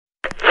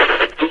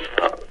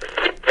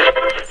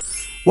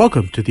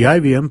Welcome to the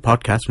IVM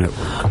Podcast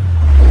Network.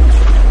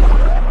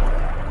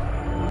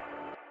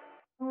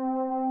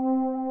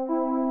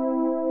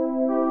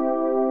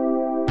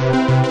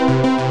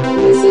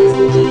 This is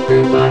the Geek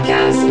Fruit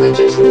Podcast with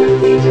Jishnu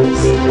and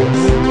Tejas.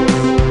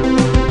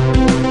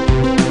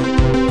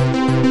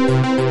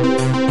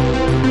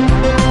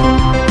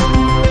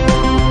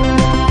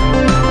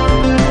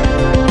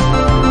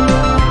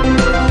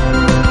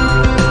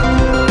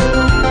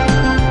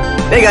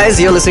 Hey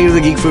guys, you're listening to the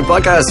Geek Fruit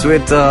Podcast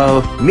with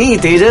me,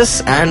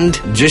 Tejas, and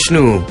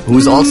Jishnu,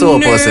 who's also a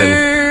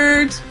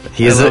person.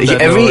 He is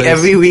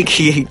every week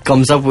he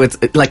comes up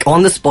with, like,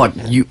 on the spot.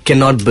 You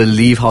cannot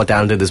believe how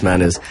talented this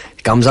man is.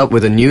 He comes up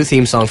with a new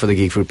theme song for the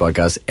Geek Fruit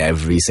Podcast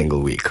every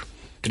single week.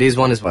 Today's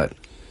one is what?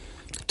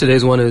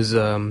 Today's one is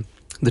the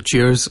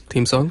Cheers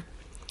theme song.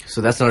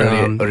 So that's not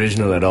really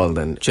original at all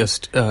then.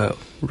 Just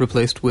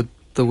replaced with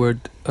the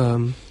word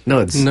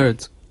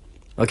Nerds.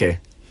 Okay,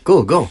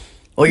 cool, go.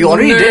 Oh, you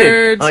already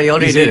did it. Oh, you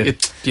already did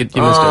it. You missed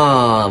it.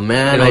 Oh,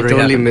 man, I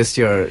totally missed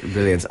your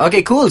brilliance.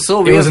 Okay, cool.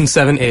 So it was in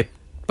 7/8,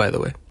 by the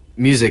way.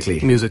 Musically.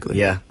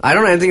 Yeah. I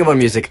don't know anything about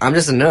music. I'm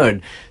just a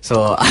nerd.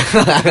 So,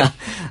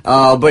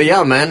 but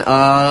yeah,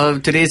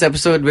 man, today's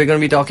episode we're going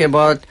to be talking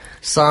about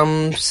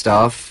some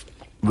stuff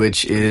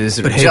which is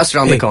just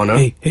around the corner.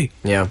 Hey.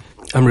 Yeah.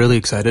 I'm really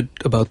excited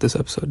about this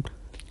episode.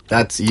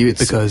 That's you.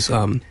 Because,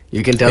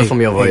 you can tell from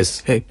your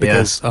voice.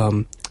 Because,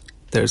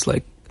 there's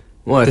like,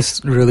 what?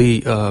 This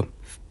really,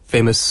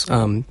 famous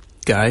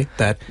guy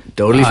that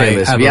totally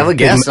famous. We have a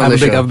guest on the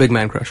show. I have a big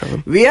man crush on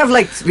him. We have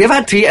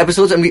had 3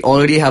 episodes and we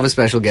already have a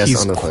special guest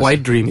on the first. He's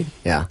quite dreamy.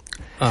 Yeah.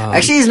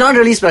 Actually, he's not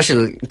really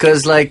special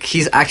because, like,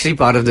 he's actually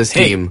part of this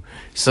team.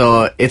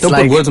 So it's don't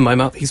like, put words in my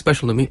mouth. He's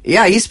special to me.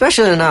 Yeah, he's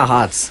special in our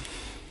hearts.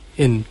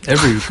 In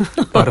every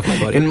part of my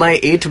body. In my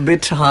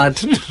 8-bit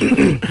heart.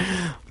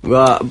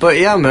 But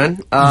yeah, man.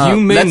 You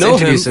may know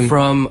him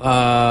from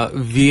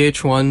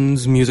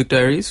VH1's Music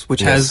Diaries,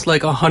 which has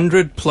like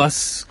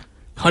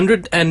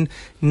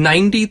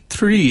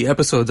 193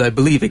 episodes, I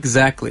believe,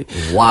 exactly.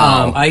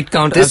 Wow. I've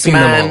this seen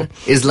man them all.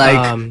 is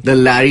like the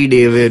Larry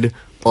David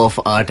of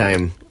our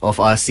time, of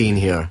our scene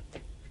here.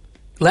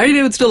 Larry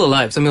David's still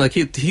alive. So, I mean, like,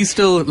 he's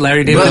still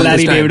Larry David. Well,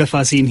 Larry David of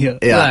our scene here.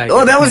 Yeah. Like,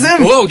 oh, that was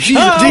him! Whoa, geez.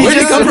 Where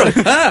did he come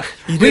from?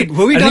 Wait,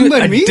 were we talking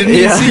about me? I didn't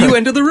even see you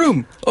enter the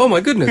room. Oh, my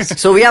goodness.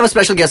 So we have a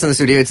special guest in the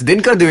studio. It's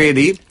Dinkar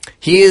Dwivedi.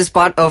 He is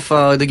part of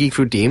the Geek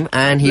Fruit team,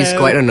 and he's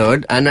quite a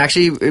nerd. And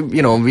actually,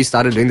 you know, we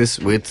started doing this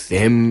with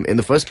him in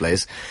the first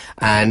place.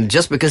 And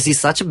just because he's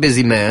such a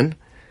busy man,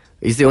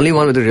 he's the only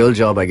one with a real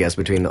job, I guess,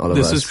 between all of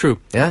us. This is true.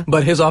 Yeah?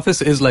 But his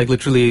office is like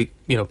literally,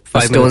 5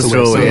 stone's minutes away.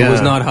 throw So away, it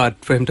was not hard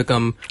for him to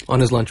come on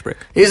his lunch break.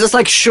 He's just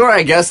like, sure,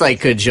 I guess I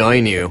could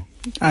join you.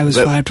 I was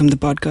fired from the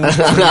podcast.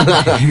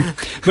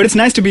 But it's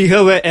nice to be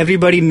here where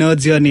everybody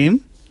nerds your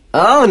name.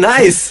 Oh,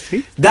 nice.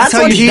 That's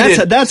what he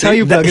did. That's how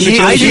you plug in the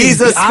channel.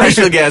 He's a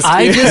special guest.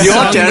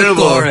 You're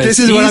terrible. This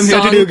is what I'm here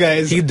to do,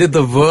 guys. He did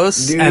the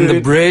verse and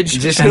the bridge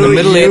Jishnu, and the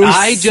middle eight.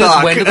 I suck.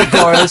 just went to the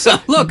chorus.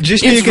 Look,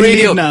 Jishnu, it's you can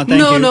radio. leave now.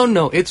 Thank you.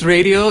 No. It's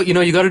radio.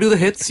 You got to do the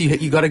hits.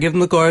 You got to give them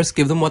the chorus.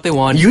 Give them what they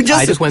want. You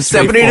I just went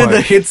separated forward.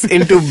 the hits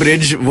into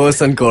bridge, verse,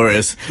 and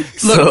chorus.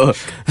 Look,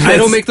 So I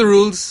don't make the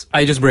rules.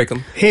 I just break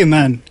them. Hey,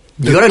 man.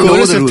 You The gotta know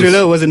chorus the of rules.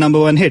 Thriller was a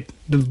 #1 hit.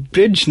 The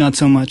bridge, not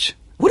so much.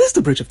 What is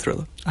the bridge of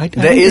Thriller?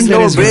 There is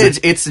no bridge.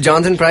 It's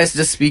Jonathan Price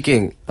just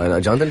speaking.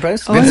 Jonathan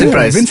Price? Vincent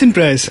Price. Vincent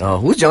Price. Oh,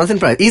 who's Jonathan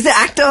Price? He's the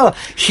actor.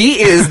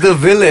 He is the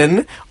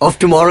villain of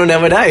Tomorrow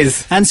Never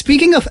Dies. And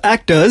speaking of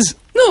actors,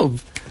 No.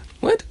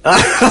 What?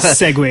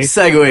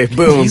 segue.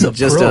 Boom. He's a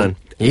just pro. done.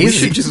 We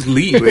should just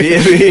leave.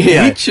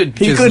 Yeah. We should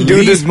He just could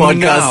do this leave podcast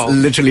now.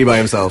 literally by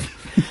himself.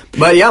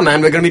 But yeah,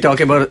 man, we're going to be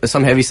talking about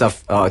some heavy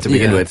stuff to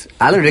begin Yeah. with.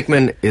 Alan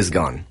Rickman is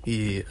gone.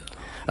 Yeah.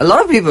 A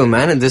lot of people,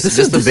 man, and this is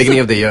just the beginning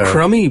of the year.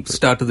 Crummy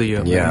start of the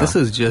year. Yeah. Man. This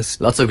is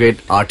just Lots of great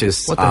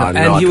artists What the hell? are And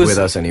not he was- with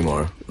us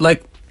anymore.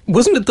 like,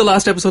 wasn't it the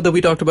last episode that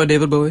we talked about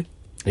David Bowie?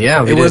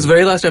 Yeah, It was the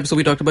very last episode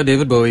we talked about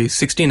David Bowie,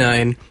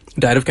 69,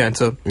 died of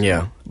cancer.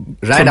 Yeah.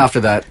 Right after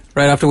that.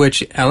 Right after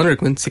which, Alan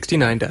Rickman,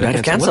 69, died Right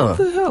of cancer. What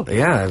the hell?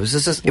 Yeah, it was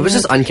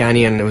just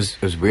uncanny and it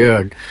was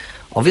weird.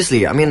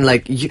 Obviously, I mean,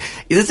 like, the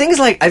thing is,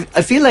 like,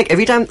 I feel like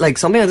every time, like,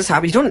 something like this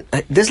happens, you don't,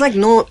 there's, like,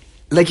 no,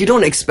 like, you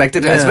don't expect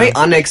it. Yeah. It's very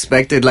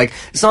unexpected. Like,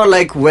 it's not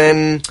like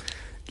when,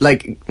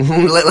 like, I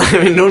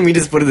mean, don't mean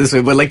to put it this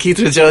way, but, like, Keith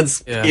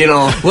Richards,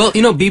 Yeah. Well,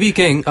 B.B.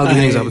 King, I'll give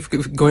you an example.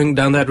 Going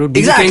down that road, B.B.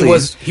 Exactly. King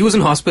was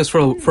in hospice for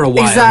a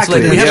while. Exactly,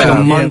 So, like, we had like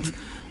yeah. a month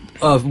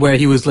of where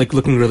he was like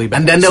looking really bad.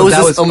 And then there So was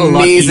that this a lot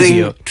amazing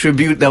easier.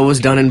 tribute that was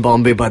done in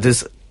Bombay by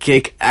this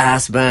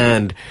kick-ass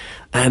band.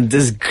 And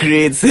this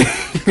great thing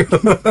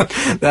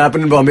that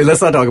happened in Bombay. Let's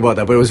not talk about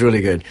that, but it was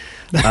really good.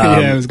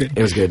 Yeah, it was good.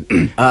 It was good.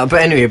 But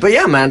anyway,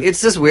 yeah, man,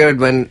 it's just weird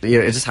when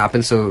it just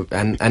happens. So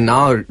and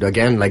now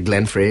again, like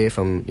Glenn Frey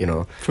from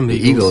From the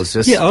Eagles.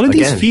 Just Yeah, all of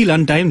these again, feel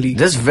untimely.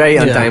 just very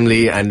Yeah.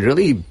 untimely and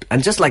really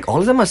and just like all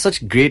of them are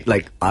such great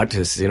like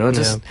artists.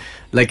 Just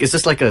like it's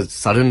just like a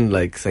sudden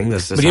like thing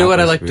that's just. But you know what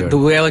I happens. like? Weird. The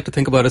way I like to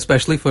think about it,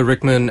 especially for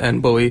Rickman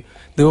and Bowie,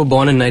 they were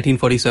born in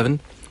 1947.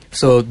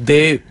 So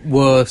they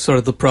were sort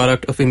of the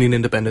product of Indian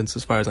independence,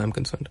 as far as I'm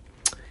concerned.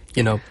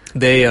 You know,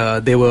 they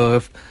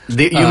were.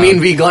 You mean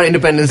we got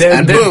independence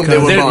and boom, they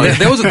were born?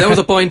 There was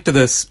a point to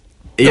this.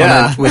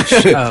 Yeah, which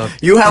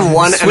you have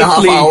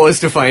 1.5 hours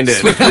to find it.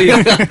 Swiftly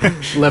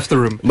left the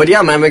room. But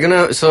yeah, man, we're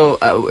gonna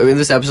in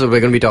this episode we're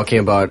gonna be talking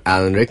about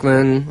Alan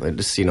Rickman.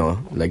 Just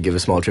like give a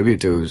small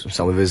tribute to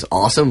some of his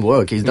awesome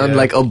work. He's done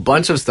like a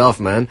bunch of stuff,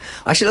 man.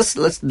 Actually,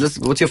 let's.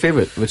 What's your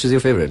favorite? Which is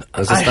your favorite?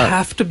 I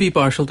have to be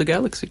partial to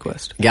Galaxy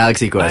Quest.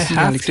 Galaxy Quest. I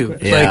have to.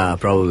 Yeah,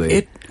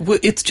 probably.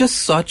 It's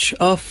just such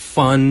a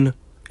fun.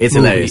 It's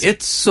movie. hilarious.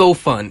 It's so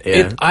fun.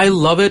 Yeah. I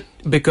love it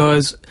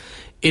because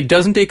it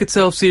doesn't take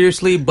itself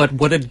seriously, but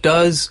what it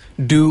does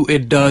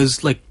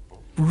like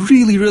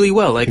really, really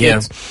well. Like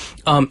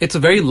it's a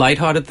very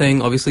lighthearted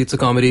thing. Obviously, it's a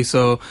comedy,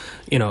 so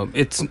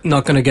it's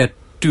not going to get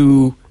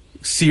too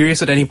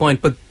serious at any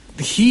point. But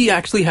he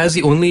actually has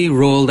the only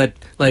role that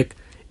like.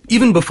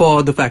 Even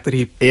before the fact that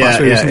he passed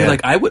away recently, like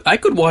I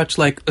could watch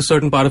like a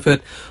certain part of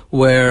it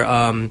where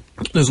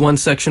there's one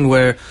section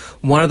where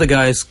one of the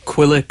guys,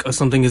 Quillick or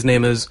something his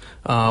name is,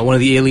 one of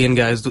the alien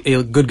guys,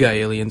 the good guy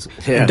aliens,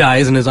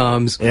 dies in his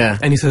arms,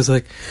 and he says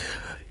like,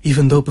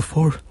 even though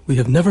before we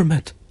have never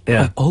met,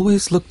 I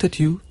always looked at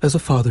you as a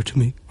father to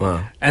me.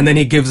 Wow. And then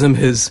he gives him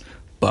his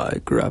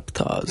by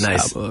Grabthar's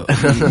hammer,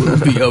 you will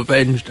be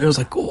avenged. And I was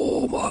like,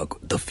 oh my God,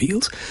 the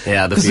feels.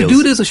 Yeah, the feels. Because the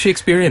dude is a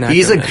Shakespearean actor.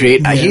 He's a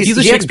great. He's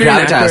a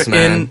Shakespearean gravitas, actor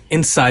man. in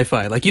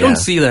sci-fi. Like you don't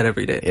see that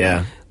every day.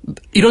 Yeah.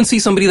 You don't see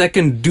somebody that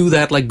can do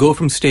that, like go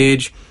from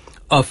stage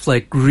of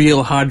like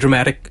real hard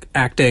dramatic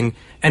acting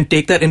and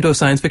take that into a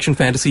science fiction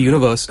fantasy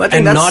universe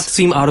and not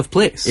seem out of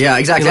place. Yeah,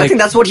 exactly. I think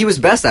that's what he was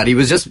best at. He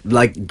was just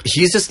like,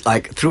 he's just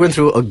like through and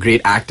through a great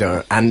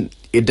actor, and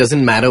it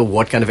doesn't matter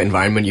what kind of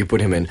environment you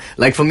put him in.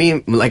 Like for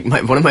me, like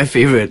one of my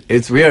favorite,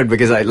 it's weird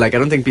because I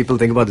don't think people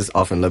think about this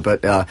often,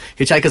 but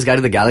Hitchhiker's Guide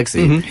to the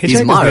Galaxy,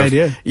 he's Marv.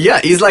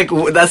 Yeah, he's like,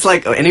 that's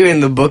like, anyway in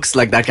the books,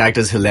 like that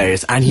character's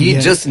hilarious, and he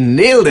just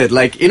nailed it.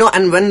 Like,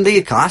 and when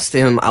they cast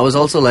him, I was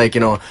also like,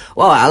 wow,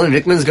 Alan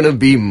Rickman's gonna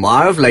be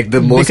Marv, like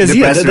the most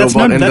depressed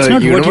robot in the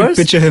universe. What you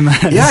picture him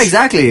as. Yeah,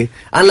 exactly.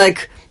 And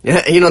like,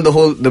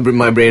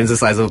 my brain's the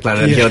size of a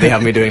planet, and here they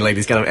have me doing like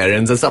these kind of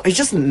errands and stuff. It's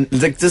just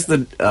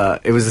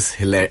it was just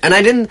hilarious. And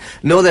I didn't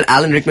know that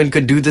Alan Rickman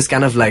could do this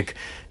kind of like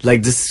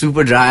this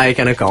super dry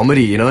kind of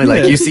comedy,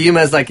 like you see him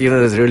as like,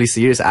 this really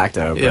serious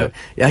actor. But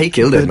yeah, he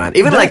killed it, man.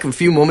 Even like a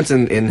few moments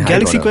in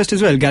Galaxy Quest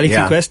as well.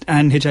 Galaxy Quest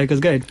and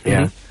Hitchhiker's Guide.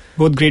 Yeah.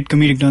 Both great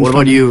comedic turns. What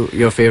about you?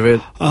 Your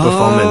favorite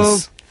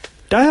performance?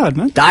 Die Hard,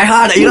 man. Die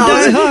Hard. See,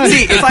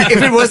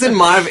 if it wasn't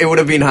Marv, it would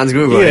have been Hans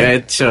Gruber.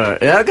 Yeah, sure.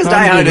 Yeah, because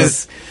Die Hard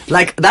is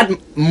like, that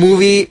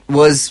movie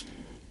was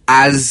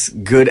as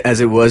good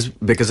as it was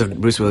because of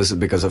Bruce Willis,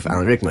 because of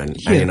Alan Rickman.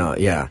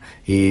 And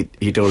he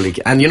totally.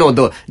 And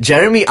the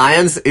Jeremy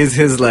Irons is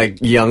his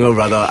like younger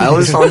brother. I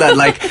always found that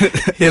like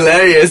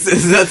hilarious.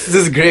 That's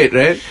just great,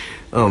 right?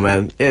 Oh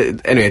man.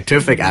 Anyway,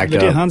 terrific actor.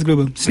 But Hans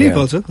Gruber. Snape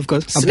also, of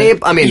course.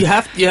 Snape. I mean, you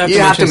have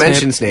to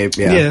mention Snape.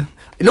 Yeah.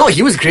 No,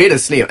 he was great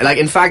as Snape. Like,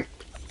 in fact,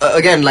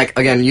 again,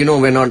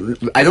 we're not.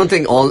 I don't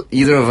think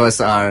either of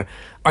us are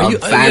you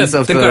fans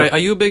of Dinkar, are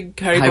you a big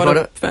Harry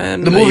Potter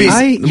fan? The movies.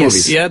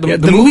 Yes. Yeah,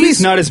 the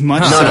movies not as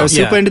much. So I was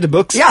super into the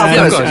books.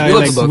 Yeah, of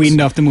course. I weaned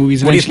off the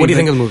movies. What do you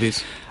think of the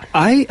movies?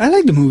 I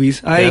like the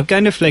movies. I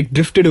kind of like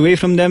drifted away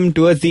from them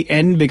towards the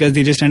end because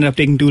they just ended up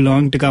taking too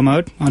long to come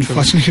out,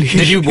 unfortunately.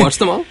 Did you watch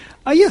them all?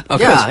 Yeah.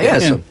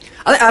 So,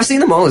 I've seen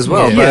them all as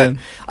well, but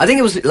I think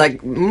it was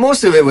like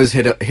most of it was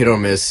hit or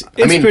miss.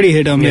 It's pretty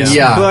hit or miss.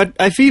 Yeah. But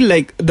I feel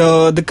like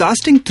the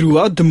casting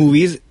throughout the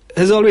movies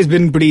has always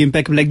been pretty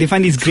impeccable. Like, they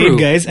find these great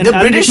guys, and the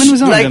Alan British, Rickman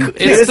was on like, them.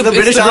 It's the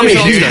British Army.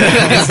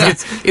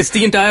 It's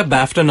the entire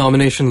BAFTA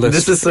nomination list.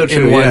 This is so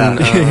true.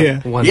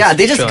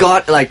 They just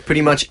got like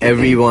pretty much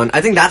everyone.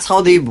 I think that's how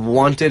they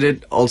wanted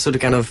it. Also, to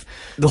kind of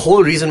the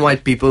whole reason why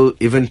people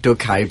even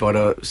took Harry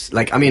Potter.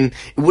 Like, I mean,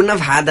 it wouldn't have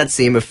had that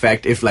same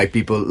effect if like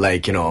people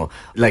like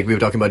like we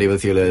were talking about Abel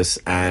Thewlis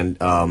and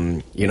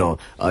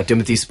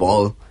Timothy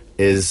Spall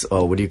is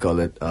what do you call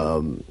it?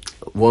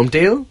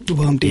 Wormtail?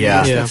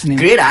 Yeah. That's the name.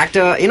 Great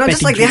actor.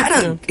 Just like they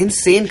had an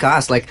insane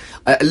cast. Like,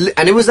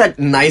 and it was that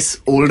nice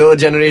older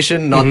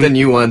generation, not the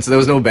new ones. There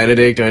was no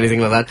Benedict or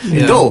anything like that.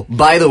 Yeah. Though,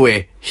 by the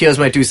way, here's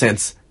my 2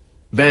 cents.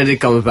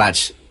 Benedict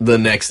Cumberbatch, the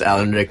next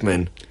Alan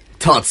Rickman.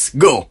 Thoughts,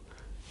 go!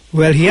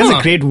 Well, he has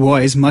a great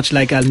voice, much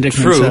like Alan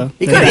Rickman. True. So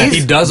He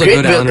does a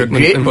good Alan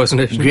Rickman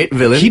impersonation. Great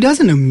villain. He does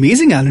an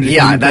amazing Alan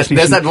Rickman impersonation.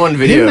 There's that one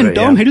video. Him and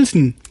Tom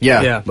Hiddleston.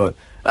 Yeah. But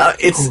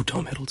it's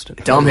Tom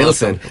Hiddleston. Tom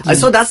Hiddleston.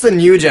 So that's the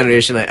new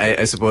generation,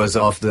 I suppose,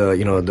 of the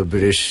the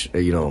British,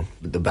 the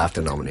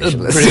BAFTA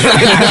nomination list.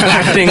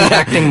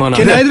 acting monarch.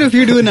 Can either of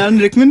you do an Alan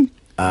Rickman?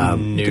 No.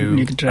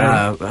 You can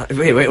try.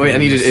 Wait. I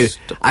need to.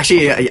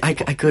 Actually, I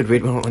could.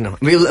 Wait, no.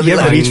 You have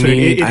to reach for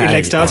it. It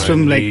like starts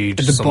from like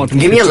at the bottom.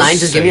 Give me a line.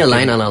 Just give me a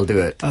line, and I'll do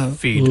it.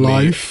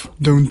 Life.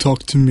 Don't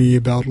talk to me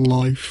about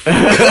life.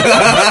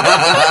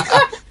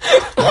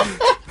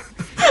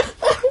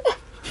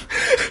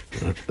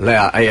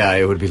 Yeah,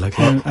 it would be like,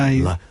 no,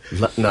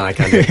 I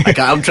can't do it.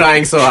 I'm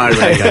trying so hard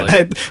right now.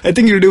 I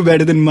think you'll do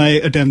better than my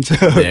attempts.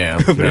 Yeah,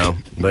 no,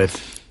 but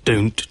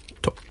Don't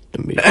talk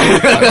to me.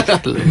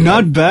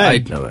 Not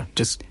bad. I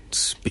just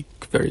speak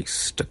very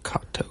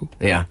staccato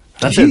yeah,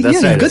 that's it.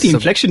 That's yeah, right. you got the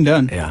inflection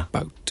down. Yeah,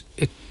 about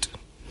it.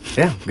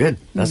 yeah, good.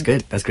 That's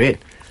good. That's great.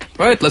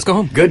 All right, let's go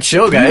home. Good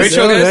show, guys. Great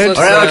show, guys. Let's,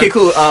 All right, okay,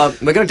 cool.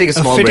 We're gonna take a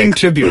small fitting break.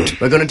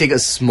 tribute. We're gonna take a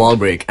small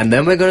break, and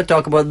then we're gonna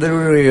talk about the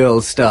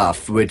real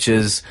stuff, which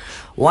is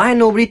why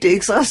nobody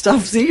takes our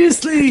stuff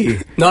seriously.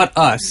 Not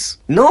us.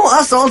 No,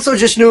 us also,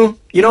 Jishnu.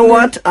 You know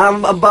what?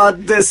 I'm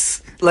about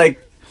this, like,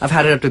 I've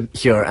had it up to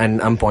here,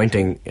 and I'm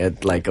pointing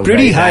at, like, a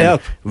Pretty very high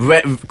hand-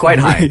 up. quite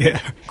high. Yeah.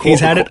 He's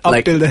had it up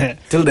Like, till there.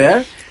 Till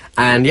there.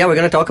 And yeah, we're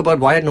going to talk about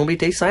why nobody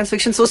takes science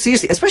fiction so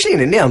seriously, especially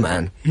in India,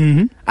 man.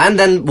 Mm-hmm. And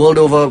then world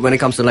over when it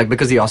comes to, like,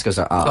 because the Oscars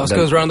are out. Oscars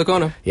then- around the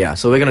corner. Yeah,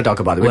 so we're going to talk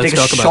about it. We'll Let's take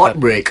a talk about short that.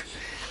 break,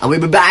 and we'll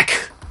be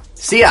back.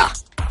 See ya.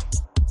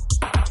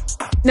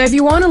 Now, if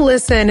you want to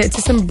listen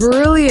to some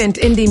brilliant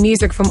indie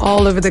music from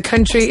all over the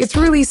country, it's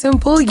really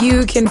simple.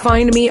 You can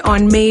find me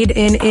on Made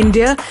in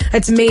India.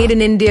 That's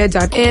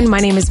madeinindia.in. My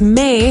name is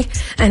May,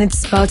 and it's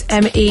spelled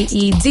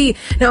M-A-E-D.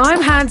 Now,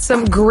 I've had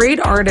some great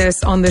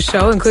artists on the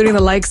show, including the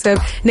likes of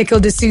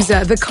Nikhil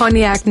D'Souza, The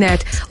Cognac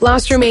Net,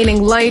 Last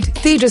Remaining Light,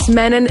 Tejas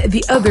Menon,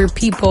 The Other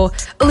People,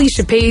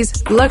 Alicia Pays,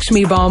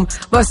 Lakshmi Baum,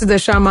 Vasudha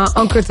Sharma,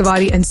 Ankur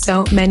Dwivedi, and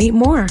so many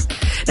more.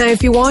 Now,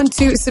 if you want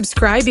to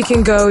subscribe, you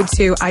can go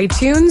to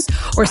iTunes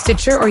or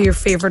Stitcher or your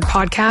favorite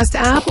podcast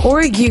app,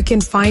 or you can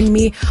find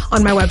me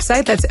on my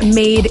website. That's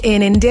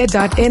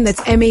madeinindia.in.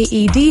 That's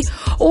M-A-E-D,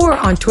 or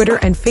on Twitter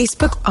and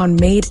Facebook on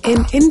Made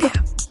in India.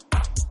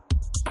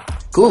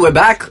 Cool, we're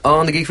back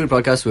on the Geek Fruit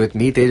podcast with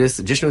me,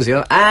 Tejas, Jishnu's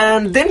here,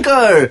 and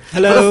Dinkar.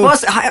 Hello. For the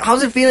first,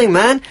 how's it feeling,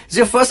 man? It's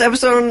your first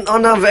episode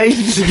on our very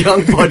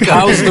young podcast.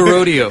 How's the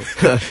rodeo?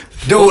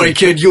 Don't worry,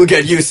 kid, you'll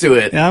get used to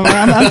it. Yeah,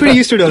 I'm pretty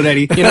used to it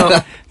already. You know,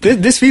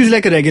 This feels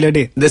like a regular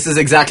day. This is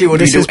exactly what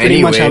This we do is pretty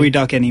anyway. much how we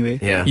talk anyway.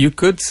 Yeah. you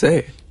could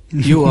say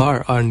you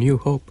are our new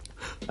hope.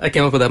 I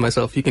came up with that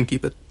myself. You can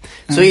keep it.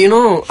 So you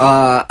know,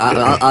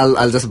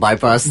 I'll just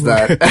bypass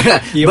that.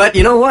 Yep. But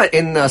you know what?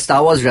 In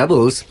Star Wars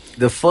Rebels,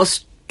 the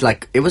first,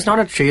 like, it was not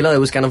a trailer. It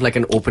was kind of like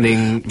an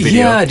opening video.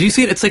 Yeah, do you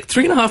see it? It's like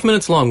 3.5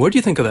 minutes long. What do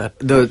you think of that?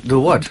 The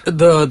what?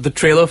 The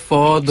trailer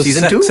for the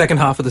Season 2? second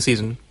half of the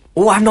season.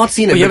 Oh, I've not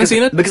seen it. Oh, you haven't because-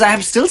 seen it? Because I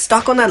am still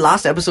stuck on that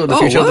last episode, The Oh,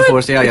 Future of the what?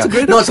 Force. Yeah, It's yeah. a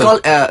great No, it's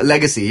episode. called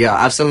Legacy. Yeah,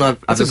 I've still not.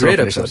 I've It's a still great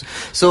not finished episode.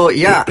 it. So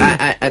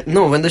yeah,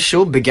 no. When the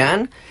show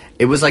began,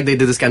 it was like they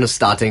did this kind of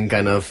starting,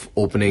 kind of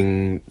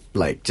opening,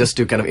 like just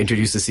to kind of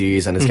introduce the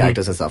series and its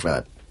characters and stuff like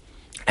that.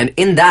 And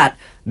in that,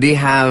 they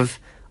have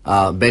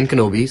Ben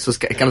Kenobi, so it's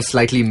kind of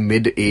slightly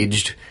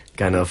mid-aged,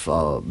 kind of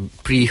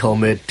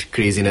pre-hermit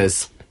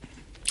craziness,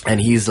 and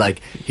he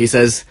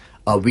says,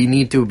 we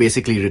need to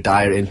basically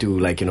retire into,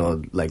 like, you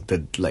know, like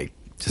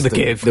just The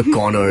cave. the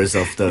corners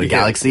of the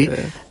galaxy,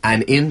 yeah.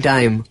 and in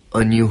time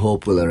a new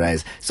hope will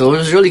arise. So it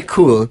was really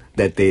cool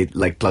that they,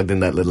 like, plugged in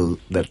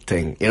that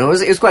thing. You know,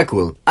 it was quite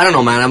cool. I don't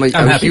know, man. I'm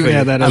happy huge, for you.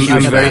 Yeah, that I'm is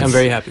huge huge. fan. I'm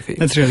very happy for you.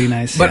 That's really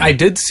nice. But I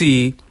did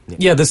see,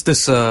 this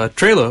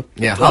trailer.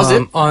 Yeah, how's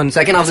it? On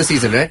Second half of the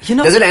season, right? You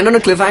know- Does it end on a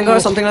cliffhanger or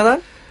something like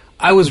that?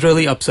 I was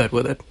really upset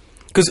with it.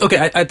 Because,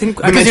 okay, I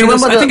think I Because you mentioned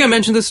this, remember I think I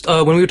mentioned this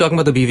when we were talking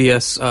about the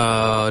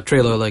BVS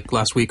trailer, like,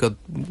 last week.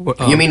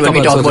 You mean when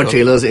we talk about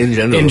trailers in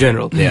general? In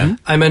general. Yeah.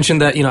 I mentioned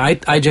that, you know,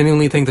 I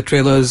genuinely think the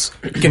trailers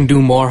can do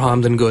more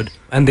harm than good.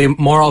 And they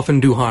more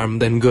often do harm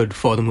than good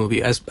for the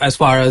movie, as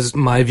far as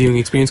my viewing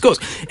experience goes.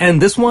 And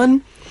this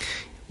one,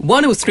 it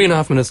was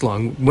 3.5 minutes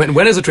long.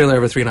 When is a trailer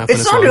ever 3.5 minutes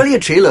It's not long? really a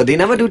trailer. They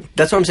never do.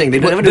 That's what I'm saying. They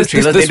never do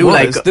trailers. They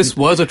do This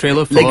was a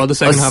trailer for like the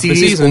second a half of the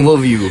series season.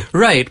 overview.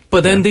 Right,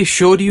 but then they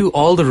showed you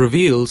all the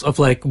reveals of,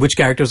 like, which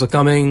characters are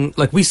coming.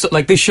 Like,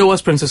 they show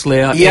us Princess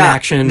Leia in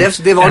action.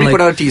 They've already and, put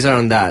like, out a teaser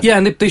on that. Yeah,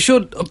 and they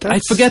showed. I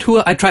forget who.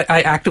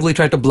 I actively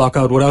tried to block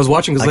out what I was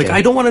watching because, like, Okay.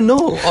 I don't want to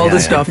know all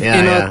this stuff in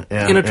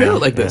a trailer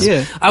like this.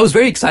 Yeah. I was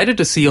very excited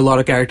to see a lot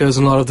of characters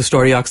and a lot of the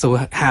story arcs that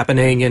were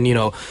happening, and, you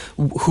know,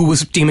 who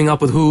was teaming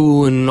up with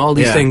who and all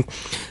these Yeah. things.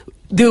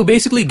 They were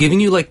basically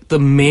giving you, like, the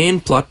main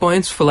plot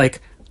points for,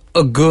 like,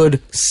 a good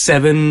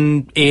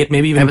 7, 8,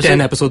 maybe even 10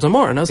 episodes or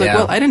more. And I was like, Yeah.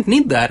 well, I didn't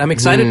need that. I'm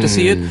excited to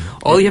see it.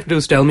 All you have to do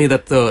is tell me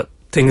that the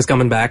thing is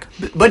coming back.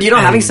 But, you know,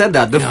 having said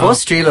that, the Yeah.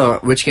 first trailer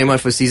which came out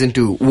for season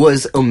 2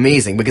 was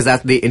amazing because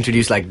they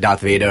introduced, like, Darth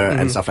Vader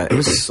and stuff like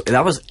that.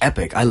 That was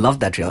epic. I loved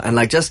that trailer. And,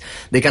 like, just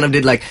they kind of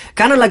did, like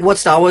what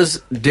Star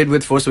Wars did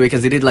with Force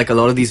Awakens. They did, like, a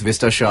lot of these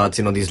vista shots,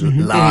 you know, these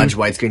large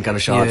widescreen kind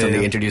of shots, Yeah, and yeah.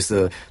 they introduced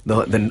the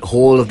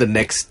whole of the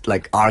next,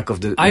 like, arc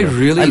of the. I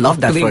really I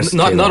loved that believe, first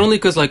not trailer. only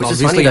because, like, Which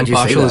is obviously funny that you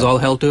say Impartial is that. all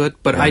held to it,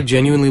 but I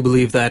genuinely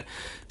believe that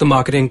the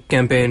marketing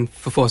campaign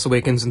for Force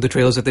Awakens and the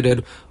trailers that they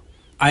did,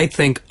 I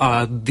think,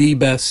 are the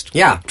best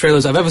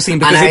trailers I've ever seen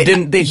because And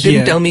they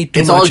didn't tell me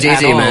too It's much all JJ,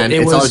 at all. man. It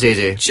It's was all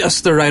JJ.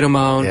 just the right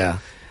amount. Yeah.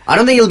 I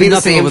don't think it'll be the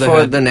Nothing same over the for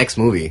head. the next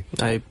movie.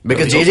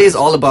 Because really JJ is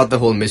all about the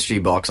whole mystery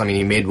box. I mean,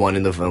 he made one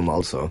in the film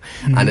also.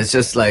 And it's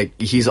just like,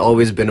 he's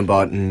always been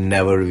about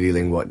never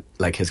revealing what,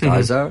 like, his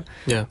cars are.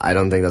 Yeah. I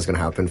don't think that's going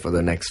to happen for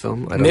the next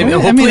film. I don't Maybe.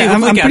 know. I mean, Hopefully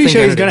I'm pretty Kathleen sure he's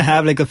Kennedy. gonna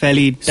have like a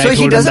fairly tight So he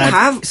hold on doesn't that.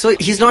 have, so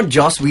he's not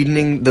Joss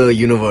Whedoning the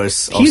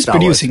universe of He's Star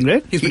Wars. producing,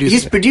 right?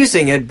 He's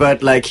producing it,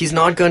 but like, he's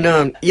not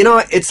gonna, you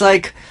know, it's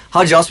like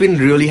how Joss Whedon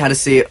really had a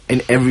say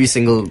in every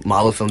single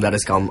Marvel film that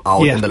has come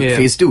out Yeah. in the Yeah.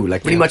 phase 2.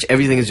 Like, pretty much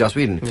everything is Joss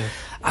Whedon.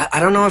 I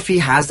don't know if he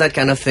has that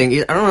kind of thing.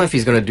 I don't know if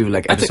he's gonna do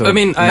like episode I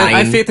 9.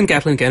 have faith in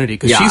Kathleen Kennedy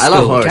because Yeah, she's I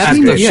love still her. She's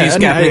Kathleen, great. yeah, she's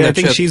and captaining I that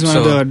think ship, she's one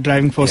of so- the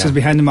driving forces Yeah.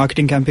 behind the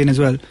marketing campaign as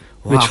well.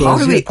 Wow, Which how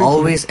was do we pretty cool.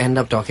 always end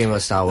up talking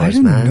about Star I Wars,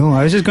 don't man? know.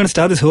 I was just going to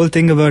start this whole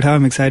thing about how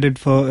I'm excited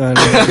for.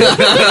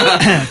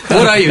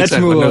 What are you Let's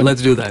excited move about? No, on.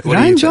 let's do that. What are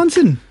you Ryan excited-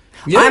 Johnson.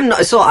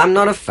 I'm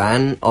not a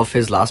fan of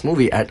his last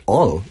movie at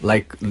all.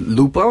 Like,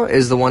 Looper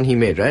is the one he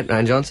made, right?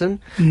 Ryan Johnson?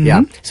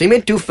 Yeah. So he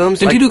made 2 films.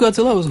 Didn't like, he do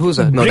Godzilla? Who's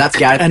that? No, that's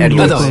Gareth And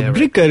Edwards. Looper. Oh, yeah, right.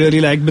 Brick I really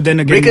liked, but then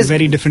again, Brick is-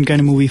 very different kind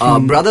of movie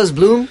from... Brothers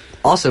Bloom,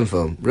 awesome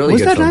film. Really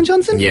Was good that film. Ryan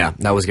Johnson? Yeah,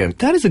 that was good.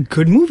 That is a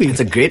good movie. It's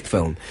a great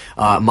film.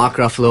 Mark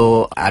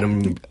Ruffalo,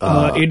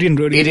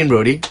 Adrian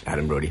Brody.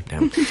 Adam Brody,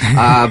 damn.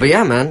 But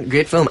yeah, man,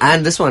 great film.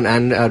 And this one,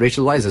 and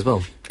Rachel Weisz as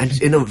well. And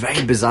in a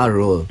very bizarre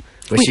role.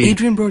 Where Wait, she,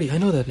 Adrian Brody. I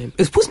know that name.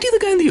 Wasn't he the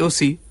guy in the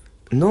OC?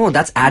 No,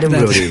 that's Adam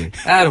Brody.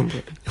 Adam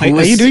Brody.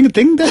 Are you doing a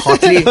thing there?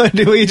 hotly-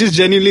 Or were you just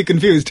genuinely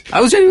confused?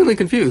 I was genuinely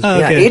confused. Oh.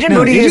 Yeah, Okay. Adrian No,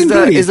 Brody Adrian is the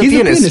Brody. is the He's the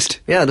pianist. pianist.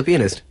 Yeah, the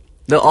pianist.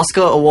 The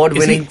Oscar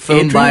award-winning Is he film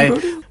Adrian by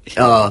Brody?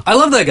 uh, I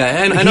love that guy.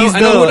 And I know He's who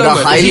you're the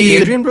talking about. Is he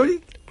highly- Adrian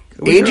Brody?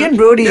 Are we Adrian sure?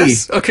 Brody.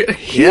 Yes. Okay.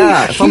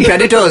 Yeah, from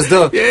Predators,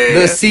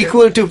 the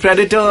sequel to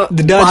Predator.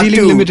 The Part Darjeeling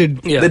 2. Limited.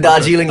 Yeah, The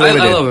Darjeeling I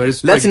Limited. love it.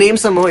 It's Let's like- name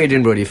some more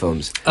Adrian Brody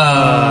films.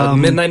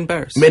 Midnight in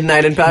Paris.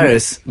 Midnight in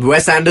Paris.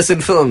 Wes Anderson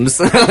films.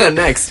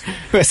 Next.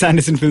 Wes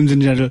Anderson films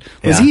in general.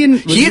 Was Yeah. he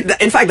in...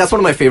 In fact, that's one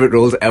of my favorite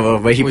roles ever,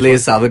 where he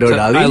plays Salvador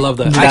Dali. I love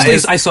that. Yeah, Actually,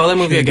 it's- I saw that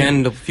movie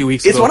again a few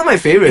weeks It's ago. one of my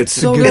favorites.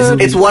 It's so good.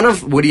 It's one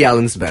of Woody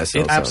Allen's best.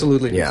 Also.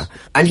 absolutely is. Yeah,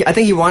 and I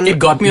think he won. It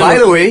got me By on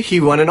the the- way,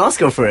 he won an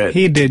Oscar for it.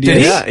 He did,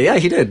 Did yes. Yeah,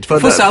 he did For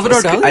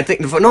Salvador Dali? I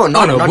think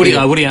not Woody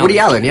Allen. Woody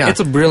Allen. Yeah, It's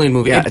a brilliant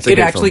movie. Yeah, it it's a it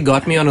great actually film.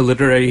 got me on a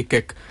literary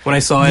kick when I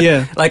saw it.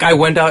 Yeah. Like, I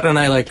went out and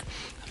I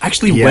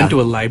actually Yeah. went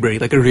to a library,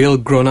 like a real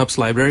grown-ups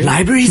library.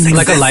 Libraries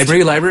like a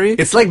exist. library.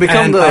 It's like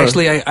become and the-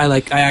 Actually,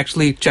 I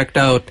actually checked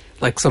out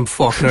like some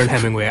Faulkner and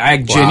Hemingway. I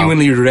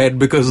genuinely read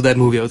because of that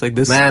movie. I was like,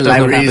 this Man, does not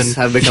libraries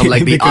happen. have become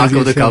like the Because Ark of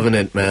you the said-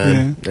 Covenant,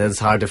 man. It's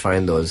hard to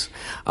find those.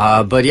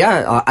 But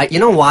yeah, you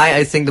know why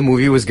I think the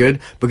movie was good?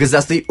 Because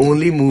that's the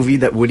only movie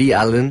that Woody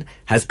Allen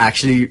has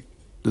actually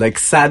like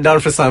sat down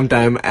for some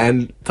time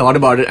and thought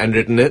about it and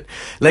written it.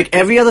 Like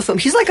every other film,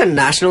 he's like a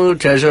national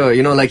treasure,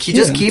 you know, like he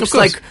just keeps of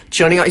course. like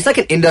churning out. He's like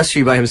an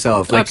industry by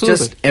himself. Like Absolutely.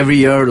 just every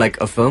year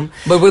like a film.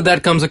 But with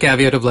that comes a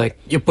caveat of like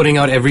you're putting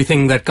out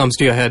everything that comes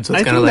to your head. So I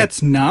it's kind think of like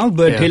that's now,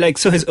 but Yeah. he, like,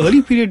 so his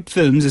early period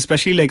films,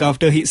 especially like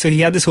after he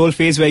had this whole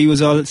phase where he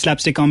was all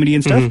slapstick comedy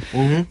and stuff,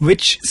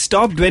 which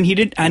stopped when he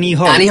did Annie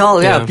Hall. Annie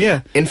Hall, yeah.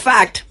 Yeah. In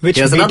fact, Which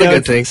here's beat another out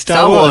good thing.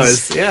 Star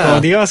Wars Yeah.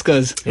 for the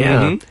Oscars.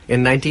 Yeah.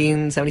 In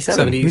 1977.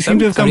 70. We seem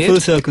to have come 78? full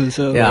circle,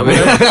 so Yeah.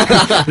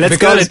 let's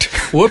call Because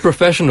it. we're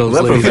professionals,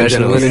 We're ladies and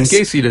professionals. gentlemen, in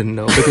case you didn't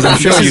know, because I'm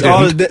sure This you is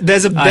didn't. all.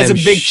 There's a I am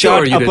big sure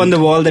chart you up on didn't. the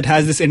wall that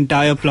has this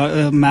entire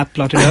map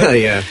plotted out.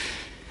 Yeah.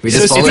 We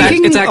So just follow it.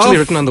 speaking It's actually of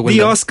written on the the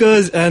window.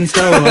 Oscars and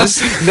Star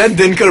Wars. Let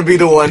Dinkar be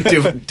the one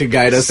to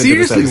guide us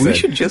Seriously, into we this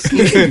should episode.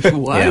 just leave.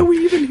 Why Yeah. are we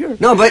even here?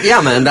 No, but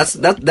yeah, man,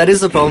 that is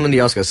the problem in the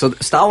Oscars. So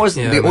Star Wars,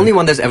 Yeah, the man. only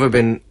one that's ever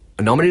been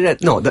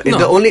nominated. No, the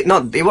No. only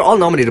they were all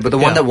nominated, but the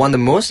one Yeah. that won the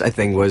most, I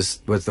think, was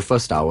the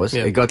first Star Wars.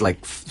 Yeah. It got like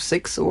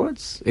 6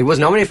 awards. It was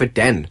nominated for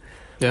 10.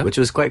 Yeah. Which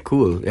was quite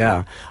cool,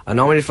 yeah.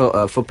 Nominated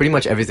for pretty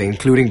much everything,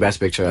 including Best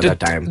Picture at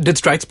that time. Did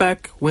Strikes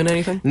Back win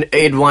anything?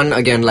 It won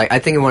again, like I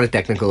think it won a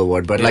technical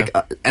award, but Yeah. like,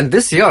 and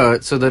this year,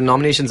 so the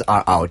nominations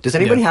are out. Does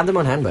anybody Yeah. have them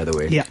on hand, by the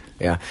way? Yeah.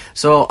 yeah.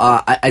 So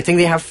I think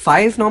they have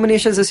 5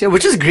 nominations this year,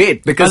 which is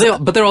great because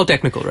But they're all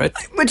technical, right?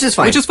 which is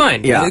fine. Which is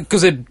fine, yeah.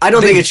 because it. I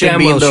don't they think it should damn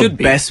be in well the should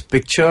be. Best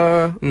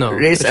Picture No,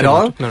 race it at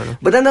all. shouldn't. No.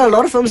 But then there are a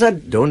lot of films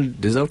that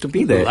don't deserve to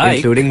be there, Like-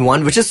 including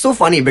one which is so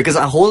funny because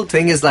our whole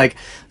thing is like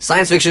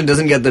science fiction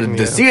doesn't get the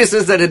Yeah.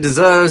 seriousness that it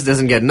deserves,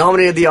 doesn't get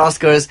nominated at the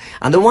Oscars,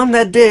 and the one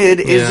that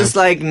did is Yeah. just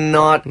like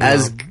not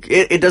as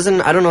it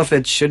doesn't. I don't know if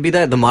it should be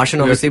there. The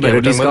Martian, obviously, Yeah, but we're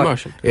Ridley talking about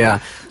Scott. Martian. Yeah,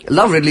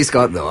 love Ridley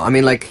Scott though. I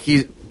mean, like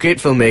he's great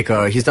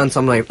filmmaker. He's done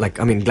some like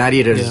I mean,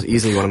 Gladiator is Yeah.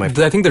 easily one of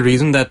my. I think the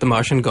reason that The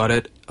Martian got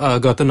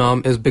the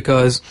nom is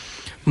because,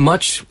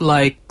 much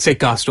like say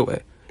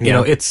Castaway, you Yeah.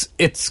 know,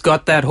 it's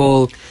got that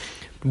whole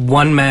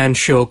one-man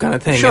show kind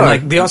of thing. Sure. And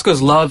like the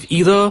Oscars love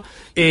either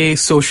a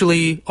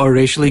socially or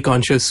racially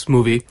conscious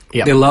movie.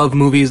 Yeah. They love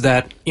movies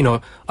that, you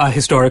know, are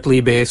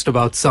historically based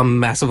about some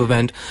massive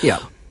event. Yeah.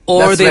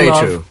 or That's they very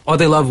love true. or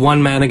they love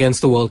one man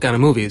against the world kind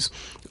of movies.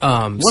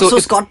 So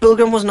Scott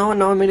Pilgrim was now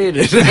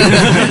nominated.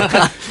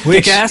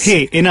 Which, Kick-Ass?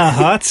 hey, in our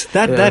hearts,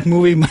 that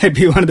movie might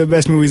be one of the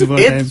best movies of all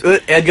time. It's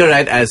Edgar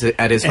Wright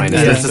at his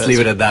finest. Let's just leave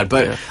it at that.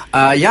 But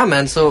yeah,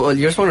 man. So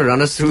you just want to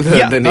run us through the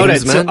names, all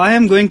right. man? So I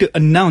am going to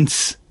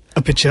announce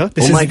a picture.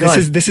 This Oh my God.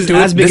 This is Do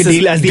as it. big This a is-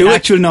 deal as do the it.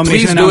 actual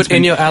nomination Please do it announcement.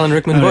 in your Alan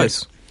Rickman All right.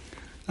 voice.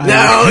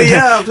 No,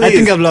 yeah, I think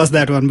please. I've lost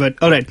that one, but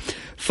all right.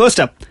 First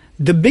up,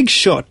 The Big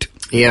Short.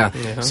 Yeah.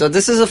 So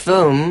this is a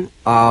film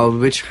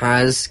which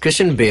has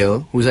Christian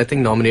Bale, who's I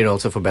think nominated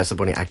also for Best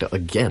Supporting Actor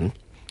again.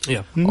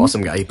 Yeah.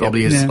 Awesome guy. He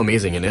probably is Yeah.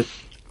 amazing in it.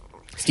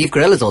 Steve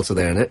Carell is also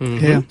there in it.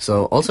 Yeah.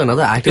 So also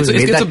another actor It's-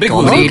 who's made it's a that big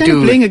All comedy kind of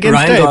to playing against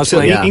Ryan types, so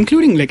Gosling. Yeah.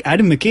 including like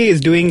Adam McKay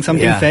is doing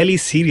something Yeah. fairly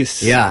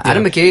serious. Yeah,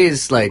 Adam McKay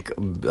is like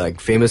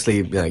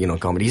famously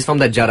comedy. He's from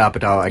that Judd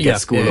Apatow, I guess, Yeah,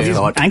 school yeah, of yeah.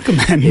 thought.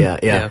 Anchorman. Yeah,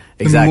 The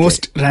exactly.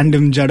 most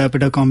random Judd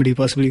Apatow comedy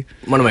possibly.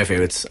 One of my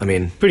favorites. I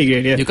mean, Pretty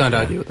great, yeah. You can't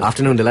argue with that.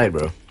 Afternoon Delight,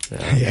 bro.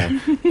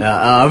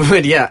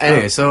 But yeah,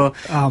 anyway, so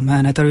Oh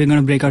man, I thought we were going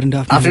to break out into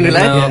Afternoon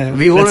Delight, Yeah.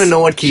 we won't Let's- know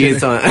what key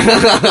it's on.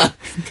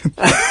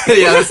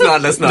 Yeah, let's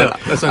not. Let's I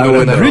not go won't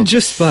down that know. Bridge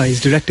of Spies,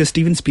 director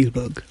Steven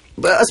Spielberg.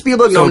 But a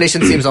Spielberg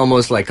nomination seems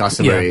almost like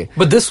customary. Yeah.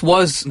 But this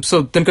was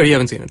so Dinkar, you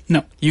haven't seen it.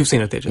 No. You've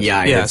seen it, Tejas. Yeah,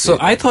 I yeah. did see So it.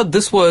 I thought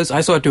this was.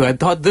 I saw it too. I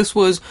thought this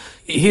was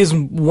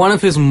one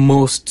of his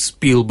most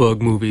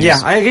Spielberg movies. Yeah,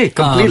 I agree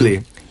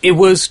completely. It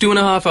was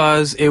 2.5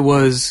 hours. It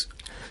was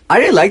I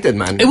really liked it,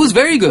 man.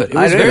 very good. It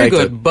I was really very liked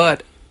good. it.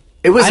 But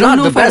It was I don't not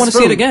know the if I best wanna see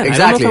it film. again. I don't know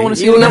Exactly. if I wanna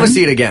see You it will never again.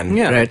 see it again.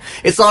 Yeah. Right.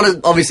 It's not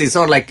obviously. It's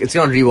not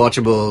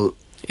rewatchable.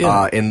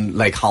 Yeah. In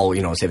like how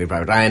Saving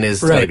Private Ryan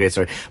is. It's got a Right. great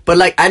story. But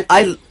like, and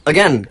I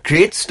again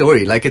great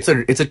story. Like it's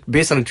a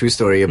based on a true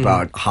story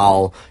about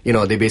how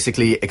they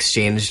basically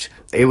exchanged.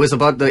 It was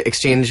about the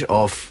exchange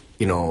of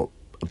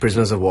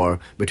prisoners of war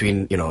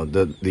between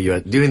the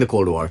US during the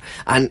Cold War,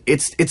 and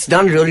it's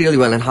done really really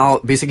well. And how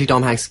basically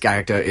Tom Hanks'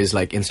 character is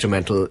like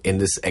instrumental in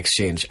this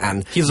exchange.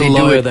 And he's they a do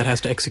lawyer it- that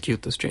has to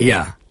execute this change.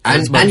 Yeah. That's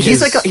And about he's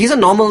his- like he's a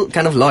normal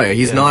kind of lawyer.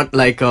 He's not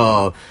like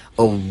a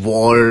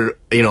war,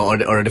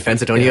 or a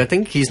defense attorney. I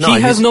think he's not.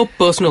 He has He's- no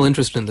personal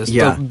interest in this.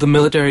 Yeah. The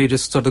military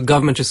the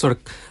government just sort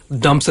of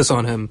dumps this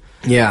on him.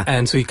 Yeah.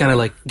 And so he kind of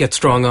like gets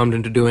strong-armed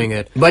into doing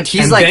it. But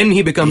he's and like- then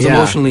he becomes yeah.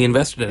 emotionally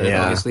invested in it,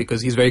 Yeah. obviously,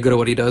 because he's very good at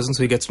what he does, and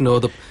so he gets to know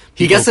the.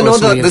 He people gets to know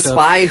personally the and stuff.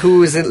 spy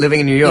who is living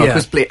in New York. Yeah.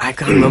 Who's played? I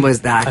can't remember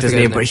the actor's forget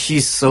name, his but name.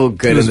 he's so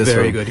good He was in this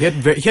very film.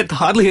 good. He had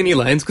hardly any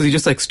lines because he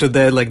just like stood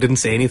there, like didn't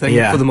say anything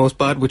Yeah. for the most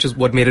part, which is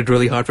what made it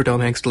really hard for Tom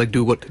Hanks to like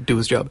do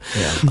his job.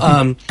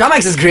 Tom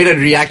Hanks is great at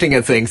reacting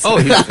at things. Oh,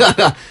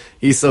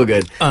 he's so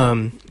good.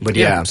 But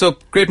yeah. So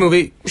great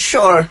movie.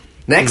 Sure.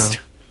 Next.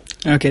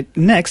 Okay,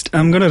 next,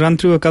 I'm going to run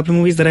through a couple of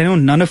movies that I know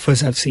none of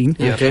us have seen.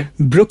 Yeah. Okay.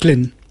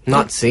 Brooklyn,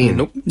 Not seen.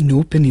 Nope. no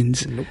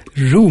opinions.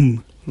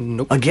 Room,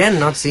 Nope. Again,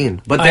 not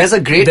seen. But I- there's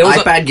a great there was a-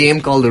 iPad game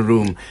called The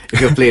Room.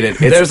 If you've played it, it's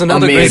There's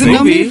another great is it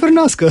amazing. movie. nominated for an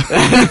Oscar?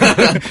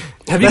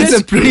 Have you That's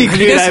guys, a pretty have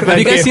you great guys, iPad have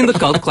you guys game. seen the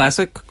cult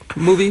classic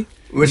movie?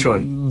 Which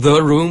one?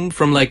 The Room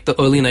from like the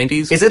early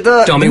 90s? Is it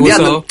the Tommy yeah,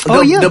 Wiseau?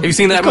 Oh, yeah. Have you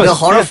seen that Of one? the course.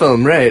 horror Yeah.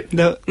 film, right?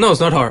 The No, it's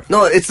not horror.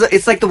 No, it's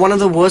like one of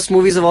the worst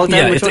movies of all time.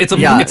 Yeah, Which one?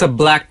 it's a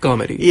black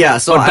comedy. Yeah,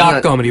 so or I'm dark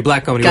not- comedy,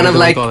 black comedy. kind of whatever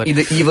like you wanna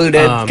call it. the Evil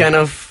Dead kind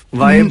of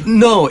vibe.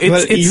 No, it's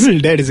well, Evil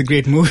Dead is a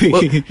great movie.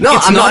 No,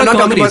 it's I'm not not a talking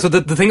comedy. about. So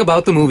the thing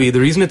about the movie, the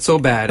reason it's so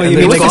bad, Oh, and you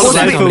the mean reason like a it's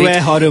not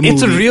self-aware horror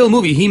it's a movie. real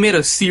movie. He made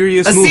a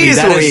serious A movie serious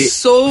that movie. is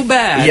so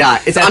bad. Yeah,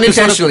 it's that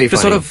unintentionally to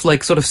funny.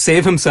 sort of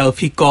save himself.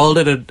 He called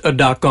it a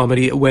dark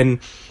comedy when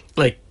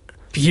like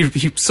he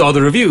saw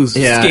the reviews,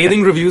 Yeah.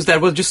 scathing reviews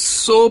that were just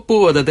so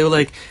poor that they were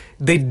like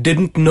they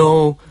didn't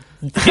know.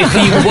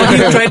 What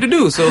he tried to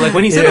do. So like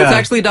when he said it was Yeah.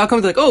 actually a dark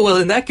comedy, like, oh well,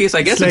 in that case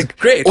I guess it's like-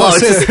 great. Wow,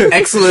 it's just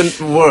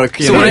excellent work.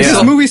 You So know? when I This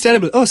saw- movie's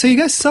terrible. Oh, so you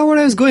guys saw what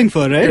I was going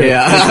for, right?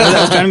 Yeah.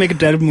 I was trying to make a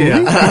terrible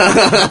movie.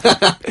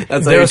 That's there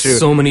very are true.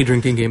 so many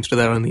drinking games to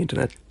that on the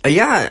internet.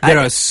 Yeah, There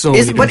are so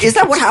many But is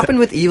that different what happened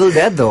with Evil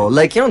Dead though?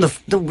 Like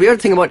the weird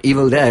thing about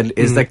Evil Dead Mm-hmm.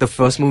 is like the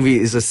first movie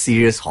is a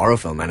serious horror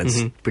film and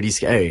it's pretty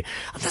scary.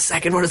 And the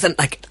second one is an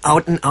like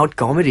out and out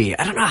comedy.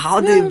 I don't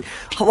know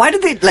why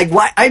did they like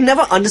why I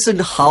never understood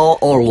how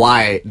or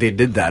why they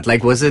did that.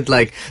 Like was it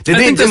like did I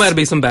they think just, there might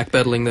be some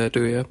backpedaling there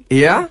too, yeah.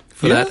 yeah.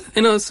 For that,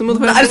 some of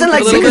the I just don't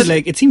like a little Because bit.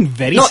 like it seemed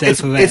very No,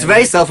 self-aware. it's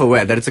very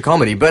self-aware that it's a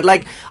comedy, but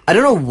like I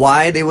don't know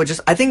why they were just.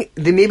 I think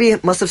they maybe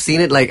must have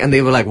seen it like, and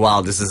they were like,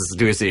 "Wow, this is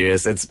too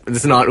serious. This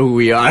is not who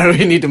we are.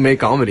 We need to make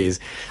comedies."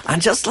 And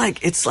just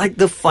like it's like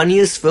the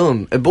funniest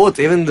film. Both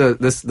even the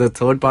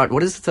third part.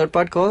 What is the third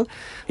part called?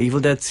 Evil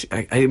Dead.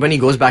 When he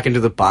goes back into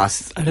the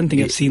past. I don't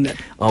think I've seen that.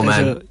 Oh,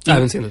 There's man. I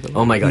haven't seen it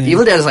though. Oh my god, Yeah.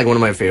 Evil Dead is like one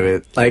of my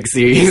favorite like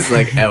series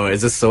like ever.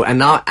 It's just so. And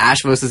now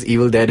Ash versus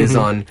Evil Dead is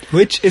on.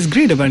 Which is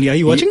great, apparently. Are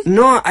you watching?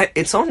 No,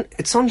 it's on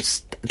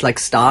like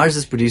Stars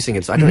is producing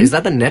it. So I don't know. Is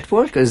that the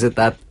network or is it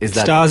that is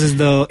that Stars is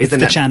the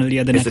net- channel,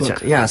 yeah, the it's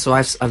network. yeah, so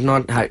I've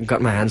not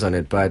got my hands on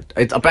it, but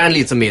apparently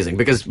it's amazing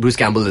because Bruce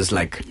Campbell is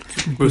like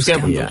Bruce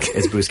Campbell. yeah,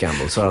 it's Bruce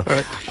Campbell. So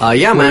Alright.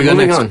 yeah, man, we got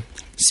moving next? on.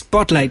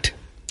 Spotlight.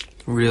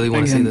 Really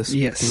want to see Again, this?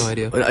 yes. No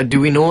idea. Do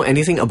we know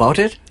anything about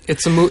it?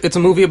 It's a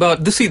movie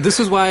about. This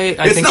is why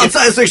I It's think not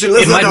science fiction.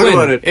 Let's it not might talk win.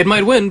 about it. It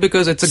might win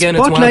because it's one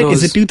Spotlight of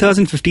those. is a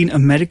 2015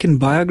 American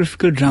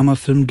biographical drama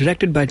film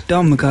directed by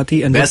Tom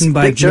McCarthy and Best written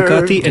by picture.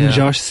 McCarthy and Yeah.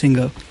 Josh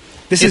Singer.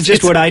 This is It's- just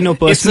it's- what I know it's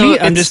personally.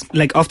 I'm it's- just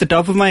like off the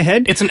top of my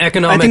head. It's an I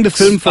economic. think the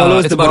film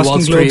follows it's the about Boston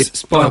Wall Street. Globe's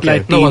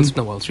Spotlight No,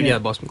 team. Wall Street. Yeah,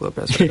 Boston Globe.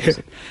 That's right.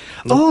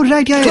 Oh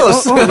right, yeah.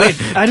 Close. Oh, wait,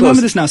 I remember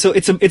Close. this now. So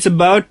it's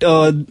about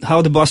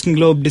how the Boston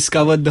Globe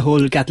discovered the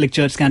whole Catholic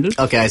Church scandal.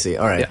 Okay, I see.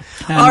 All right.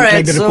 And, All right.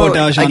 like the so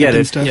reportage I on get it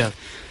and it. stuff. Yeah.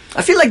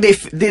 I feel like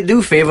they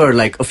do favor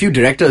like a few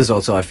directors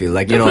also. I feel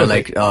like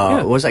Definitely.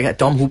 what was that guy?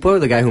 Tom Hooper,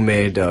 the guy who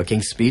made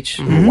King's Speech,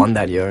 who won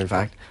that year, in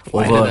fact.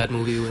 Why did that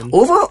movie win?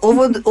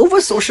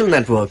 Over Social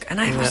Network,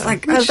 and I was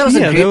like, that was a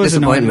Yeah, great there was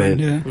an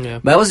disappointment. argument, Yeah.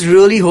 But I was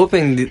really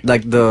hoping,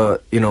 what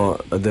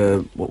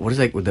is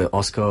like with the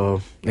Oscar,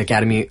 the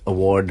Academy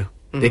Award,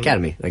 the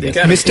Academy, I guess.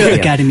 Mr.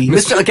 Academy.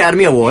 Mr.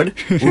 Academy Award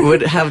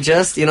would have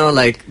just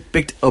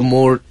picked a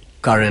more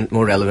current,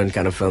 more relevant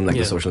kind of film like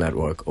Yeah. The Social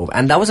Network,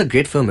 and that was a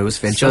great film. It was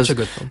Fincher's. Such a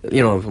good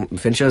film.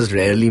 Fincher's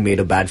rarely made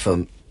a bad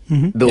film.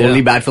 The Yeah.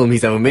 only bad film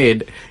he's ever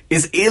made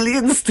is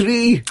Aliens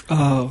 3.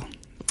 Oh,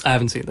 I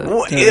haven't seen that.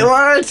 What?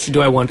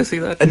 Do I want to see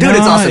that? Dude, No, it's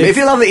awesome. it's- If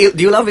you love,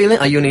 do you love Alien?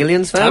 Are you an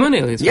Aliens fan? I'm an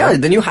Aliens Yeah, fan.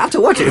 then you have to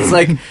watch it. It's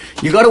like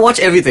you got to watch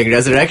everything.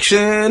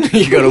 Resurrection.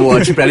 You got to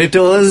watch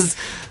Predators.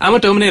 I'm a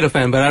Terminator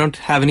fan, but I don't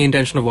have any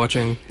intention of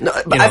watching. No,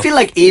 but I feel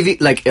like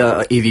AVP, like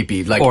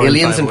Four and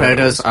Aliens five and or whatever.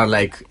 Predators are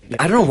like,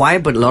 I don't know why,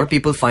 but a lot of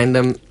people find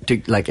them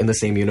to like in the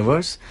same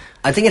universe.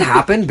 I think it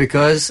happened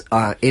because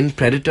in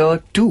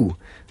Predator 2,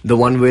 the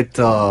one with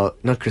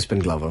not Crispin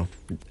Glover,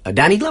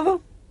 Danny Glover.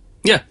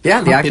 Yeah, Yeah,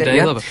 the actor. Danny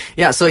Yeah, Glover.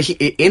 yeah. So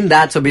in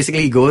that, so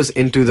basically he goes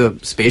into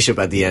the spaceship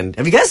at the end.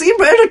 Have you guys seen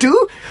Predator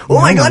 2? Oh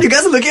my god, you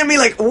guys are looking at me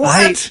like,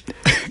 what?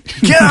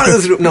 Get out of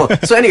this room. No.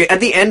 So anyway, at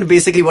the end,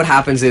 basically what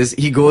happens is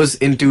he goes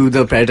into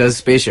the Predator's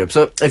spaceship.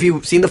 So if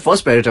you've seen the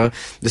first Predator,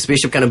 the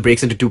spaceship kind of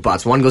breaks into two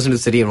parts. One goes into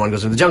the city and one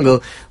goes into the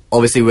jungle.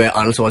 Obviously where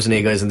Arnold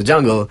Schwarzenegger is in the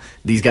jungle,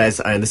 these guys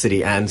are in the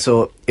city. And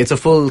so it's a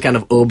full kind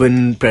of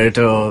urban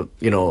Predator,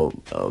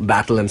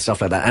 battle and stuff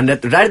like that. And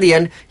right at the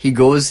end, he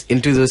goes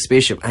into the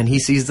spaceship and he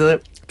sees the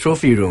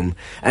trophy room,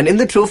 and in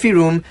the trophy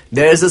room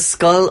there is a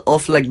skull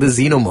of like the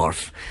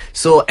xenomorph.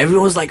 So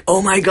everyone's like,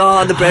 oh my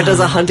god, the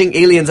Predators are hunting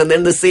aliens, and they're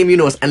in the same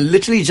universe. And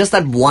literally just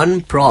that one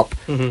prop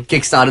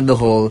kickstarted the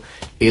whole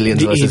aliens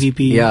The versus AVP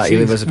Alien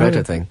series. versus Predator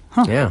Oh. thing.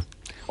 Huh. Yeah.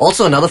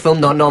 Also another film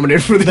not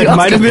nominated for the that Oscar.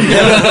 might have been.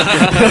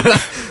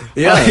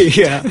 Yeah.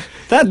 Yeah.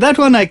 That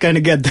one I kind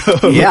of get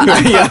though.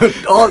 yeah,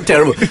 all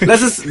terrible.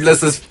 Let's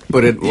just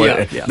put it.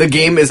 Yeah. The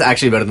game is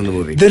actually better than the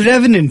movie. The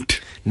Revenant.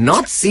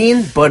 Not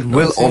seen, but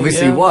will seen,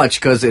 obviously yeah.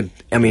 watch because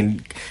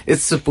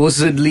it's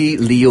supposedly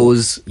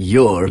Leo's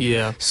year.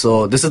 Yeah.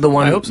 So this is the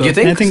one. I hope so. Do you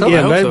think? I think so?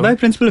 yeah, hope by, so. by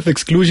principle of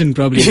exclusion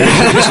probably.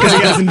 Just because he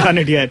hasn't done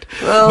it yet.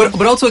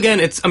 But also again,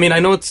 I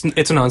know it's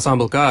an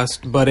ensemble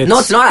cast, but it's No,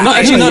 it's not. No,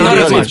 actually, It's not not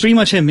as really. much. It's pretty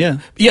much him, yeah.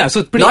 Yeah,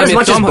 so it's pretty. Not as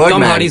much as Tom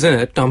Birdman. Hardy's in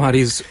it. Tom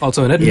Hardy's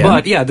also in it. Yeah.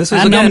 But yeah, this is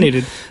And again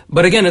nominated.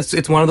 But again,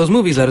 it's one of those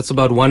movies that it's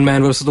about one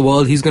man versus the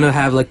world. He's gonna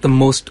have like the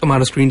most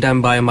amount of screen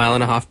time by a mile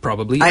and a half,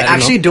 probably. I don't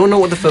actually know. don't know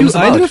what the film Do is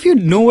either about. of you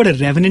know what a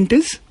Revenant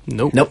is?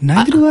 Nope. Nope.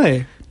 Neither do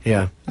I.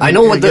 Yeah, I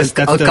know what I guess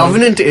that's a the-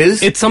 covenant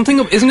is. It's something.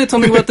 Isn't it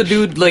something about the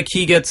dude like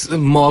he gets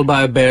mauled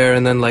by a bear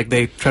and then like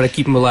they try to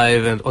keep him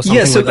alive or something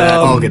Yeah, so like that?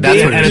 okay, that's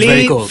they what it is. And it's play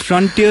very cool.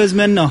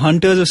 frontiersmen or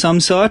hunters of some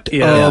sort.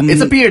 Yeah. It's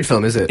a period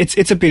film, is it?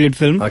 It's a period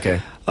film. Okay.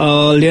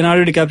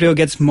 Leonardo DiCaprio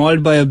gets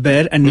mauled by a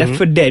bear and left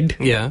for dead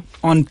Yeah.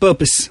 on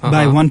purpose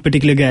by one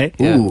particular guy.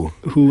 Ooh.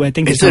 Who I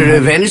think It's is a Tom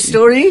Hardy. revenge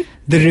story.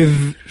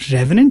 The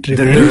Revenant? The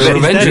Revenge? Is that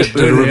Revenge. it?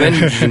 The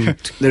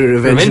Revenge. The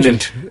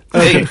revenge.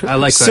 Hey, I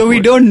like that. So we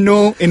word. don't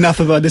know enough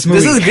about this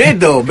movie. This is great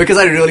though because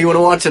I really want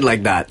to watch it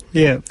like that.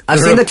 Yeah. I've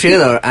seen the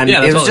trailer and Yeah,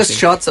 it that's was all I've just seen.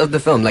 shots of the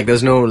film. Like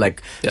there's no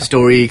like Yeah.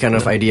 story kind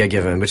of idea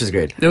given, which is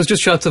great. There was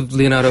just shots of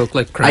Leonardo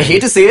like crying. I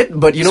hate to say it,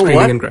 but you know screaming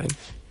what? and crying.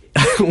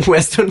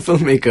 Western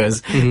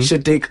filmmakers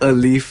should take a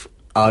leaf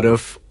out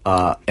of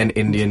an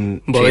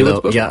Indian trailer.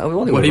 Bollywood? Yeah,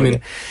 Bollywood. What do you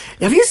mean?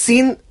 Have you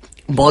seen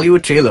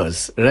Bollywood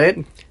trailers,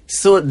 right?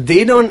 So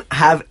they don't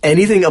have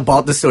anything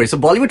about the story. So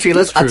Bollywood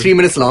trailers are 3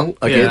 minutes long.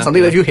 Okay, Yeah,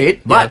 something yeah. that you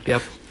hate, but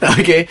Yep.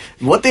 okay,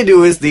 what they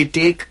do is they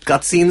take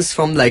cutscenes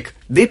from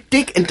they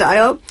take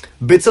entire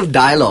bits of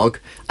dialogue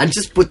and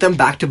just put them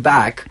back to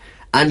back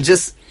and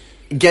just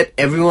get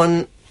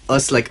everyone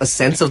us like a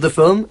sense of the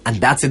film, and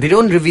that's it. They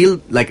don't reveal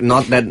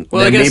not that Well,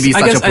 there I guess, may be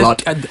such a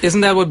plot.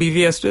 Isn't that what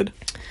BVS did?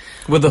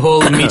 With the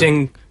whole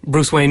meeting,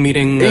 Bruce Wayne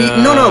meeting.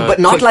 No, but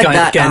not like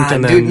that, Kent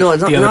and dude. then No,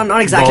 it's the other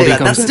not exactly Baldy that.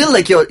 That's comes in. still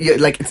like your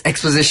like it's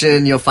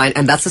exposition. You're fine,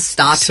 and that's a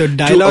start. So to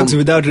dialogues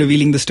without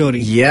revealing the story.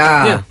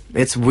 Yeah, Yeah.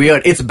 it's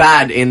weird. It's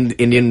bad in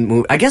Indian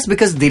movie. I guess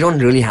because they don't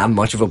really have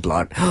much of a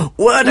plot.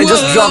 What? I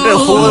just dropped a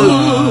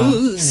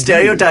whole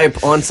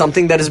stereotype on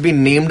something that has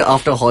been named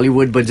after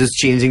Hollywood, but just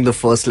changing the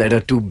first letter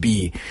to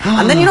B.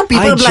 And then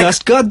people I are like,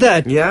 just got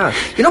that. yeah,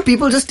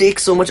 people just take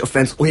so much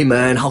offense. Oi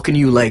man, how can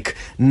you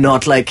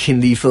not like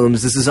Hindi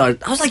films? This is our.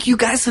 I was like, you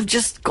guys have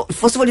just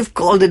first of all, you've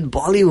called it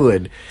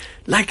Bollywood.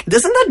 Like,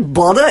 doesn't that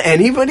bother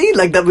anybody?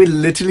 Like, that we're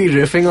literally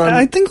riffing on...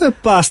 I think we're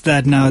past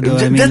that now, though.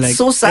 I mean, That's like,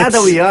 so sad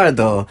that we are,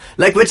 though.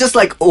 Like, we're just,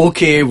 like,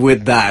 okay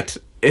with that.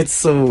 It's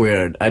so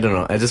weird. I don't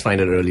know. I just find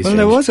it really strange. Well,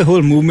 there was a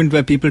whole movement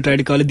where people try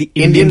to call it the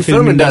Indian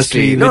film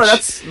industry. No,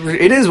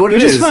 it is what it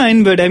is. Which is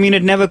fine, but I mean,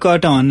 it never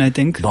caught on, I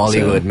think.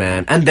 Bollywood,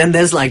 man. And then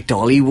there's like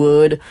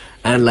Dollywood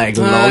and like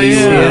Lollywood.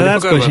 Yeah,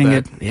 that's pushing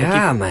it.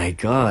 Yeah, my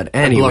God.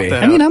 Anyway.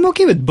 I mean, I'm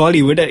okay with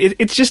Bollywood.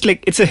 It's just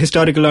like, it's a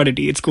historical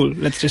oddity. It's cool.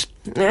 Let's just...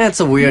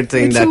 It's a weird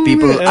thing It's that a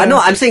people... weird- I know,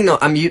 I'm saying no.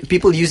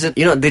 People use it,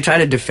 they try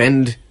to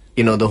defend...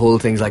 the whole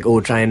thing's like,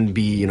 try and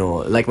be,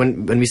 like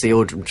when we say,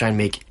 try and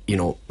make,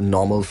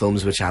 normal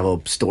films which have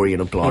a story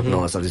and a plot and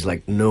all that stuff. It's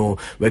like, no,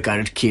 we're kind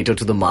of cater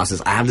to the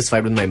masses. I have this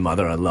fight with my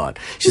mother a lot.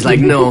 She's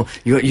like, no,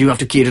 you have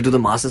to cater to the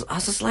masses. I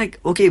was just like,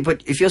 okay,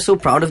 but if you're so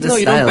proud of this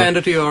you style... don't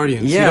pander to your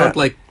audience. Yeah. You don't,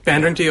 like,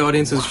 pandering to your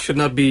audiences should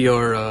not be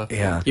your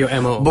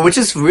MO. But which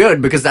is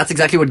weird, because that's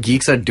exactly what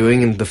geeks are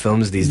doing in the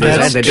films these days,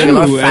 That's right? They're true. doing a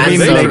lot of fan I mean,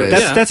 service.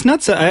 like, that's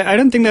not so... I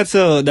don't think that's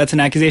an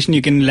accusation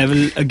you can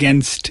level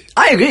against...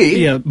 I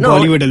agree. Yeah, No.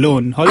 Bollywood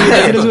alone. Hollywood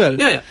does it as well.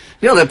 Yeah.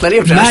 There are plenty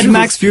of trash Mad films.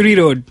 Max Fury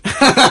Road.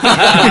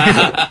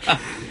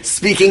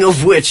 Speaking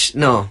of which,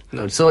 no.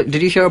 So,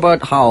 did you hear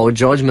about how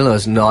George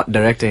Miller's not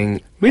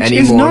directing Which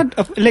anymore? is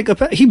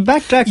not he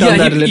backtracked Yeah, on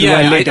that he- a little yeah,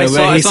 while I later, saw-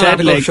 where I he saw said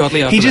that like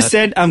shortly after he just that.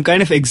 said, "I'm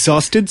kind of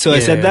exhausted," so I Yeah,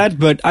 said yeah. that,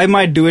 but I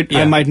might do it, I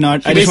Yeah. might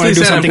not. He I just want to do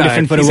basically said, something "I'm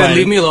different for tired." a He while. said,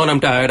 "Leave me alone, I'm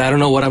tired. I don't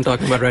know what I'm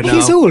talking about right now."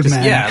 He's old,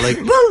 man. Yeah, like...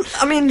 Well,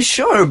 I mean,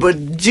 sure,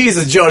 but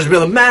Jesus, George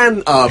Miller,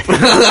 man up.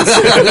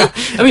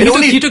 I mean,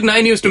 he took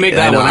 9 years to make Yeah,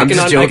 I that know, one. I'm I can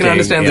just joking,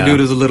 understand yeah. the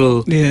dude is a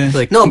little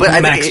No, but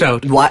I maxed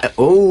out.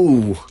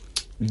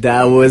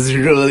 That was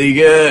really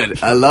good.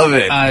 I love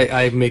it.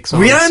 I make songs.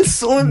 We aren't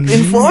so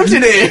informed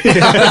today.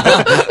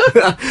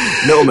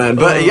 No, man.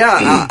 But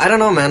yeah, I don't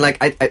know, man.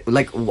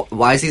 Like,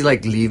 why is he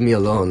like, leave me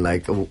alone?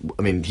 Like,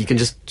 I mean, he can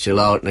just chill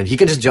out and he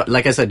can just,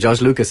 like I said,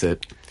 George Lucas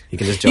it. He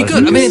can just He George could. I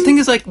Lucas. mean, the thing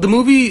is, like, the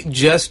movie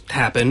just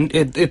happened.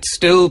 It's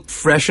still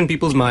fresh in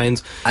people's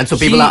minds. And so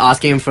people are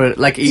asking him for,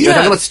 like, you're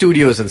talking about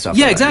studios and stuff.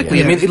 Yeah, like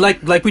exactly. That, I mean,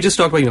 like we just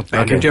talked about,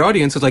 pandering to your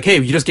audience. It's like, hey,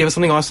 you just gave us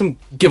something awesome,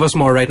 give us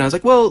more right now. It's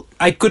like, well,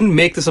 I couldn't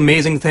make this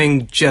amazing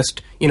thing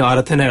just, out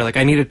of thin air. Like,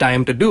 I needed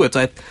time to do it.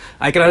 So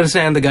I can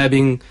understand the guy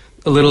being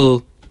a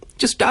little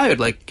just tired.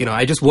 Like,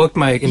 I just worked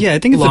my I think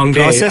it's long the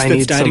process day.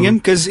 that's tiring him,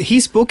 because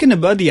he's spoken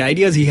about the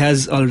ideas he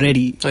has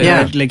already. Oh,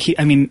 yeah. Right? Like there's,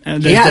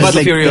 has about, the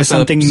like, Furious there's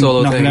something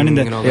solo knocking thing around in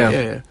there. and all Yeah.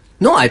 that. Yeah.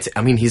 No,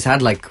 I mean, he's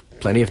had like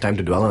plenty of time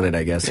to dwell on it,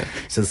 I guess,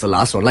 since the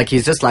last one. Like,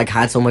 he's just like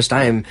had so much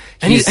time.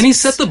 And he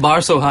set the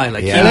bar so high.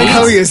 Like, Yeah. I like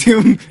how you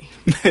assume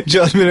that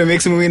George Miller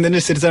makes a movie and then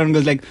just sits down and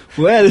goes like,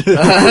 well, No,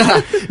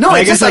 I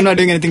it's guess just I'm like, not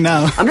doing anything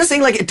now. I'm just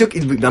saying, like,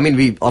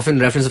 we often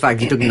reference the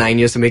fact he took 9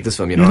 years to make this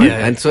film, Yeah.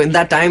 And so in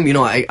that time,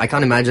 I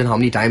can't imagine how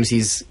many times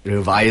he's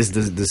revised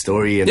the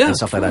story and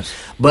stuff like that.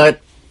 But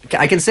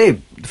I can say,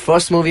 the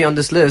first movie on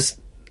this list,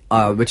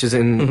 which is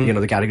in,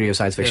 the category of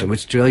science fiction,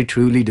 which really,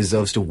 truly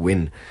deserves to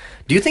win.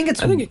 Do you think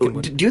I think it can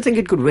win. Do you think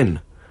it could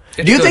win?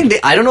 It Do you could.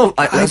 think I don't know.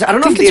 I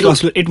don't know if think it's they...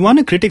 possible. It won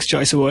a Critics'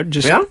 Choice Award.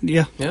 Yeah?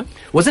 Yeah.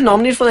 Was it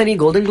nominated for any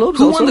Golden Globes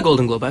Who also? won the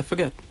Golden Globe? I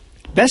forget.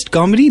 Best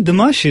Comedy, The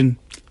Martian.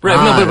 Right,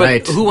 Ah, no, but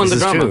right. who won This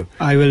the is drama? true.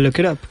 I will look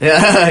it up.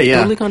 Yeah,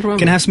 Totally can't remember.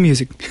 Can I have some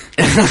music?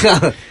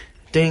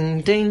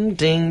 Ding, ding,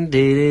 ding,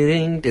 ding,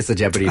 ding. It's a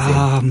Jeopardy thing.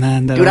 Oh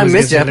man, that Dude, I always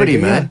miss gets me Jeopardy,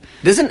 like, man.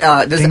 Does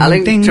Ding,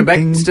 Alan ding, Trebek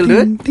ding, still do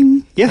ding, it?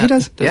 ding. Yeah, he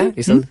does. Yeah,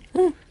 he still.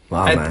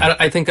 Wow, man.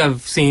 I think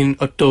I've seen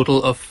a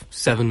total of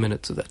 7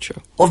 minutes of that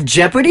show. Of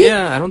Jeopardy?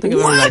 Yeah, I don't think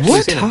I've ever actually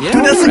What? seen it. Yeah,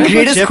 Dude, that's the Right.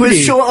 greatest Jeopardy.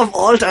 quiz show of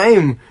all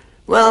time.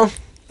 Well,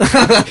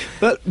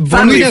 Well,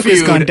 Family Bonvita quiz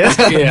Feud. contest.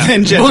 Yeah.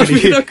 Then Jeopardy.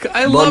 Bonvita,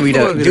 I love Bon Vita.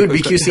 Bonvita Dude,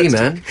 quiz BQC, contest.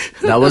 man.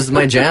 That was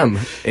my jam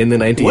in the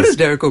 90s. What is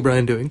Derek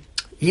O'Brien doing?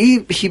 He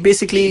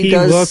basically He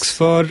does... works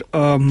for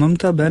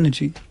Mamta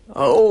Banerjee.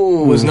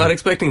 Oh. Was not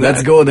expecting that.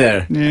 Let's go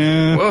there.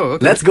 Yeah. Whoa,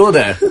 okay. Let's go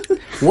there.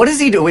 What does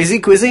he do? Is he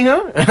quizzing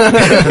her?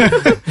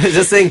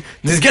 Just saying,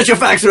 just get your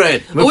facts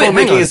right before hang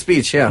making on. a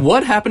speech. Yeah.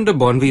 What happened to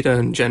Bonvita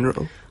in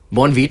general?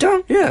 Bon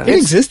Vita? Yeah. It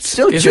exists.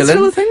 Still Is it chilling.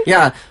 still a thing?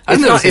 Yeah. I've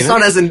It's never not, seen it's it.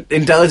 not as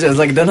intelligent.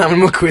 Like, it doesn't have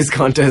any more quiz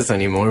contests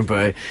anymore,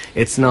 but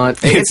it's not...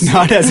 It's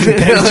not as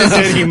intelligent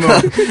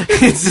anymore.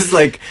 It's just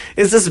like,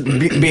 it's just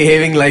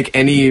behaving like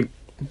any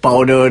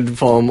powdered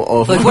form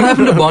of... Like, what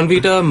happened to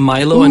Bonvita,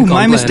 Milo, Ooh, and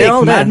my Complan? mistake.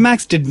 all Mad that.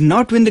 Max did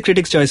not win the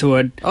Critics' Choice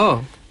Award.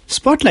 Oh.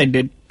 Spotlight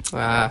did.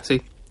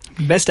 See.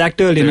 Best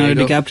actor, you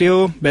Leonardo go.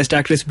 DiCaprio. Best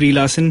actress, Brie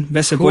Larson.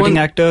 Best supporting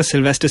won? actor,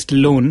 Sylvester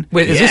Stallone.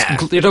 Wait, is Yeah.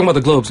 this... You're talking about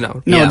the Globes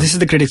now? No, Yeah. this is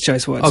the Critics'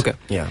 Choice Awards. Okay.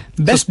 Yeah.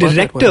 Best Spotlight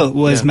director won.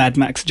 was Yeah. Mad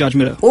Max, George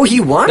Miller. Oh,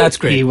 he won? That's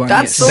great. He won,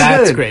 That's yes. so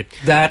That's good. great.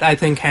 That, I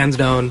think, hands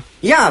down...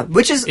 Yeah,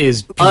 which is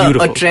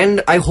beautiful. a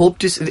trend I hope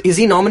to see. Is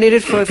he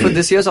nominated for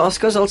this year's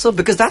Oscars also?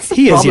 Because that's the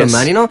He is, problem, yes.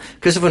 man. You know,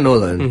 Christopher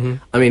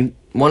Nolan. I mean,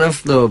 one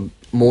of the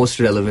most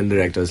relevant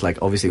directors. Like,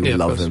 obviously, we Yeah, of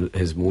love course.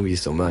 his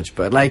movies so much,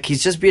 but like,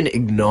 he's just been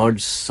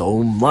ignored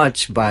so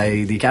much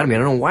by the Academy. I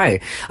don't know why.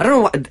 I don't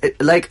know why.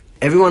 Like,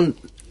 everyone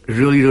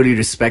really, really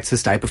respects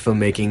his type of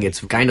filmmaking. It's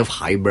kind of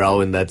highbrow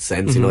in that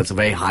sense. You know, it's a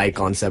very high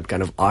concept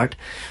kind of art.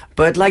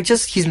 But like,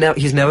 just he's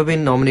never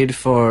been nominated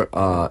for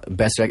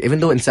best director. Even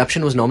though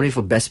Inception was nominated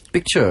for best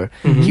picture,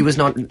 he was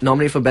not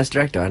nominated for best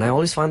director, and I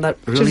always found that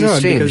really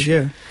strange.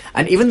 Because,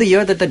 And even the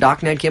year that The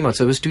Dark Knight came out,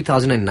 so it was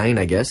 2009,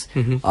 I guess.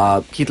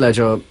 Heath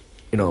Ledger,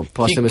 you know,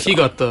 posthumous. He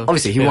got the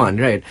obviously he won,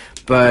 right?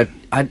 But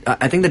I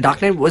think The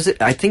Dark Knight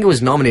I think it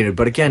was nominated,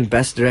 but again,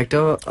 best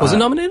director Was it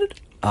nominated?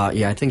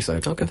 yeah, I think so. I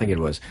think it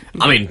was.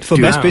 I mean, for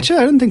Best Picture,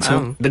 I don't think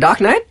so. The Dark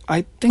Knight?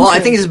 I think. I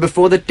think it's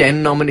before the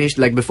 10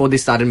 nomination, like before they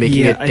started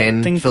making it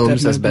 10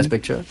 films as Best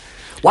Picture.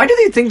 Why do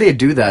they think they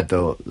do that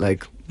though?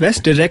 Like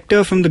Best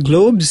Director from the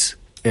Globes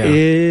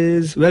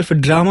is for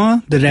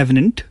drama, The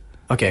Revenant.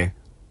 Okay.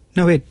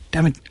 No, wait,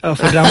 damn it.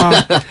 For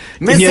drama,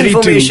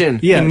 Misinformation.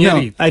 Yeah,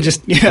 no, I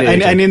just,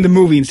 I named the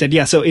movie instead.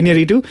 Yeah, so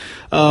Iñárritu,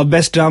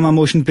 Best Drama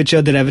Motion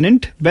Picture, The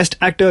Revenant, Best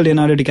Actor,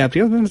 Leonardo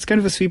DiCaprio. Well, it's kind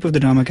of a sweep of the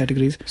drama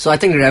categories. So I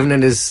think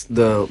Revenant is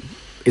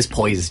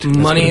poised.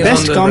 Money is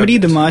Best on Comedy,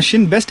 the The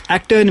Martian, Best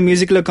Actor in a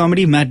Musical or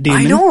Comedy, Matt Damon.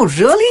 I know,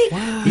 really?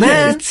 Wow.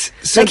 Man.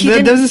 So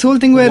there was this whole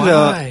thing where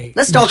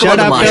Let's talk Judd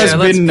about The Apatow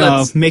Martian.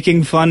 has been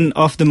making fun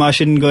of The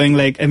Martian, going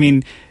like, I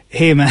mean,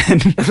 hey man,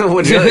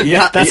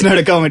 Yeah, that's not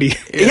a comedy.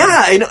 Yeah,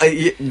 I know.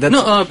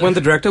 That's, when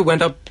the director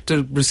went up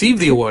to receive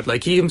the award,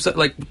 like he himself,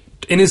 like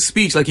in his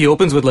speech, like he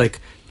opens with like,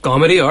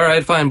 comedy, all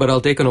right, fine, but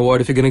I'll take an award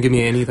if you're going to give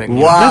me anything.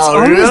 Wow,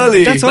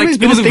 really? That's always Like,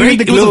 been it was a a thing very-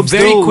 with the it was a Globes,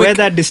 very though, quick- where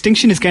that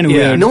distinction is kind of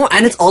weird. no,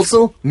 and it's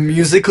also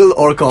musical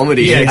or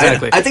comedy. Yeah,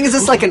 exactly. I think it's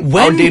just like an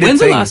outdated When's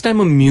thing. the last time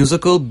a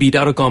musical beat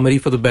out a comedy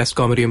for the best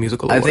comedy or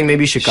musical award? I think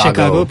maybe Chicago.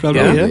 Chicago,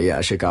 probably,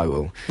 yeah.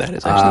 Chicago. That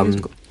is actually a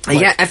musical.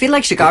 Yeah, I feel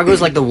like Chicago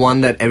is like the one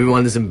that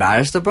everyone is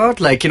embarrassed about.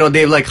 Like, you know,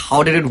 they're like,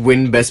 how did it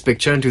win Best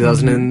Picture in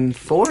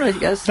 2004, I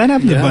guess? That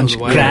happened Yeah, a bunch. it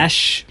was wild.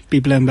 Crash,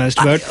 people are embarrassed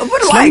about. but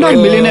why?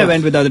 Slumdog Millionaire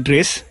went without a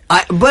trace.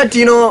 But,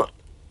 you know,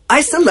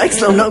 I still like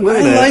Slumdog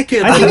Millionaire. I like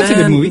it. I think it's a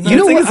good movie. You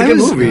know think what? it's a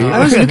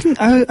good movie.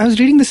 I was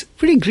reading this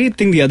pretty great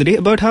thing the other day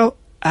about how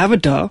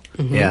Avatar,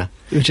 Yeah.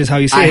 which is how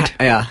you say it.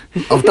 Yeah.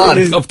 Avatar.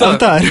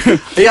 Avatar.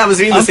 Yeah, I was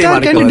reading the same Avatar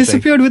article. kind of I think.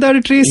 disappeared without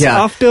a trace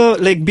Yeah. after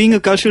like being a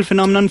cultural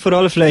phenomenon for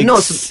all of like No,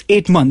 so-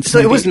 8 months. So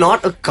it maybe. was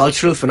not a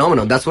cultural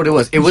phenomenon. That's what it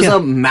was. It was Yeah. a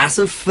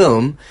massive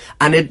film,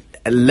 and it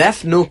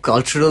left no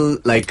cultural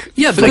like.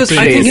 Yeah, because like,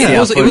 I think trace, it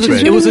was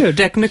footprint. it was a Weird.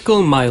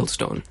 technical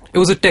milestone. It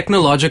was a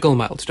technological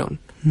milestone,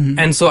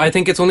 and so I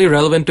think it's only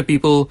relevant to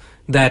people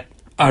that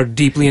are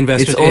deeply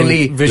invested It's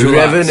only in visual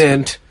arts.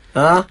 Revenant.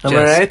 Huh? Am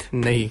I right?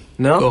 Nahi.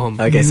 No. Go home.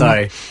 Okay,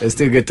 sorry. It's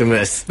too good to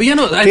miss. But yeah,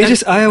 no.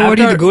 Tejas, I award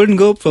you the Avatar- Golden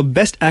Globe for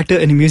Best Actor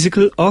in a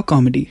Musical or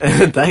Comedy.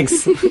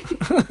 Thanks.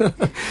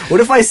 What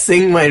if I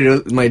sing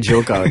my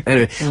joke out?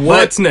 Anyway,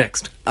 What's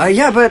next?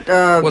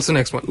 What's the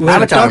next one? We're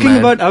Avatar, talking man.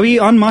 about, are we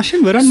on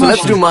Martian? We're on So Martian.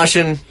 let's do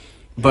Martian,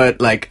 but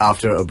like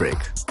after a break.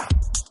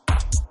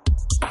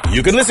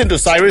 You can listen to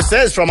Cyrus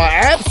Says from our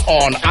apps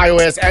on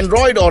iOS,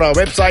 Android, or our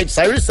website,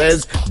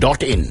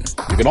 cyrussays.in.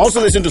 You can also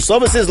listen to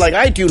services like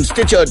iTunes,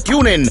 Stitcher,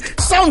 TuneIn,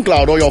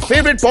 SoundCloud, or your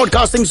favorite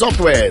podcasting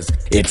softwares.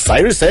 It's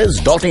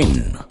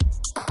cyrussays.in.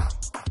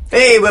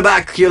 Hey, we're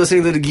back. You're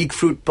listening to the Geek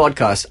Fruit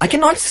podcast. I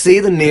cannot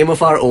say the name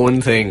of our own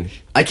thing.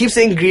 I keep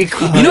saying Greek.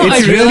 You know, it's I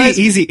really realized-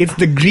 easy. It's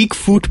the Greek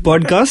Food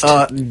podcast.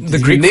 The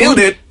Greek nailed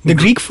food? it. the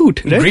Greek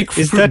Food, right?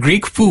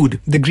 Greek food.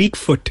 The Greek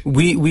Foot?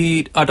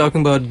 We are talking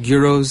about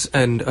gyros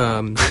and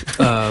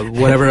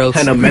whatever else.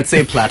 And a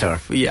meze platter.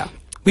 Yeah.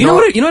 You know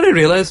what I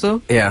realized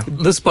though? Yeah.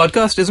 This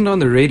podcast isn't on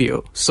the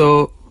radio,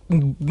 so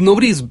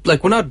nobody's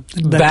like, we're not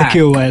That back. took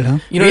you a while, huh?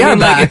 You know We what I are mean?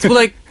 back. Like, it's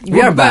like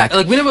We are back.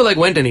 Like we never like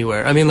went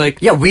anywhere. I mean,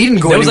 like Yeah, we didn't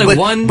go There was anywhere,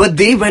 like one. but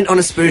they went on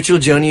a spiritual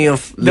journey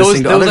of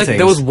listening to other things.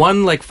 There was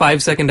one like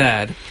 5-second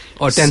ad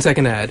or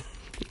 10-second ad.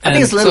 I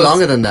think it's a little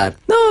longer than that.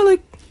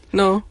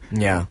 No.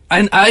 Yeah.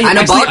 And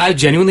I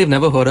genuinely have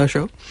never heard our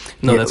show.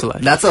 No, that's a lie.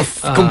 That's a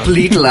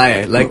complete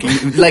lie. Like,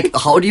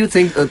 how do you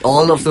think that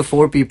all of the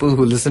 4 people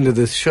who listen to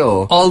this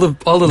show, all the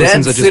they're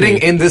listens are just sitting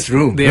me. in this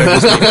room? They are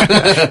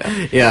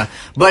just Yeah.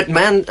 But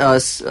man,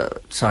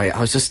 sorry, I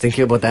was just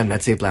thinking about that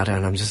meze platter,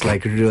 and I'm just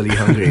like really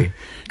hungry.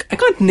 I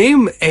can't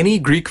name any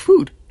Greek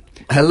food.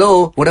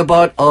 Hello, what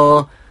about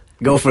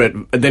go for it?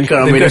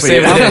 Dinkar, I'm waiting for say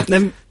you.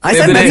 it. I Say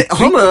said the name.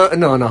 hummus.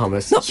 No,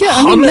 hummus. Yeah,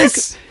 I mean, like,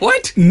 Hummus?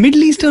 What?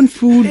 Middle Eastern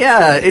food.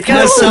 Yeah, it kind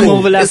Has of some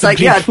overlap It's with like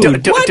Greek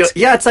food. yeah, What?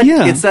 yeah, it's like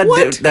Yeah. it's that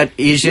What? that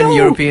Asian No.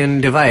 European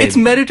divide. It's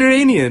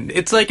Mediterranean.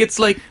 It's like Oh, it's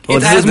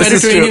this as is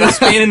Mediterranean true. as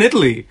Spain and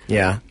Italy.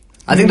 Yeah,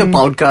 I think the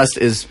podcast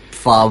is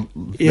far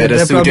Yeah, better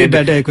they're probably suited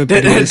better equipped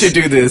to do this. to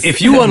do this.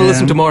 If you want to Yeah.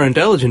 listen to more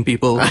intelligent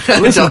people,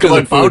 listen Talk to the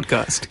about food.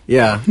 podcast.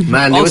 Yeah,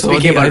 man, they were Also,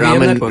 speaking the about IBM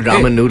ramen network.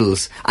 ramen Hey.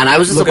 noodles, and I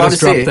was just Look at about us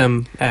to drop say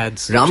them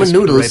ads. ramen just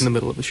noodles right in the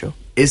middle of the show.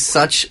 is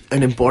such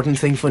an important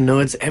thing for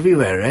nerds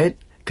everywhere, right?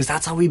 Because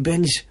that's how we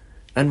binge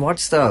and watch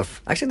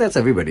stuff. Actually, that's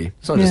everybody.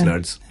 It's not just Yeah.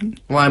 nerds.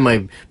 Why am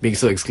I being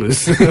so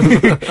exclusive?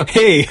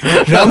 Hey,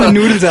 ramen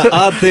noodles are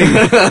our thing.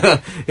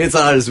 It's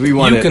ours. We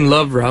want You it. can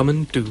love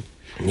ramen too.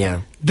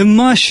 Yeah. The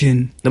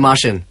Martian. The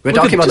Martian. We're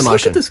Look talking at- about the just look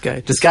Martian. at this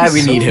guy. This guy, we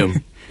He's need so-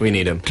 him. We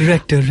need him.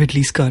 Director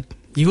Ridley Scott.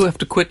 You have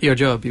to quit your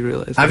job, you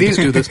realize. Have you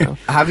do this now?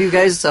 Have you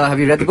guys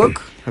read the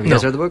book? Have you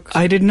guys read the book?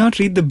 I did not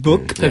read the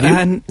book. Have you?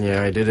 And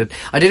Yeah, I did it.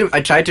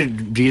 I tried to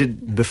read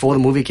it before the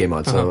movie came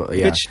out. So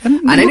yeah. and the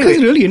book anyway, has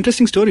a really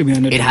interesting story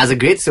behind it. it has a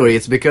great story.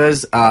 It's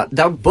because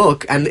that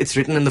book, and it's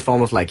written in the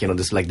form of like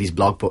this like these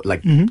blog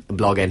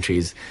blog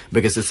entries,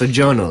 because it's a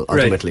journal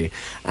ultimately,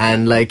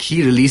 and like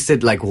he released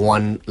it like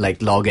one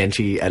like log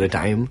entry at a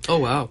time. Oh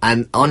wow!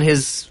 And on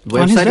his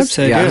website, On his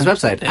website, his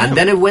website, and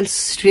then it went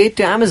straight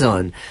to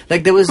Amazon.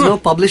 Like there was no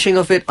publishing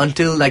of it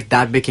until like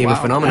that became a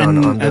phenomenon.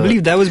 And I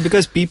believe that was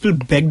because people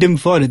begged him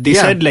for it. They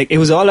said like it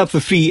was all up for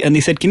free, and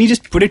they said, "Can you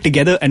just put it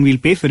together and we'll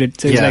pay for it?"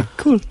 So it's like,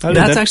 cool. I'll do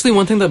That's that. actually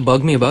one thing that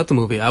bugged me about the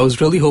movie. I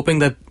was really hoping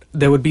that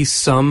there would be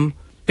some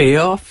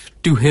payoff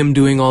to him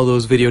doing all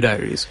those video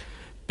diaries,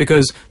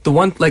 because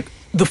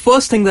the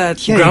first thing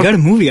that Yeah, you got a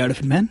movie out of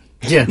it, man.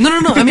 Yeah. No.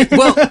 I mean,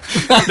 well,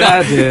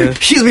 that,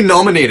 She's been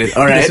nominated,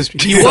 all right? This is true.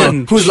 He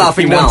won. Who's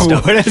laughing now?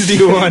 What else do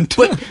you want?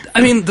 But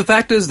I mean, the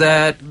fact is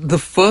that the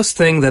first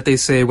thing that they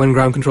say when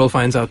ground control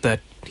finds out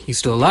that he's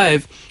still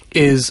alive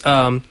is,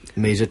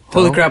 Major.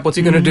 "Holy crap! What's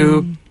he gonna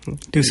do?"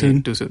 Too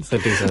soon. Too soon. So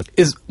too soon.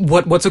 Is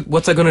what's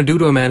that going to do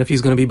to a man if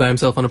he's going to be by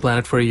himself on a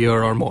planet for a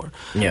year or more?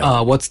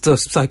 Yeah. What's the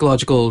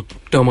psychological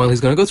turmoil he's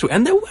going to go through?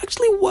 And there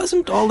actually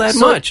wasn't all that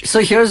much.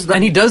 So here's the.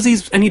 And he does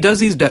these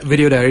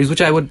video diaries,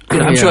 which I would,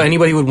 I'm sure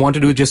anybody would want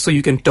to do just so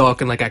you can talk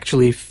and like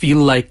actually feel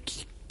like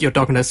you're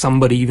talking to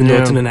somebody, even though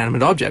it's an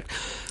inanimate object.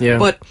 Yeah.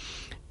 But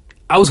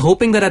I was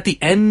hoping that at the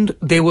end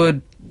they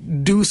would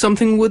do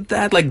something with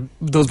that, like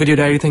those video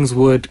diary things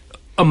would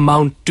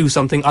amount to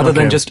something other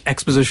than just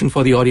exposition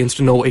for the audience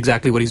to know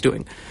exactly what he's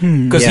doing.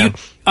 Because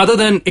other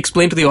than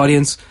explain to the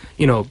audience,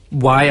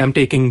 why I'm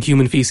taking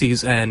human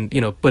feces and,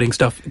 putting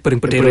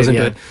potatoes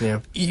into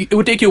it, it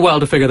would take you a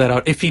while to figure that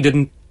out if he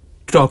didn't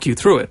talk you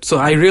through it. So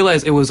I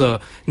realized it was a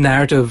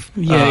narrative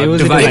it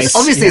was device. a device.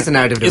 Obviously, it's a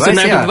narrative device. It's a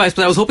narrative device,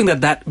 but I was hoping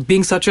that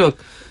being such a Core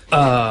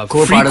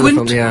part of the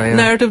frequent film,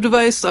 narrative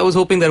device, I was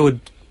hoping that it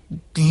would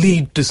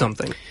lead to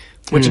something,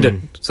 which it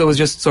didn't. So it was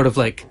just sort of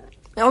like...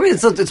 I mean,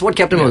 it's what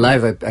kept him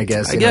alive, I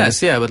guess. I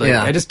guess, but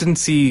I just didn't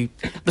see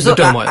the So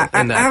turmoil I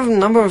in that. have a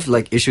number of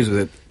like issues with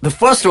it. The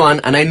first one,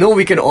 and I know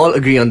we can all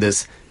agree on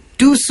this,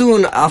 too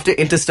soon after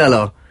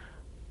Interstellar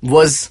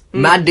was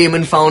Matt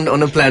Damon found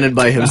on a planet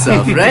by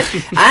himself, right?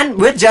 And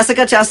with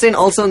Jessica Chastain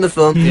also in the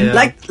film.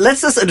 Like,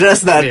 let's just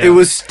address that. Yeah. It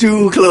was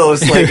too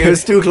close. Like, it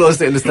was too close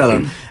to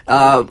Interstellar.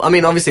 I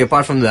mean, obviously,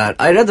 apart from that,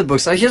 I read the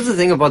book. So here's the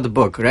thing about the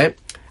book, right?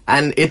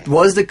 And it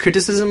was the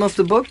criticism of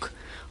the book,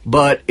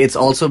 but it's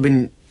also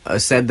been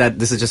said that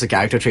this is just a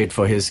character trait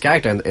for his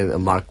character,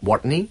 Mark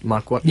Watney.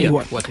 Yeah,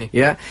 Watney.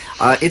 Yeah,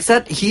 it's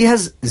that he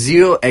has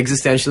zero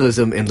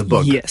existentialism in the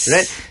book. Yes.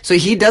 Right? So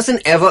he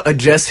doesn't ever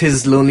address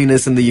his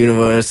loneliness in the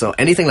universe or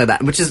anything like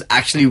that, which is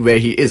actually where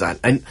he is at.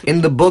 And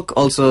in the book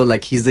also,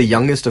 like, he's the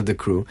youngest of the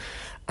crew.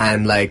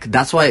 And, like,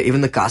 that's why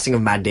even the casting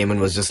of Matt Damon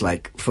was just,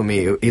 like, for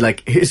me,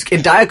 his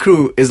entire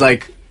crew is,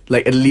 like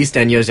at least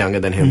 10 years younger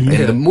than him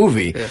in the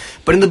movie. Yeah.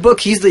 But in the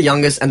book, he's the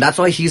youngest, and that's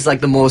why he's, like,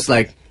 the most,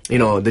 like,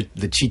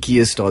 the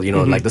cheekiest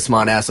or, like the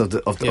smart ass of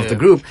the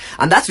group.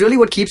 And that's really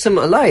what keeps him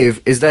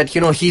alive, is that,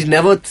 he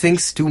never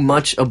thinks too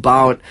much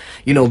about,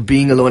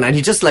 being alone. And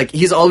he just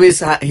he always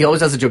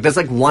has a joke. There's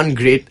like one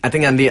great, I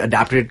think, and they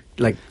adapted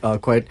it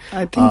quite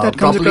I think that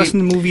comes across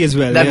in the movie as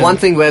well. That one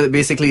thing where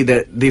basically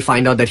they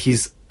find out that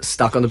he's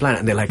stuck on the planet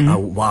and they're like, oh,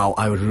 wow,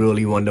 I would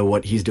really wonder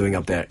what he's doing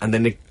up there. And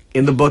then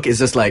in the book it's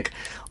just like,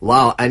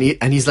 wow, and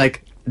he's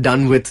like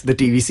done with the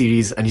TV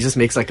series, and he just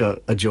makes like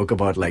a joke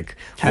about like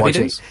Happy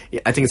watching. Days?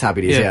 Yeah, I think it's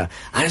Happy Days. Yeah,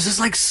 and it's just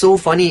like so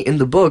funny in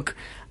the book,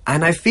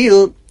 and I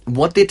feel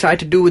what they tried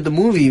to do with the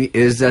movie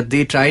is that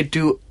they tried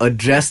to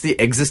address the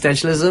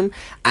existentialism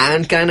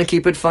and kind of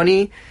keep it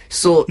funny.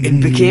 So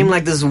it became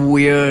like this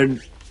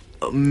weird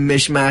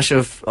mishmash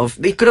of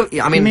they could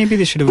have. I mean, maybe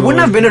they should have. It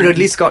wouldn't have been a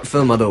Ridley Scott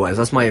film otherwise.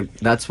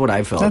 That's what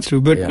I felt. That's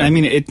true, but I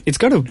mean, it's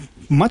got a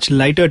much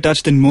lighter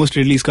touch than most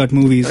Ridley Scott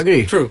movies.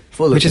 Agree. True.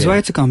 Which is why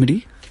it's a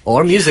comedy.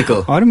 Or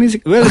musical. Or a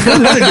music. Well, there's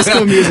a lot of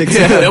disco music.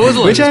 So, there was a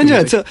lot which of I disco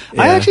enjoyed. So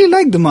I actually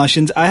like The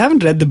Martians. I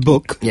haven't read the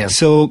book. Yeah.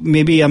 So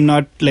maybe I'm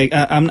not like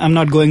I'm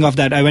not going off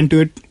that. I went to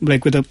it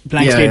like with a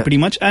blank slate pretty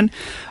much, and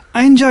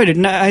I enjoyed it.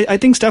 And I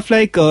think stuff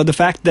like the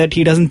fact that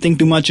he doesn't think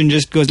too much and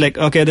just goes like,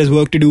 okay, there's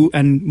work to do,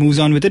 and moves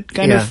on with it.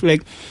 Kind of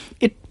like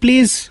it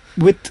plays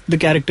with the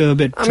character a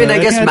bit. I mean, I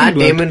guess Matt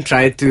Damon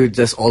tried to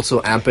just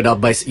also amp it up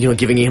by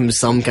giving him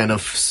some kind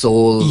of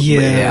soul.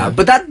 Yeah.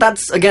 But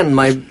that's again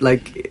my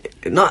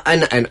not,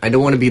 and I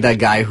don't want to be that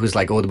guy who's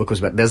like, oh, the book was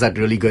better. There's that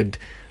really good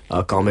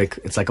comic.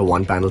 It's like a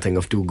one-panel thing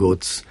of two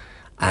goats,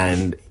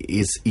 and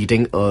he's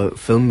eating a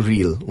film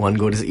reel. One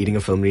goat is eating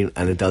a film reel,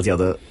 and it tells the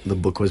other the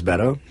book was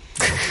better.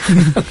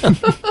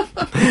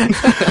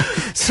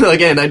 So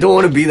again, I don't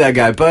want to be that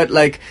guy, but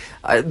like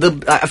I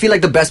feel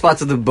like the best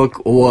parts of the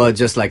book were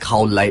just like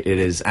how light it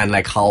is and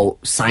like how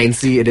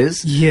sciencey it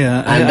is.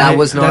 Yeah, and that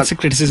was not. That's a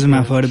criticism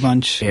I've heard a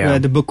bunch. Yeah. Where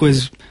the book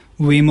was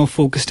way more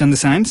focused on the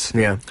science.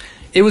 Yeah.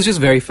 It was just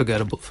very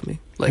forgettable for me.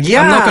 Like,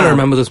 Yeah. I'm not going to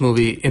remember this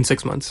movie in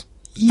 6 months.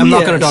 I'm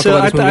not going to talk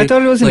about this movie. I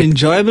thought it was an Like,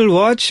 enjoyable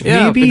watch.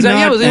 Yeah, maybe exactly.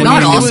 Yeah, it not. was I mean,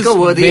 Not it was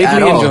Oscar-worthy vaguely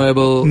at all.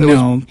 enjoyable. It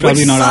No, Which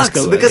probably not sucks,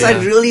 Oscar. because I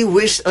Yeah. really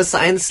wish a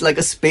science, like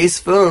a space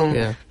film,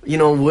 Yeah.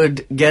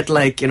 would get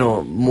like,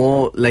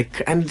 more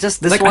like, and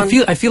just this Like one.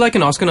 I feel like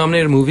an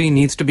Oscar-nominated movie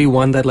needs to be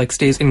one that like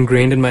stays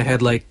ingrained in my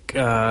head, like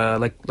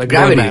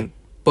Gravity.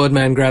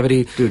 Birdman,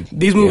 Gravity. Dude,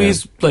 These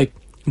movies like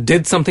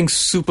did something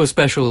super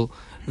special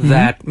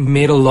that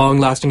made a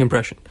long-lasting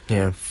impression.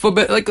 Yeah.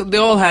 Like they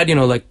all had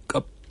like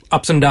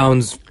ups and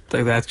downs.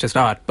 Like that's just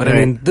art. But I Right.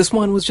 mean, this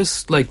one was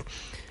just like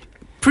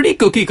pretty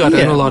cookie cutter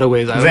in a lot of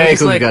ways. I was Very just,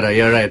 cookie like, cutter,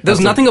 you're right. There's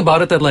That's nothing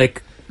about it that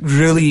like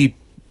really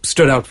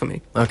stood out for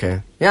me.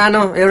 Okay. Yeah,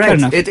 no, you're Fair right.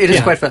 enough. It is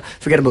Yeah. quite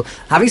forgettable.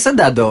 Having said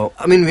that, though,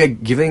 I mean, we are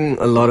giving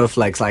a lot of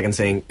like slack and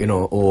saying,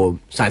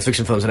 science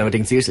fiction films are never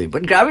taken seriously.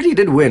 But Gravity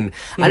did win,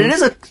 and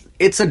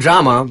it's a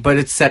drama, but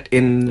it's set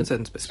in It's set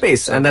in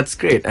space, and that's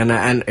great. And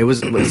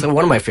it's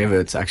one of my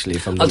favorites actually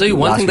from. I'll the tell you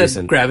one last thing that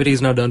recent. Gravity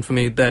has now done for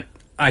me that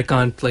I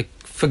can't like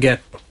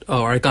forget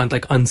or I can't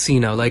like unsee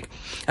now. Like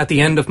at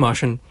the end of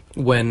Martian,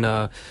 when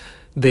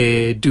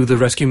they do the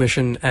rescue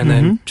mission, and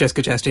then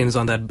Jessica Chastain is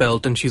on that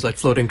belt, and she's like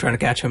floating, trying to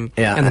catch him,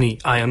 Yeah. and then he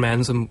Iron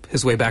Man's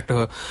his way back to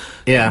her.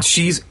 Yeah.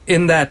 She's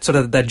in that sort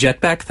of that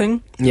jetpack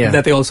thing Yeah.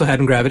 that they also had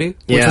in Gravity,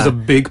 which Yeah. was a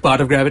big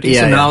part of Gravity.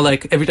 Yeah, so yeah. now,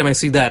 like every time I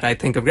see that, I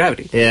think of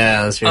Gravity.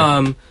 Yeah, that's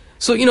true.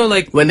 So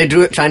like when they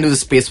try and do the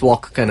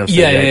spacewalk kind of thing.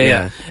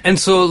 yeah. And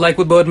so, like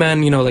with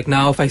Birdman, like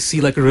now if I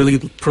see like a really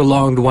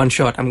prolonged one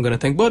shot, I'm gonna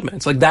think Birdman.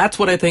 It's like that's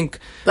what I think.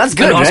 That's an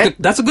good, Oscar- right?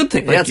 That's a good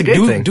thing. Like, Yeah, it's a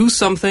great thing. Do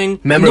something,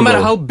 Memorable. no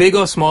matter how big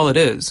or small it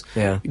is.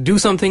 Yeah. Do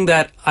something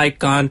that I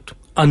can't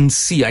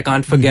unsee. I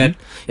can't forget.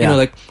 Yeah.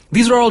 Like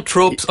these are all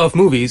tropes of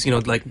movies.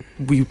 Like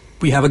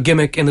we have a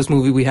gimmick in this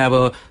movie. We have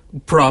a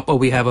prop, or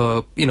we have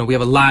a we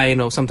have a line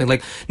or something.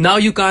 Like now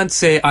you can't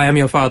say I am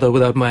your father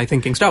without my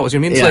thinking Star Wars. You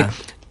know what I mean? Yeah. It's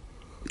like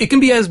it can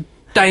be as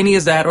tiny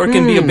as that, or it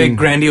can be a big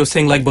grandiose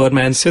thing like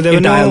Birdman. So there were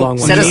entire no long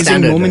one. Set a amazing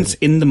standard, moments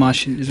then. in The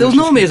Martian. is There was what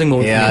no you're saying. amazing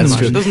moments. Yeah, in that's the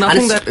Martian. true. There's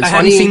nothing And that it's I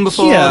hadn't funny- seen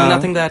before. Yeah.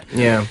 Nothing that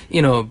Yeah.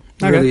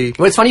 really.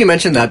 Well, it's funny you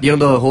mentioned that.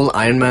 The whole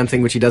Iron Man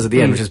thing which he does at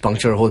the end, which is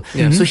puncture a hole.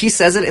 So he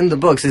says it in the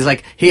books. He's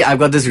like, "Hey, I've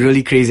got this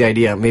really crazy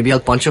idea. Maybe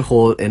I'll punch a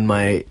hole in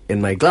my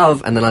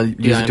glove, and then I'll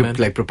use it to Iron Man.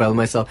 like propel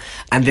myself."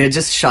 And they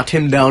just shut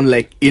him down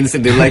like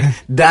instantly. They're like,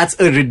 "That's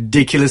a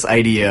ridiculous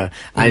idea,"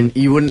 and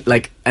you wouldn't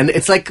like. And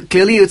it's like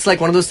clearly, it's like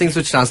one of those things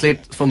which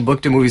translate from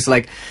book to movies.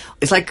 Like,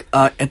 it's like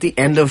at the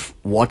end of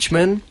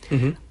Watchmen.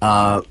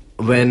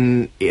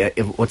 When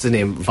what's his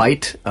name,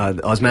 Veidt,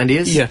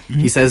 Ozymandias, Yeah.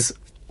 he says,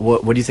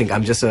 what do you think?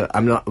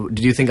 I'm not, did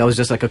you think I was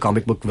just like a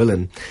comic book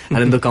villain? And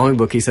in the comic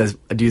book, he says,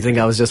 do you think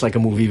I was just like a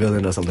movie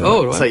villain or something?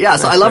 Oh, So right. yeah,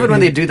 so I love it when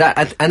they do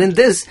that. And in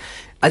this,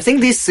 I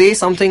think they say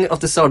something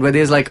of the sort where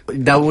there's like,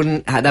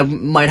 that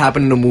might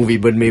happen in a movie,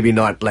 but maybe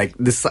not. Like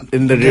this,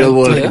 in the real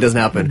world, yeah. it doesn't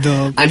happen.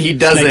 The And he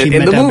does it slightly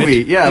in the meta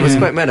movie. bit. Yeah, it was Yeah.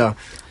 quite meta.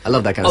 I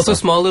love that kind Also, of a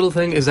stuff. small little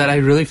thing is that I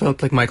really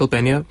felt like Michael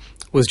Pena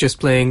was just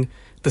playing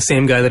the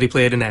same guy that he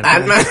played in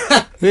Ant-Man.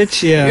 Ant-Man.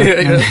 Which, yeah. I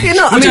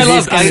Which mean,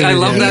 I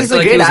love that. He's a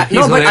like, great he's actor.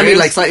 No, but I mean, hilarious,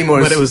 like slightly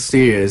more but it was,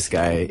 serious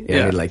guy. I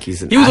Yeah. mean, like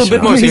he's an He was a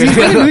bit more astronaut. serious. He's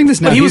kind of doing this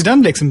now. But he He's was-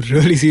 done like some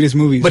really serious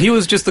movies. But he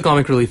was just the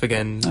comic relief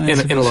again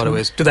in a lot of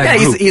ways to that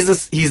Yeah, group.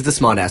 he's the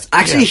smart ass.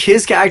 Actually, Yeah.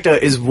 his character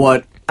is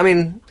what I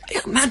mean.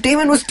 Matt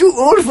Damon was too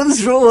old for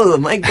this role.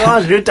 My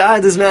God,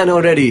 retire this man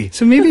already.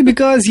 So maybe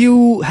because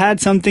you had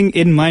something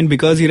in mind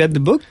because you read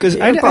the book? Because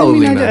Yeah,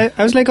 probably, man.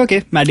 I was like,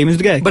 okay, Matt Damon's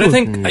the guy. But cool.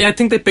 I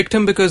think they picked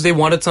him because they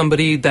wanted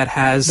somebody that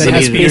has That some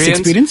has space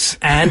experience?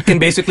 and can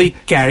basically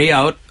carry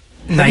out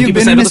Have 90% you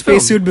been in of a the film.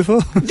 spacesuit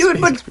before? Dude,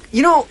 but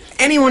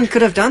anyone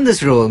could have done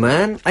this role,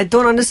 man. I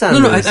don't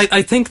understand. No, this.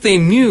 I think they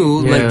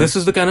knew, Yeah. like, this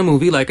is the kind of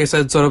movie, like I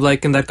said, sort of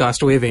like in that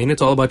Castaway vein,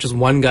 it's all about just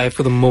one guy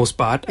for the most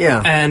part.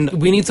 Yeah. And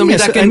we need somebody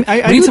Yeah, that so- can, and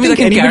I we need do somebody that think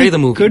can anybody carry the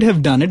movie. could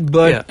have done it,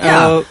 but...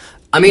 Yeah.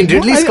 I mean,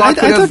 Ridley Scott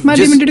could I have thought Matt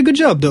just... Damon did a good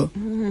job, though.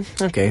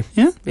 Okay.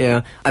 Yeah?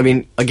 Yeah. I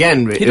mean,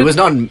 again, it did- was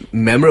not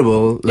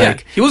memorable. Like,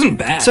 yeah, he wasn't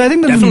bad. So I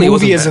think the Definitely movie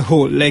wasn't as a bad.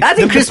 whole, like, I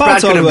think the Chris Pratt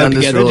parts could all have work done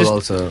this together, role just-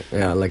 also.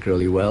 Yeah, like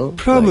really well.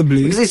 Probably.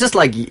 Like, because it's just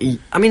like,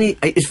 I mean,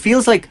 it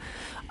feels like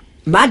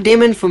Matt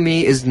Damon for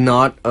me is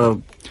not a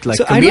like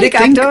So I don't comedic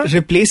think actor.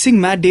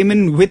 replacing Matt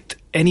Damon with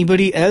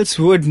anybody else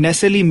would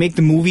necessarily make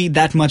the movie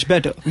that much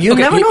better. You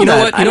Okay, never know you know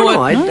that. what? I You know don't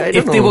what? know. I don't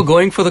If they know. were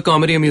going for the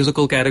comedy or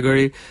musical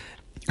category,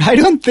 I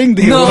don't think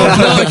they no, were.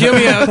 no, hear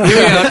me out. Hear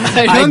me out.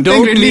 I don't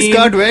think Ridley mean-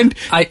 Scott went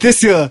I-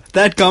 this year.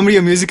 That comedy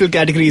or musical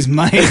category is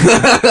mine.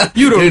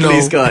 You don't Ridley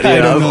know. Scott, I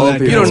yeah, don't of know all that.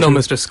 people. You don't know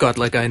Mr. Scott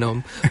like I know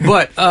him.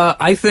 But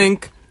I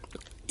think,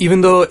 even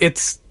though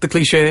it's the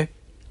cliche,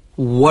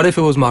 what if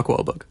it was Mark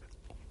Wahlberg?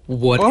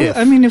 What Well, if?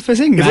 I mean, if we're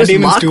saying If Matt it was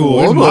Damon's Mark too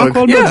old, Wahlberg, Mark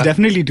Wahlberg's yeah.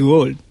 definitely too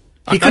old.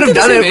 He could Aren't have they the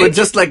done it same with age?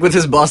 just like with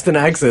his Boston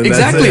accent. That's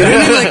Exactly. it.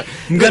 I mean, like,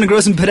 I'm gonna grow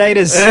some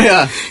potatoes.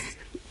 Yeah.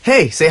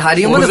 Hey, say hi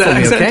to your What mother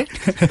was for me,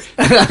 that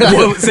okay?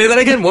 Well, say that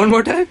again one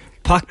more time.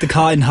 Park the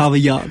car in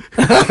Harvard Yard.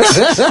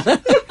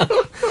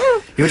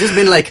 He would just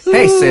been like,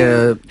 hey,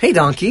 say, hey,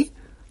 donkey,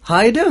 How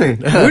you doing?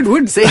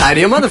 Would. Say hi to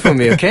your mother for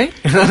me, okay?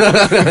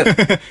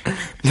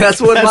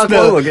 That's what Mark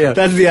Wahlberg, yeah.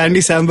 That's the Andy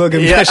Samberg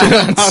impression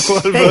of Mark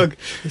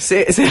Wahlberg.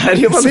 Say hi to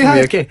your mother for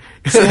me, okay?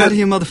 Say hi to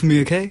your mother for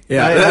me, okay?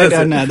 Yeah, I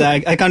don't know.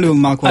 I can't do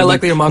Mark Wahlberg. I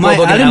like that your Mark My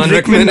Wahlberg and Alan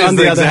Rickman on is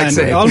the the other exact hand.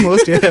 same.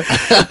 Almost,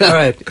 yeah. All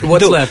right,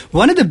 what's left?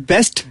 One of the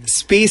best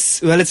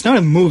space, well, it's not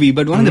a movie,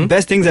 but one of the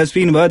best things I've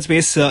seen about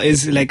space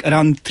is like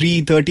around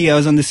 3:30 I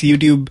was on this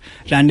YouTube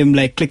random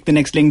like click the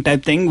next link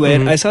type thing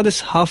where I saw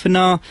this half an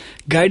hour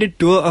guided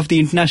tour of the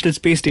International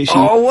Space Station.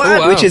 Oh,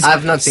 wow. Which is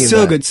I've not seen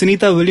so that. good.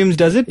 Sunita Williams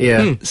does it.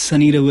 Yeah.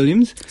 Sunita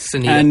Williams.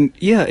 Sunita. And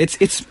yeah,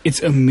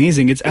 it's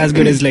amazing. It's as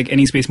good as like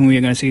any space movie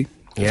you're going to see.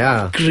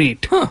 Yeah.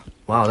 Great.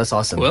 Wow, that's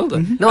awesome. Well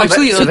done. No,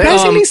 Actually, but- so very-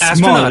 Surprisingly small.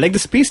 astronaut. Like the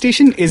space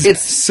station is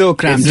It's- so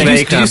cramped. it's Like, very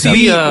Did you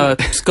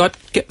cramped.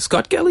 see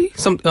Scott Kelly? No,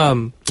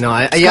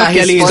 Scott yeah,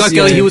 Kelly is- Scott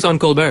Kelly. He was on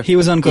Colbert. he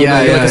was on Colbert.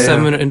 Yeah, He had like a yeah.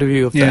 7-minute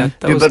interview of Yeah. that.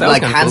 That was, but that was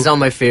like kinda hands cool. down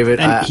my favorite.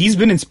 And he's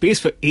been in space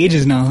for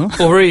ages now,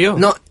 huh? Over a year.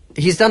 no,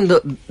 he's done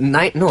the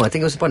 9. No, I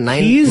think it was about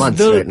 9 He's months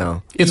the- right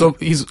now.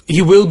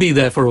 He will be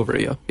there for over a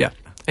year. Yeah,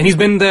 and he's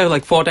been there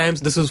like 4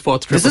 times. This is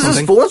 4th trip. This or is his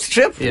something. 4th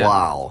trip. Yeah.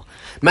 Wow.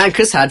 Man,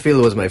 Chris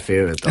Hadfield was my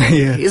favorite. Though.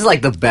 Yeah. He's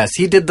like the best.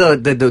 He did the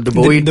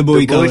Bowie The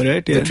Bowie cover,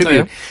 right? The Yeah. tribute.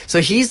 Oh, yeah. So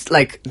he's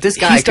like this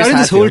guy. He started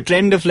Chris this whole Hadfield.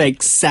 trend of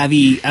like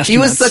savvy astronauts. He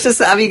was such a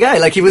savvy guy.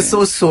 Like he was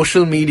so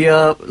social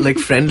media like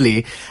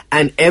friendly,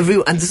 and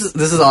this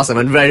is awesome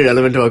and very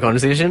relevant to our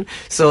conversation.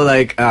 So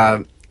like.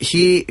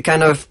 He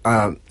kind of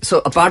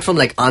so apart from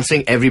like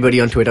answering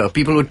everybody on Twitter,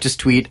 people would just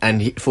tweet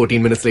and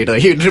 14 minutes later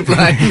he'd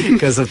reply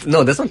because of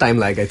there's no time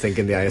lag I think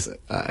in the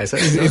ISS.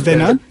 Is there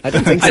not? I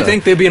don't think so. I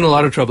think they'd be in a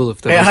lot of trouble if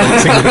they.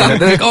 Yeah.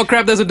 They're like, oh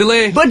crap, there's a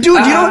delay. But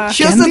dude, here's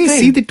Can the they thing.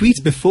 see the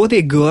tweets before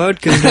they go out?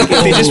 Because like,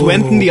 if they just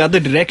went in the other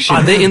direction.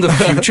 Are they in the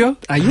future?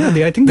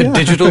 Yeah, I think The they are.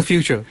 digital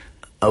future.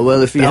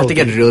 Well, if we have to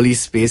get really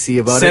spacey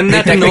about Send it,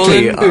 that to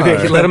technically,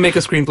 Nolan. Let him make a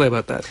screenplay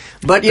about that.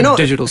 But you know,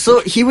 Digital so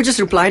he would just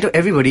reply to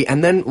everybody,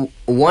 and then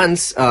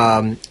once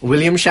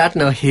William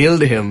Shatner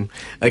hailed him,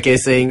 okay,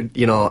 saying,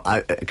 you know,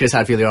 Chris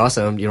Hadfield, you're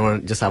awesome. You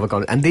want to just have a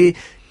conversation, and they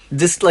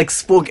just like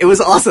spoke. It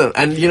was awesome,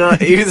 and you know,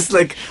 he was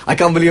like, I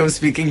can't believe I'm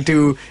speaking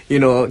to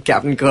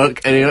Captain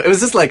Kirk, and you know, it was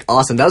just like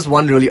awesome. That was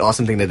one really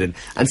awesome thing they did.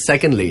 And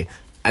secondly,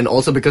 and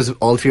also because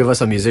all 3 of us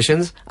are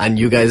musicians, and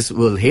you guys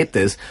will hate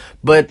this,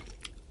 but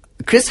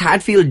Chris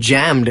Hadfield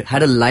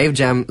had a live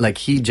jam, like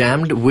he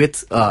jammed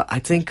with, I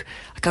think,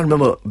 I can't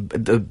remember,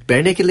 the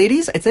Bare Naked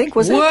Ladies, I think,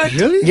 was What?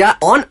 it? Really? Yeah,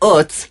 on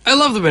Earth, I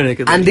love the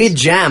Benedict. and they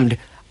jammed.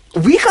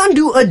 We can't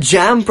do a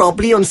jam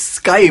properly on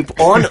Skype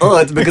on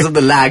Earth because of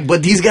the lag,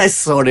 but these guys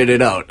sorted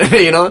it out,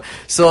 you know?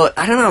 So,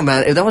 I don't know,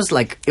 man, that was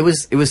like, it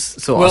was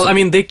so Well, awesome. I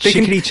mean, they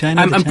Chickadee can.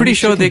 China, I'm the pretty Chinese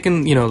sure they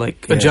chicken. can,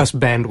 adjust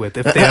bandwidth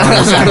if they are on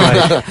a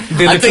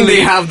satellite. I think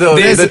they have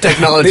the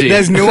technology.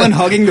 There's no one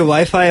hogging the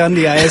Wi-Fi on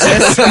the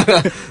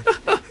ISS.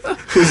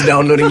 Who's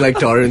downloading like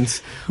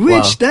torrents. Which,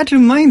 Wow. that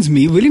reminds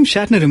me, William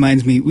Shatner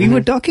reminds me, we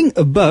were talking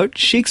about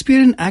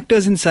Shakespearean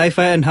actors in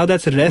sci-fi and how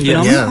that's a rare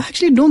phenomenon. Yeah. I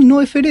actually don't know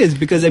if it is,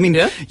 because, I mean,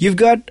 Yeah? you've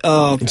got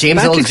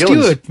James Earl Patrick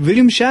Jones. Stewart,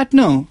 William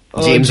Shatner,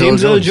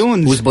 James Earl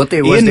Jones, whose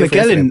birthday was Ian day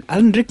yesterday. McKellen,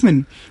 Alan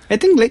Rickman. I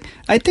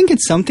think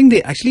it's something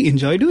they actually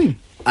enjoy doing.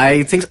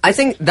 I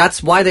think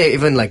that's why they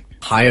even like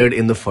hired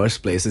in the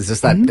first place. It's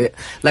just that they,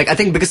 I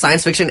think because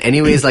science fiction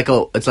anyway is like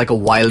a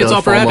wilder It's form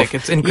operatic.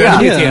 of, It's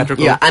incredibly Yeah.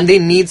 theatrical. Yeah, and they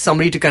need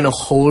somebody to kind of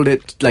hold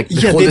it, like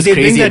Yeah, hold they this bring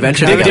crazy that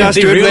adventure. David together. Jones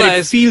to it where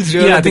it feels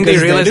real Yeah, I think they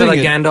because they're realize that like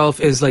doing it. Gandalf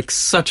is like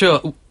such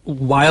a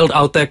wild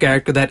out there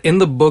character that in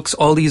the books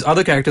all these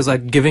other characters are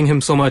giving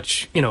him so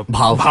much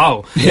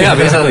pow. Yeah,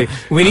 basically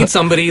we need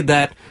somebody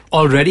that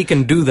already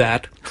can do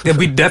that.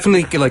 We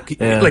definitely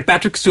like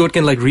Patrick Stewart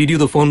can like read you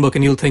the phone book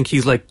and you'll think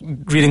he's like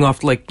reading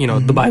off like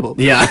the Bible.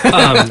 Yeah.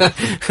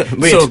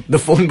 Wait, so- the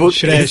phone book.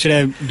 Should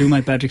I do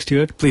my Patrick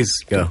Stewart? Please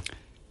go.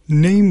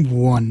 Name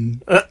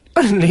one.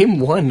 Name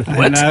one.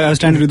 And I was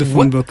trying to do the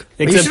phone book.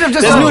 Except should have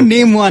just there's no done-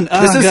 name one.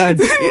 Oh, This is- God.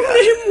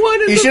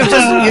 You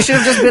should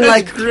have just been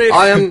like, great.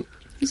 I am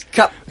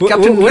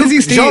Captain What does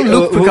he say?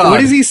 Jean-Luc Picard.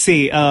 What does he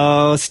say?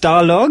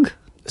 Starlog?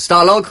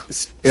 Starlog.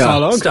 Yeah.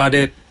 Starlog?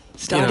 Stardate.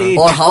 Stardate.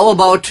 Or how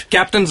about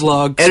Captain's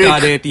log. Eric?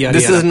 Stardate. Yeah.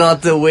 This is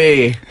not the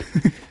way.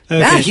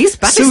 Yeah, he's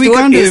Patrick So we Stewart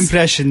can't do is-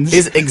 impressions.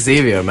 Is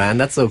Xavier, man?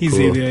 That's so He's cool.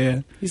 Xavier,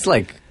 yeah. He's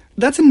like.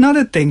 That's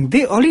another thing.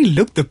 They already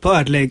looked the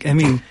part. Like, I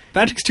mean,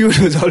 Patrick Stewart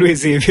was always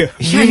Xavier.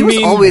 Yeah, he was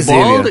always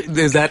bald? Xavier.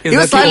 Is that He was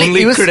the slightly- only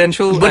he was-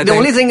 credential? But I the think?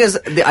 only thing is,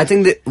 I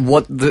think that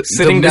what the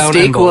Sitting down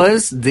mistake and bald.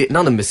 was,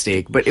 not the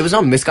mistake, but it was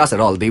not miscast at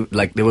all. They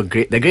were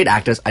great. They're great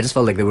actors. I just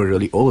felt like they were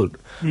really old.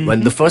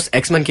 When the first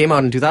X-Men came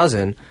out in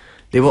 2000,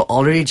 they were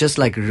already just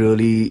like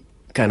really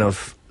kind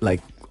of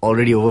like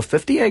already over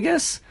 50, I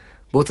guess.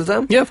 Both of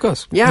them. Yeah, of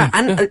course. Yeah,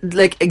 and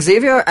like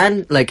Xavier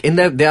and like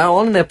they are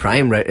all in their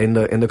prime, right? In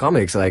the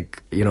comics,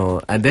 like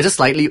and they're just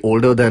slightly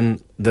older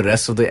than the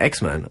rest of the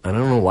X-Men. I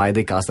don't know why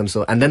they cast them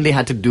so. And then they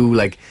had to do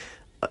like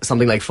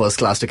something like First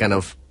Class to kind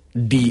of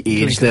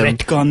de-age them.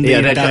 retcon the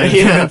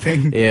entire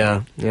thing.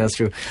 Yeah, that's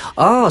true.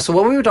 Oh, so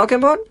what were we talking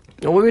about?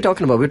 What were we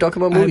talking about? We were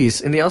talking about movies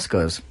in the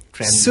Oscars.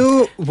 Trends.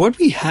 So, what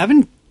we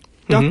haven't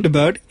talked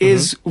about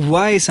is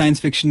why science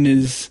fiction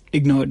is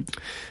ignored.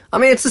 I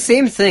mean, it's the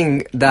same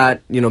thing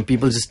that,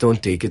 people just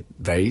don't take it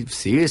very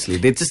seriously.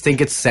 They just think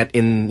it's set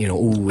in,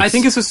 I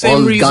think it's the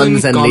same reason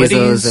guns and comedies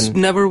lasers and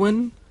never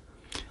win.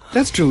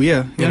 That's true,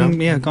 yeah.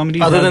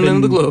 Comedies Other have than in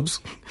been- the Globes,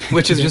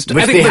 which is just...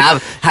 which they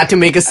have had to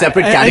make a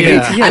separate I category.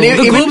 think, yeah. And the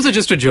even- Globes are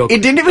just a joke.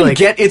 It didn't even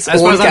get its as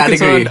far own as I'm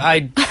category. concerned,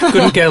 I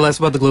couldn't care less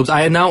about the Globes.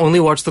 I now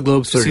only watch the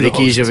Globes to So see the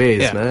Ricky hosts. Gervais,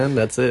 Yeah. man,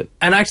 that's it.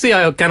 And actually,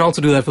 I can also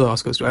do that for the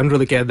Oscars too. I don't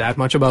really care that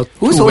much about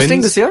Who's who hosting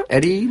wins. this year?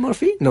 Eddie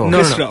Murphy? No. No,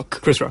 Chris no.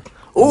 Rock. Chris Rock.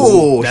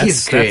 Oh, That's-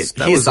 he's great.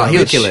 that He'll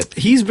was kill it.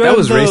 He's brought That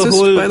was the racist,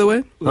 whole, by the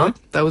way. Huh?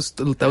 That was just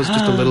a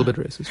little bit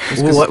racist.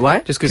 Just 'cause- Why?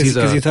 Just because he's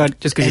 'Cause you thought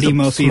just because Eddie he's a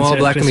Murphy small instead of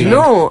black Chris comedian.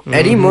 Rock. No,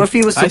 Eddie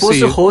Murphy was I supposed see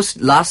to you. host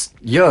last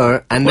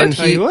year, and then What?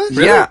 he, He was?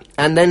 yeah,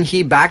 and then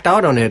he backed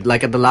out on it,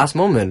 like at the last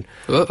moment.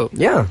 Uh-oh.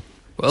 Yeah.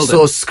 Well so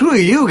then. screw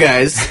you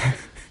guys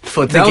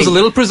for thinking That was a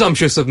little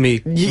presumptuous of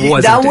me.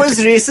 Wasn't that it? was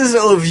racist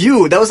of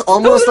you. That was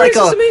almost was like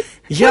racist a of me?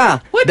 yeah.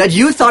 What? That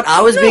you thought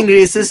I was being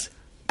racist,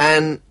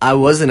 and I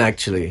wasn't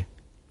actually.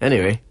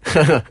 Anyway.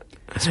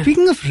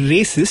 Speaking of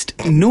racist,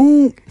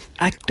 no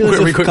actors Where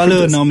are we of going color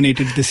with this?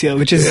 nominated this year,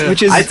 which is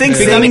I think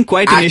becoming saying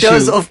quite an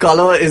actors issue. of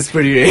color is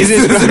pretty Is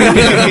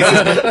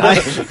racist.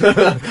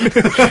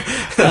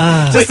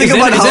 Just think Is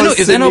about there- how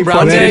is there no Sidney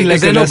brown Poitier- guy?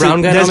 Is there no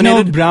brown guy There's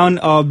nominated? no brown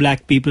or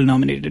black people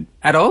nominated.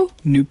 At all?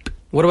 Nope.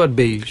 What about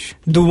beige?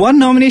 The one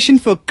nomination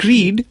for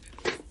Creed,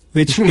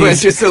 which Went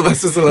is to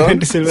Sylvester Stallone. went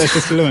to Sylvester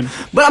Stallone.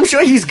 But I'm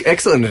sure he's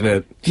excellent in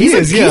it. He's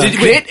is, yeah.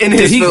 great in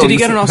his films. Did he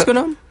get an Oscar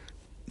nom?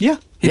 Yeah.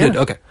 He Yeah. did.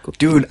 Okay. Cool.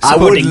 Dude, I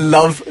Supporting. would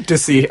love to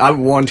see. I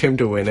want him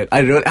to win it.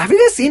 Have you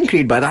guys seen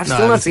Creed? But I've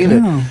still not seen it.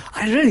 No.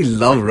 I really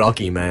love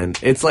Rocky, man.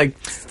 It's like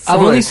so I've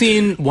only much-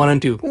 seen 1 and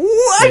 2.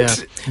 What?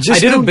 Yeah. I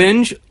did a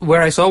binge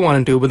where I saw 1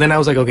 and 2, but then I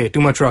was like, okay,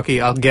 too much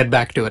Rocky. I'll get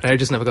back to it. I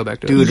just never got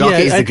back to Dude, it. Rocky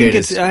is I the think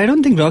greatest. I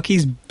don't think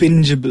Rocky's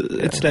bingeable.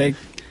 It's like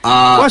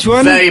watch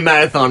one. Very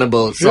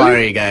marathonable.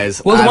 Sorry,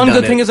 guys. Well, the I've one done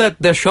good it. thing is that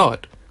they're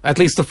short. At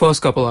least the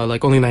first couple are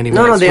like only 90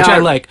 No, minutes, they which I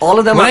are. like. All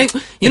of them when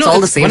are- it's all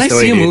the same when story,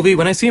 I see a dude. movie,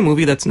 when I see a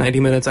movie that's 90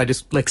 minutes, I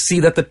just like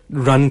see that the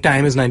run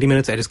time is 90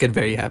 minutes. I just get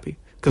very happy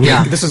because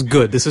Yeah. this is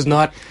good. This is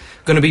not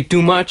going to be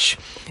too much.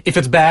 If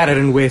it's bad, I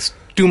didn't waste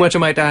too much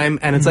of my time,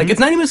 and it's like it's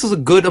 90 minutes is a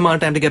good amount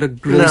of time to get a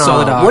really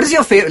solid hour. What is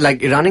your favorite,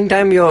 like, running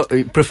time? Your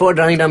preferred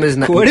running time is...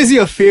 What is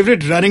your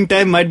favorite running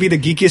time? Might be the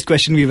geekiest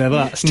question we've ever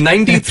asked.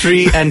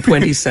 93 and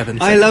 27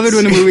 I love it when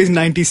a seconds. movie is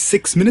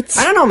 96 minutes.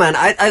 I don't know, man.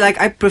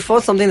 I prefer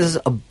something that's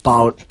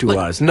about 2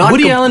 hours. Not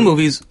Woody com- Allen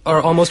movies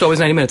are almost always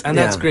 90 minutes, and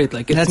that's Yeah. great.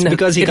 Like That's it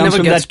because he it comes never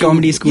from gets that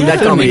comedy school.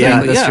 That comedy,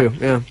 yeah, exactly, that's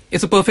true, yeah.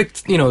 It's a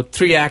perfect,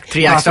 3-act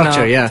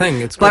structure, yeah.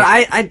 thing. It's but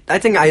great. I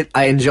think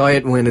I enjoy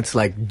it when it's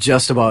like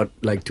just about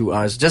like 2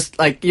 hours. Just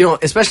like,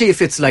 especially if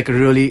it's like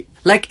really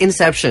like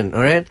Inception,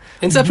 alright?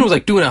 Inception was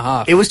like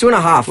 2.5. It was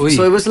 2.5, Oy.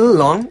 so it was a little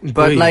long,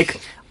 but Oy. like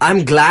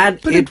I'm glad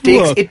But it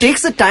it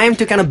takes the time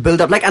to kind of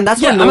build up. Like, and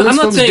that's Yeah, what Nolan's I'm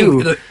not films saying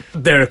do. that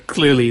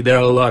there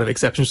are a lot of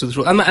exceptions to this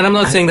rule. I'm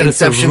not saying that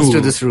Exceptions it's a rule.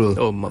 to this rule.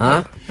 Oh, my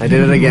Huh? I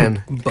did it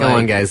again. Bye. Come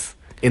on, guys.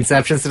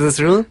 Exceptions to this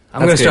rule?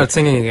 I'm going to That's start great.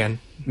 singing again.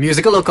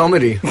 Musical or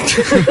comedy?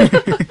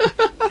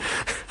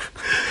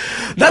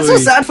 That's so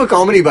sad for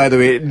comedy, by the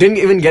way. It didn't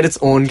even get its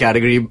own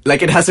category.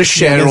 Like, it has to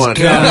share There's one.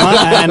 drama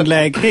and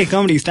like, hey,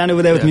 comedy, stand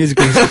over there with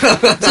musicals.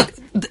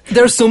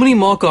 There are so many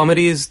more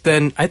comedies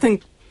than I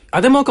think. Are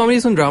there more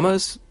comedies than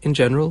dramas in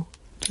general?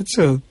 That's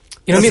a You know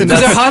what I mean? Because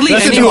there are hardly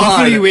that's any. an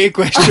awfully vague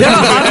question. There are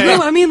hardly,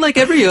 no, I mean, like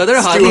every year, there are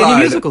It's hardly too any hard.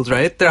 musicals,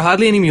 right? There are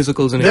hardly any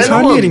musicals in There's it. no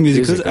hardly more any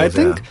musicals. I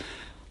think yeah.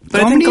 But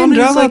I comedy think and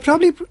comedy is drama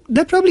like-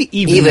 they're probably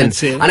even. Even. I'd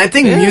say. And I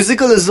think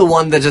musical is the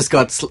one that just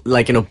got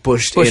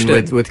pushed in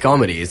in. with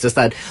comedy. It's just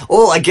that,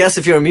 I guess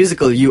if you're a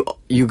musical,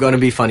 you're gonna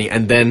be funny,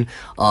 and then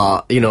this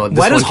Why one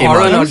does came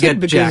horror out. not Is it get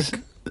because- Jack?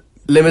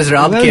 Les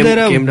Miserables Well, there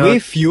are came way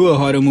out. fewer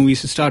horror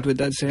movies to start with.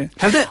 I'd say.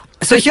 Have they?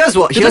 So here's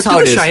how it Did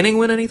The is. Shining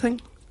win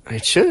anything?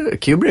 It should.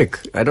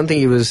 Kubrick. I don't think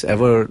he was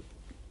ever.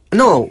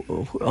 No,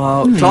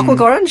 Clockwork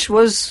Orange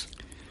was.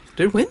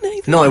 Did it win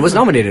anything? No, it was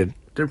nominated.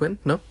 Did it win?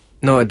 No.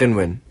 No, it didn't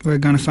win. We're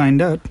gonna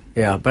find out.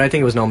 Yeah, but I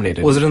think it was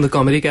nominated. Was it in the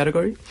comedy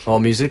category? Or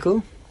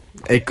musical?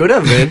 It could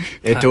have been.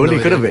 It have totally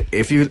no could have idea. been.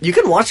 If you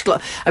can watch.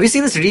 Have you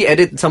seen this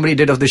re-edit somebody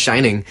did of The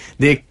Shining?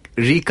 They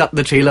recut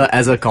the trailer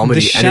as a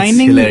comedy. The and it's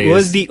Shining hilarious.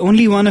 was the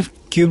only one of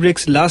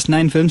Kubrick's last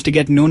 9 films to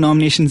get no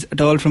nominations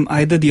at all from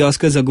either the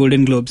Oscars or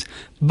Golden Globes,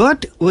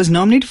 but was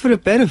nominated for a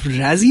pair of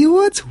Razzie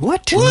Awards.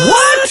 What?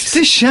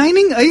 The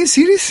Shining? Are you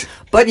serious?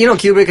 But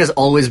Kubrick has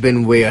always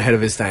been way ahead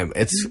of his time.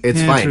 It's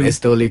Yeah, fine. true. It's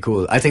totally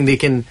cool. I think they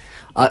can.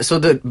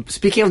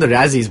 Speaking of the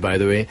Razzies, by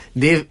the way,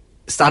 they've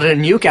started a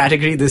new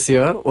category this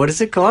year. What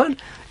is it called?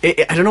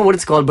 I don't know what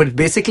it's called, but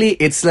basically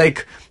it's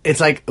like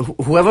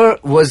whoever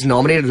was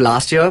nominated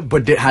last year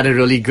but had a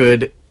really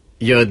good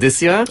year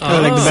this year.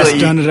 Oh, like the best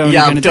turnaround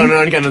Yeah, kind of thing?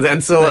 turnaround kind of.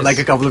 And so like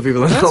a couple of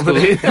people are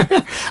nominated.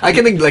 I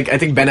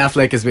think Ben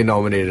Affleck has been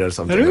nominated or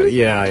something. Really?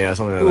 Yeah,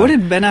 something like that. What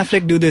did Ben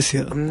Affleck do this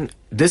year?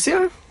 This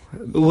year?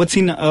 What's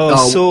he?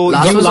 Last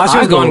last year was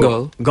Argo. Gone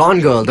Girl. Gone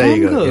Girl. There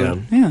you Gone go. Girl.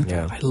 Yeah.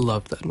 Yeah. I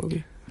loved that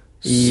movie.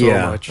 So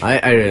Yeah, much.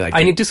 I really like it.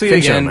 I need to see it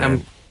Fincher, again.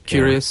 man.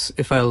 curious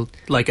if I'll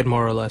like it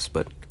more or less,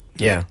 but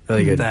Yeah,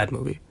 really good. that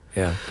movie.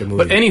 Yeah, good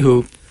movie. But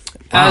anywho,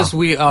 Wow. as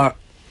we are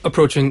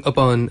approaching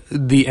upon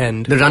the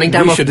end, the running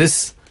time we of should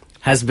this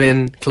has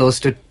been close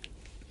to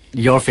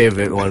your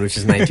favorite one, which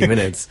is 90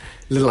 minutes.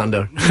 A little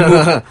under.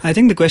 I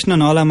think the question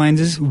on all our minds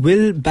is: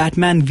 will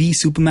Batman v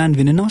Superman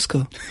win an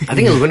Oscar? I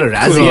think he'll win a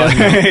Razzie.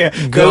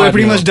 Yeah. God, We're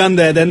pretty no. much done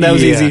there. Then that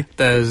was Yeah, easy.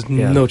 There's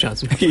Yeah. no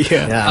chance.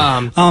 Yeah.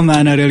 Yeah. Oh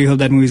man, I really hope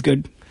that movie's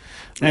good.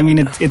 I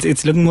mean,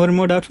 it's looking more and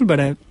more doubtful, but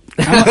I'm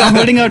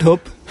holding out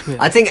hope.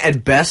 I think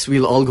at best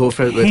we'll all go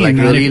for it with Hey, like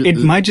man, really. it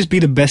might just be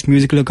the best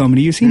musical or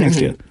comedy you see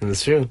next year.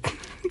 That's true.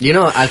 You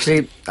know,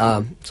 actually,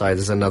 sorry,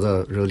 this is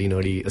another really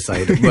nerdy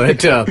aside,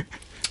 but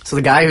so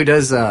the guy who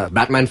does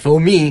Batman for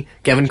me,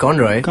 Kevin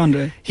Conroy,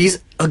 he's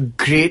a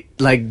great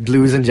like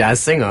blues and jazz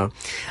singer,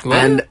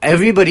 and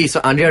everybody. So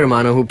Andrea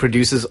Romano,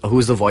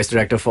 who's the voice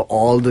director for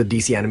all the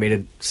DC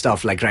animated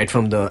stuff, like right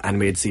from the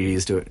animated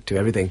series to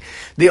everything,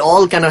 they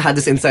all kind of had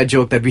this inside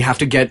joke that we have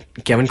to get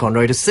Kevin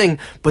Conroy to sing.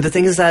 But the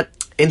thing is that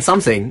in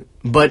something,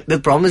 but the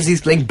problem is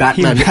he's playing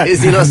Batman,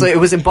 so it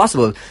was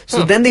impossible.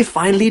 So then they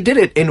finally did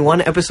it in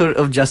one episode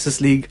of Justice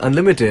League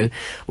Unlimited,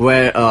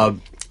 where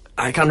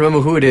I can't remember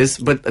who it is,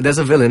 but there's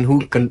a villain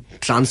who can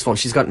transform.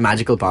 She's got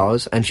magical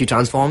powers, and she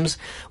transforms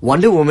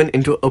Wonder Woman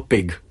into a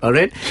pig. All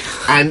right,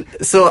 and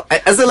so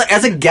as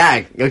a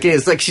gag, okay,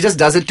 it's like she just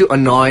does it to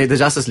annoy the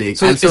Justice League.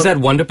 So, and is that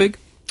Wonder Pig?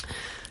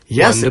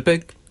 Yes, Wonder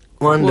Pig.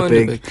 Wonder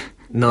Pig.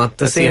 Not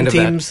the That's the same end of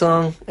theme that.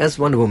 song as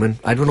Wonder Woman.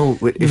 I don't know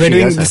if We're she doing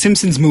does the that.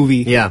 Simpsons movie.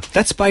 Yeah.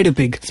 That's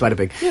Spider-Pig.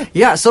 Spider-Pig.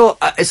 Yeah, so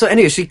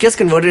anyway, she gets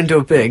converted into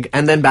a pig,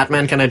 and then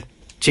Batman kind of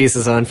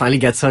chases her and finally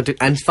gets her to...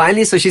 And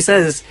finally, so she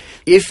says,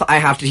 if I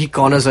have to... He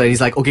corners her, and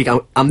he's like, okay,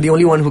 I'm the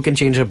only one who can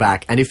change her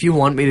back, and if you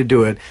want me to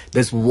do it,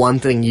 there's one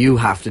thing you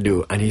have to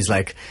do. And he's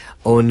like,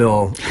 oh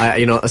no,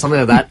 something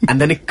like that.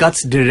 And then it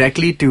cuts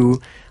directly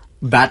to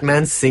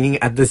Batman singing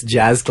at this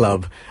jazz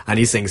club, and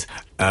he sings,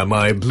 "Am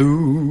I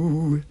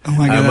blue? Oh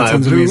my God, Am that I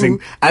sounds blue?" amazing.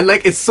 And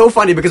like it's so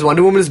funny because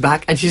Wonder Woman is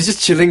back and she's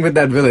just chilling with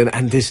that villain,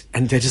 and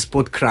they're just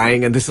both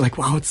crying, and this is like,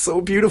 wow, it's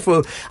so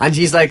beautiful. And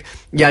she's like,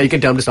 yeah, you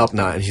can tell him to stop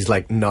now, and she's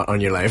like, not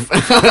on your life.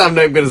 I'm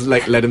not gonna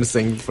like let him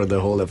sing for the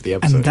whole of the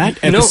episode. And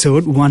that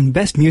episode won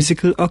Best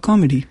Musical or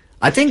Comedy.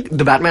 I think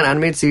the Batman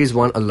animated series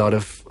won a lot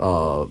of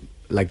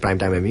like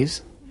primetime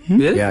Emmys.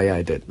 Really? Yeah,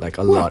 it did. Like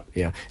a lot.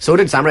 Yeah. So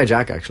did Samurai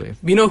Jack actually.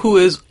 You know who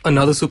is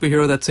another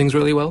superhero that sings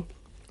really well?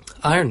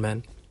 Iron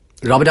Man.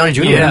 Robert Downey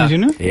Jr. Yeah. Did you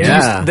know?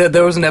 Yeah.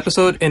 There was an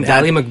episode in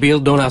Ally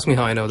McBeal. Don't ask me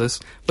how I know this,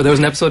 but there was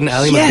an episode in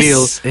Ally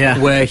Yes!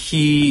 McBeal where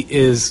he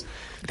is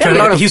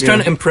he's trying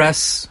to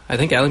impress. I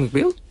think Ally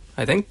McBeal.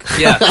 I think.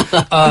 Yeah.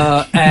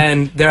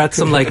 And they're at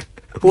some like.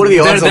 What are the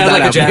odds of they're that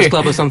like a jazz happening?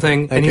 club or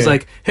something, and he's Okay.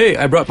 like, "Hey,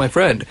 I brought my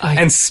friend," I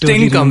and Sting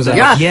totally comes out.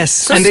 remember that. Yeah.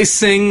 Yes. And they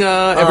sing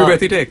 "Every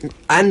Breath You Take."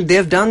 And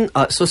they've done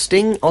so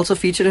Sting also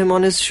featured him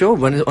on his show,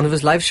 one of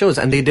his live shows,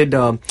 and they did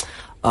oh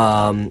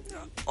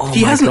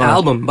He my has an God.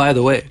 album, by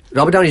the way.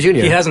 Robert Downey Jr.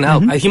 He has an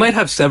album. He might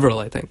have several,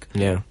 I think.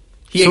 Yeah.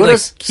 He So like,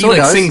 does- he so like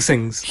does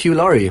sings. Hugh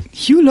Laurie.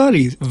 Hugh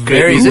Laurie is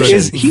Very who musician.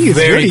 is- he is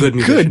Very really good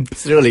musician.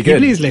 It's really He good.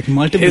 plays like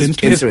multiple His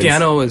instruments.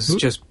 piano is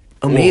just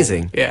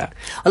Amazing. whoa. Yeah.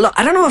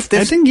 I don't know if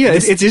this. I think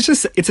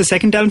it's a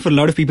second talent for a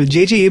lot of people.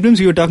 J.J. Abrams,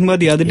 we were talking about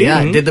the other day.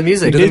 Yeah, did the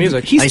music. Did the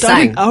music. He I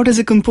started sang. out as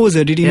a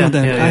composer. Did you Yeah, know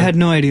that? yeah, yeah. I had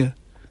no idea.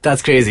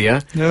 That's crazy,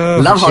 huh?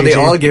 Oh, Love how they JJ.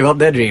 all gave up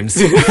their dreams.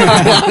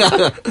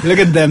 Look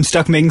at them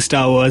stuck making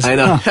Star Wars. I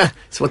know. Huh.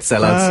 It's what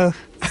sellouts.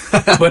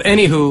 But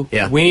anywho,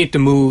 Yeah. we need to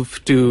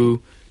move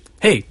to.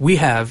 Hey, we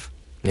have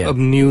Yeah. a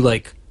new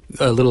like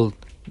a little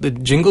the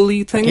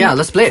jingly thing. Yeah,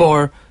 let's play it.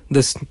 for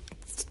this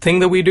thing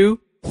that we do.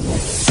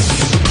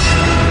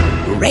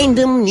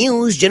 Random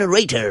news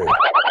generator.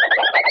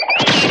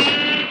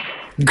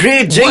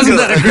 Great jingle. Wasn't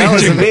that a great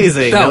was jingle?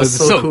 amazing. That was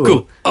so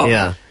cool. Oh.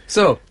 Yeah.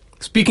 So,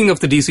 speaking of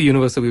the DC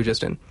universe that we were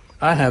just in,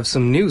 I have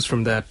some news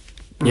from that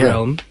Yeah.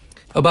 realm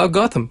about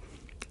Gotham,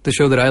 the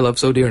show that I love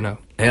so dear now.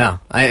 Yeah.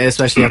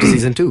 Especially after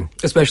season 2.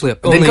 Especially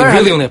Dinkar,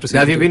 only after season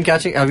have you 2. been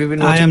catching? Have you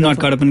been I watching? am not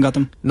Gotham? caught up in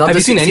Gotham. Not Have you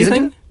this seen season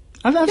anything? two?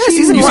 I've Yeah, seen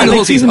season You've one. seen the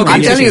whole season. Okay,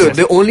 I'm yes, telling yes, you, yes.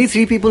 the only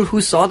 3 people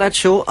who saw that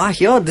show are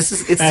here. It's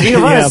 3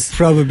 of Yeah, us.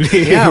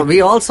 probably. Yeah, we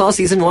all saw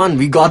season 1.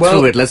 We got Well-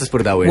 through it. Let's just put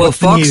it that way. Well,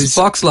 news.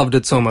 Fox loved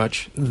it so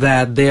much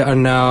that they are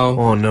now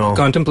Oh, no.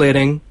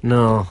 contemplating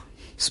no.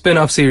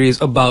 spin-off series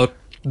about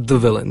the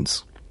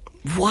villains.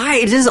 Why?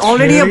 It is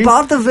already Really?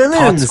 about the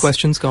villains. Thoughts,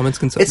 questions, comments,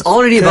 concerns. It's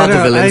already about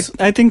the villains.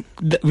 I think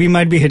we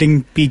might be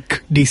hitting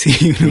peak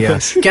DC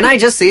universe. Can I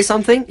just say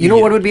something? You know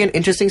what would be an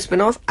interesting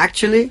spin-off?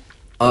 Actually,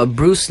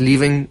 Bruce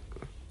leaving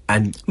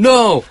and...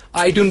 No,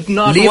 I do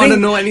not Leaving- want to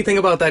know anything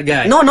about that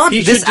guy. No, not he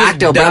this should just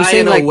actor, but I'm die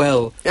saying in a like...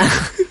 well.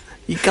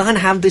 You can't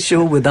have the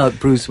show without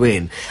Bruce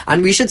Wayne.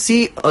 And we should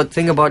see a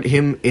thing about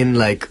him in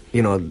like,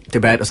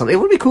 Tibet or something. It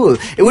would be cool.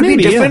 It would Maybe,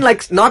 be different, yeah.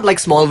 like, not like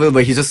Smallville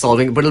where he's just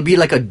solving, but it'll be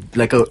like a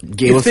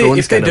Game of Thrones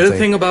If they kind did of a thing.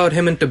 thing about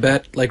him in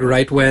Tibet, like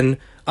right when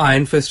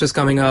Iron Fist is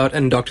coming out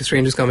and Doctor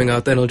Strange is coming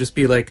out, then it'll just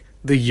be like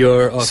the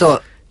year of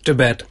So-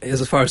 Tibet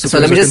as far as So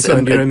let me superheroes are just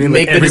concerned. You know what I mean?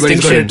 make Like the everybody's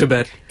distinction. going to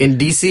Tibet. In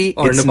DC,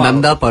 Or it's Nepal.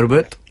 Nanda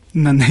Parbat.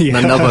 Nanda, yeah.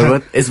 Nanda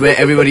Parvat is where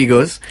everybody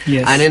goes.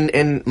 Yes. And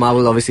in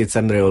Marvel, obviously, it's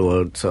in the real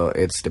world, so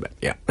it's Tibet.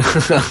 Yeah.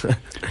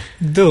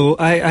 Though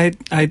I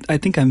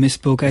think I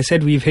misspoke. I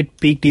said we've hit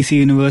peak DC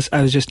Universe.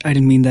 I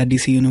didn't mean that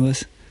DC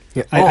Universe.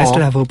 Yeah. I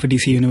still have hope for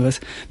DC Universe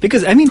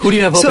because I mean, Who do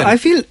you have hope so in? I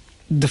feel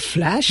The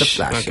Flash. The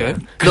Flash. Okay.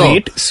 Yeah.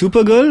 Great.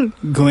 Supergirl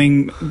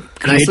going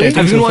great. Nicely. I think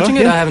Have you so been far. watching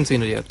it? Yeah. I haven't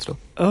seen it yet. Still.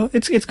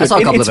 It's good. I saw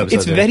a couple of It's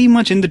episodes, yeah. very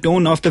much in the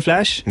tone of The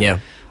Flash. Yeah.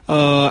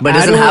 But it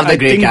doesn't have the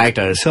great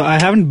characters. So I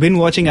haven't been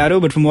watching Arrow,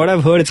 but from what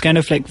I've heard, it's kind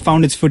of like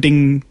found its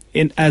footing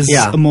in as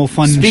a more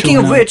fun Speaking show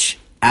of now. which,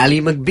 Ally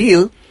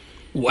McBeal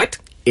What?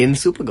 in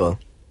Supergirl.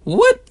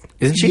 What?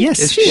 Isn't she? Yes,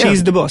 Is she? she's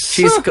Yeah. the boss.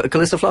 She's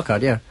Calista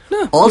Flockhart, yeah.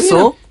 No,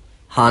 Also,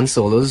 Han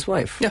Solo's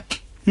wife. Yeah.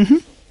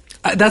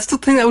 That's the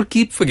thing I would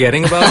keep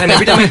forgetting about, and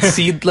every time I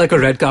see like a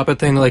red carpet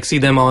thing, like see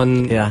them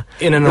on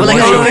in an We're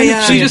like, award oh, show,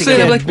 yeah, she yeah, just yeah,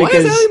 said, like, why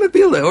is because- Ally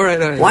McBeal there? All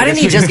right. Why didn't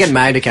he just get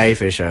married to Carrie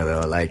Fisher,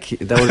 though? Like,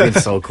 that would have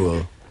been so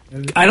cool.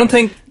 I don't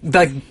think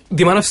that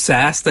the amount of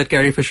sass that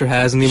Carrie Fisher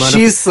has, and the amount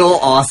She's so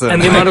awesome.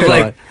 and the amount of God.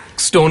 like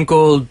stone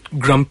cold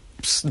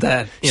grumps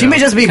that She may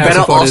just be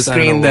Harrison better Ford off is, I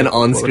don't screen know than what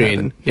on would screen.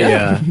 happen.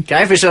 Yeah.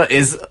 Carrie Fisher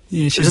is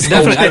Yeah, she's just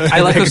Definitely,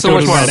 I like her so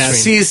much more on screen.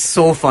 She's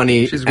so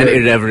funny She's and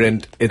great.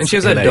 irreverent. It's And she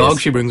has that hilarious. dog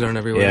she brings around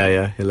everywhere.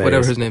 Yeah, hilarious.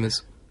 Whatever his name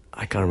is.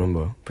 I can't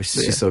remember, but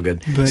she's so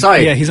good. But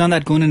Sorry, yeah, he's on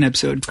that Conan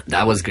episode.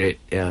 that was great.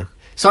 Yeah.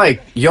 Sorry,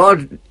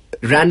 your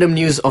random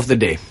news of the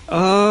day.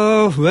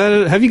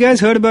 Well, have you guys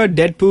heard about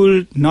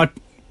Deadpool not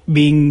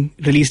being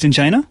released in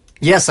China?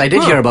 Yes, I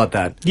did hear about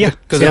that. Yeah,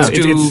 Because Yeah.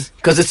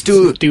 it's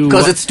too...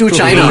 It's too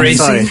China. racy.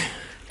 Sorry,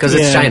 because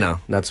it's Yeah. China.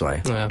 That's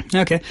why. Yeah.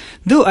 Okay.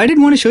 Though I did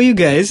want to show you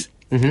guys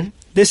Mm-hmm.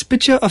 this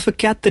picture of a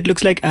cat that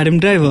looks like Adam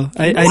Driver.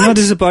 I know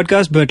this is a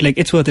podcast, but like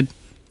it's worth it.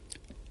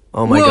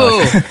 Oh my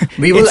Whoa. god.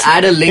 We will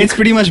add a link. It's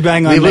pretty much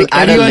bang on. We will Like,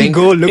 add a everyone link.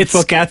 go look It's-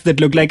 for cats that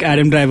look like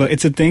Adam Driver.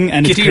 It's a thing,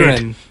 and Kitty it's great.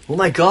 Ren. Oh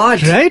my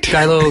god. Right?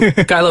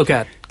 Kylo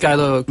Cat.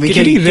 Kylo...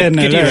 Kitty Ren,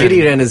 I Kitty like. Ren.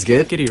 Kitty Ren is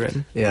good. Kitty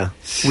Ren. Yeah.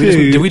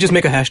 Did we just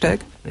make a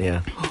hashtag?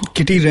 Yeah.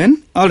 Kitty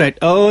Ren. All right.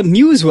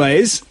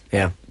 News-wise,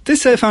 Yeah.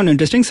 this I found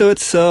interesting. So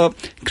it's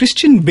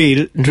Christian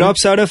Bale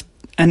drops out of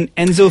an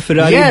Enzo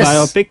Ferrari Yes.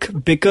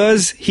 biopic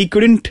because he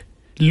couldn't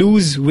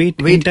lose weight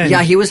in Wait, time.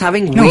 yeah, he was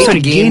having No, weight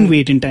sorry, gain. gain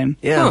weight in time.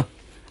 Yeah. Huh.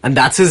 And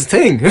that's his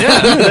thing.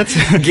 That's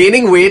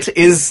Gaining weight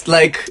is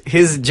like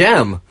his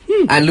jam.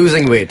 And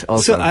losing weight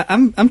also. So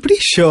I'm pretty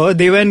sure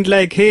they went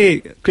like,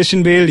 hey,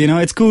 Christian Bale,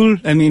 it's cool.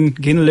 I mean,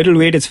 gain a little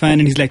weight, it's fine.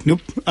 And he's like,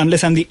 nope,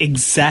 unless I'm the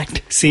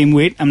exact same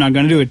weight, I'm not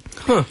going to do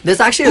it. There's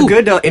actually a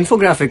good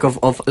infographic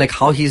of like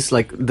how he's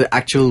like the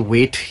actual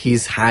weight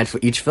he's had for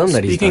each film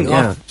that he's Speaking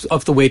done.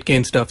 of the weight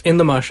gain stuff, in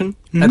The Martian,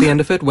 at the end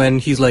of it, when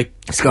he's like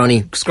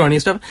Scrawny. scrawny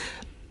and stuff,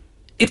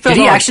 it felt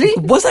Did he off. actually?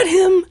 Was that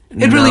him?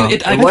 It No, really...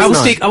 it I was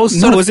was not. I was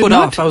No, sort was of it put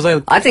not? off. I was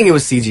like... I think it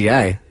was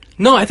CGI.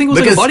 No, I think it was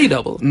like Because a body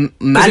double. Matt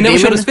Because they never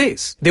showed Damon- his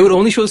face. They would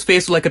only show his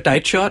face with like a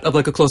tight shot of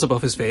like a close up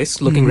of his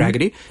face, looking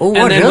raggedy. Oh,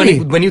 and what, then really?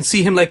 when you'd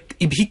see him like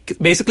he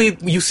basically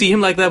you see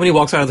him like that when he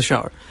walks out of the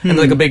shower, and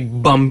like a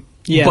big bum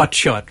Yeah. butt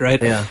shot,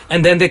 right? Yeah.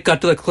 And then they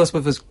cut to the close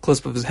up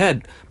of his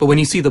head. But when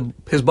you see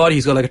his body,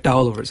 he's got like a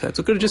towel over his head.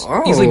 So it could have just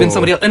easily been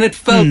somebody else. And it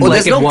felt Oh,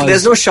 like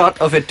there's no shot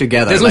of it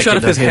together. There's no like shot it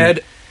of his does him. head.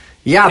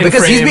 Yeah, in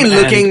because he's frame been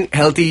and- looking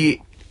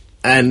healthy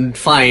and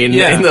fine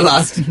Yeah. in the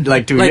last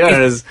like 2 Like,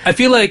 years. I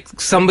feel like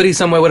somebody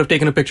somewhere would have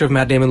taken a picture of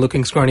Matt Damon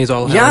looking scrawny as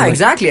all hell. Yeah, and, like,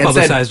 exactly, and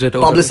said-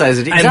 Publicized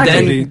it.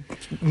 exactly. And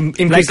then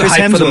increase Like the Chris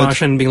hype for The Hemsworth.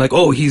 Martian, being like,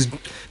 oh, he's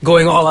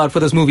going all out for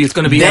this movie. It's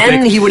going to be Then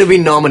epic he would have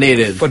been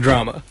nominated. for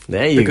drama.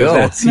 There you Because go.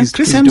 that's- No, he's-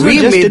 Chris he's Hemsworth we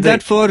just made did the-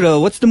 that for,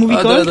 what's the movie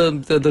called?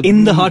 the-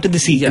 In the Heart of the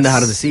Sea. In the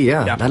Heart of the Sea,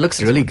 yeah. Yeah. That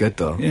looks really good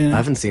though. Yeah. I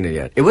haven't seen it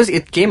yet.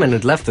 It came and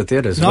it left the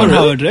theaters. Ron Oh, really?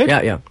 Howard, right?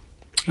 Yeah, yeah.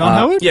 Ron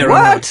Howard? Yeah, What?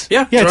 Ron Howard.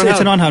 Yeah, Yeah, Ron it's a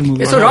Howard. Ron Howard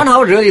movie. Yeah, so Ron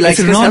Howard really likes It's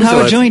a Chris Ron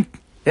Howard Hemsworth. joint.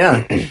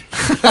 Yeah.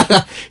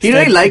 He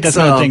really likes That's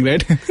not a thing,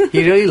 right?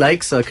 he really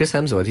likes Chris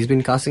Hemsworth. He's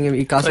been casting him.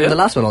 He cast him in yeah? the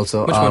last one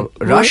also. Which one?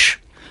 Rush.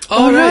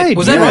 Oh, right.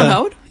 Was that yeah. Ron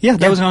Howard? Yeah,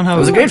 that was Ron It Howard.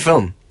 was a great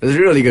film. It was a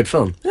really good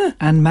film.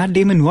 And Matt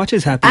Damon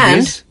watches Happy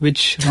And- Days,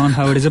 which Ron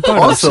Howard is a part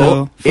Also, of.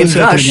 So, full in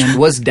circle Rush again.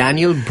 was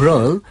Daniel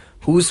Brühl,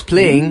 who's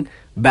playing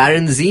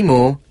Baron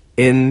Zemo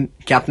in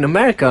Captain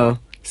America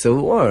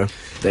Civil War.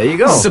 There you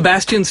go.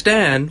 Sebastian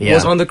Stan Yeah.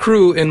 was on the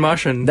crew in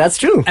Martian. That's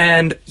true.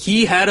 And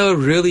he had a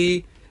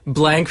really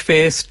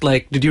blank-faced,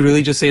 like, did you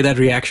really just say that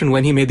reaction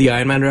when he made the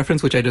Iron Man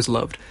reference, which I just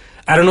loved.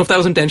 I don't know if that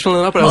was intentional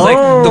or not, but I was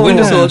like, the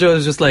Winter Soldier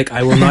was just like,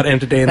 I will not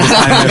entertain this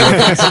Iron Man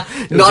reference.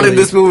 It was Not in really-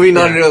 this movie,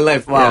 not in yeah. real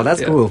life. Wow, Yeah,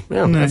 that's yeah. cool.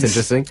 Yeah, Nice. that's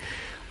interesting.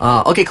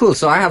 Okay, cool.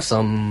 So I have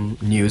some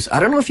news. I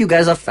don't know if you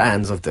guys are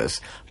fans of this,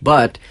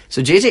 but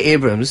so J.J.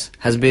 Abrams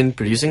has been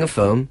producing a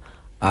film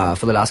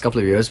for the last couple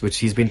of years, which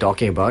he's been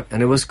talking about,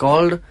 and it was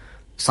called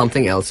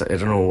something else. I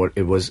don't know what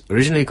it was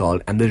originally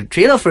called, and the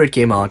trailer for it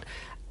came out,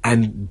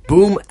 And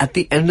boom, at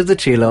the end of the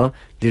trailer,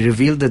 they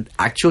revealed the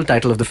actual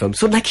title of the film.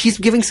 So like he's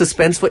giving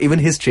suspense for even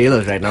his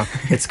trailers right now.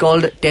 It's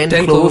called 10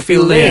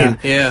 Cloverfield Lane.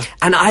 Yeah.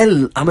 And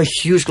I'm a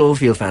huge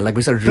Cloverfield fan. Like,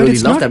 I really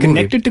love that movie.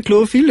 Connected to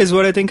Cloverfield is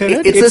what I think I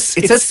read. It's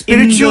a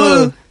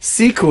spiritual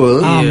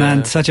sequel. Oh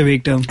man, such a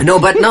vague term. No,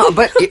 but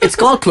it's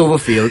called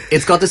Cloverfield.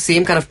 It's got the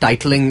same kind of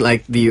titling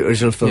like the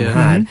original film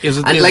had. Is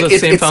it and like the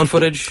same it's found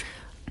footage?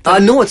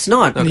 No, it's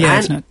not. Okay. Yeah,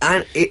 it's not.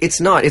 And it's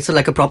not. It's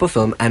like a proper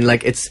film. And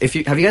like have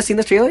you guys seen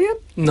the trailer yet?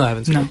 No, I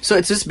haven't seen it. So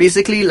it's just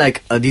basically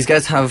like these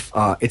guys have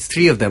it's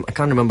three of them. I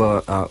can't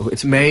remember.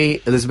 It's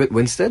Mary Elizabeth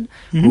Winstead,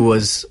 who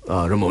was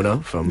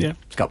Ramona from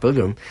Scott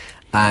Pilgrim,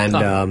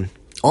 and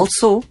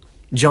also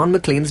John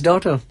McClane's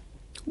daughter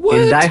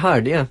in Die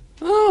Hard. Yeah.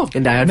 Oh,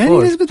 in Die Hard Mary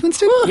 4. Elizabeth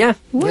Winstead? Yeah.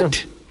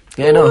 What? Yeah.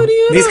 Yeah, no.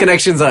 These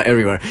connections are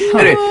everywhere.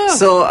 Anyway,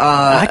 so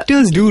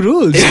Actors do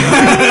roles.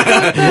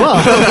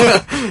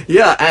 Wow.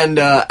 yeah,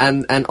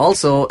 and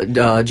also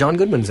John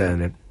Goodman's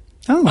in it.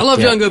 Oh. I love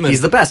John Goodman.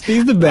 He's the best.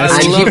 He's the best.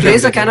 I And love he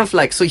plays John a kind of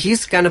like, so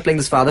he's kind of playing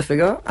this father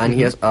figure, and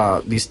he has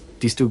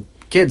these two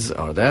kids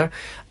are there,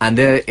 and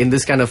they're in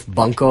this kind of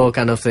bunker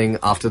kind of thing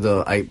after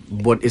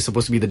what is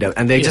supposed to be the devil,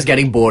 and they're just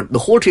getting bored. The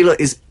whole trailer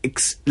is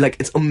it's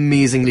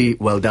amazingly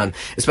well done,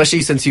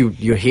 especially since you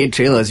hate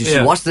trailers. You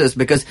should watch this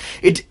because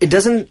it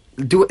doesn't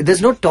do.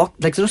 There's no talk,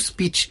 like there's no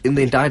speech in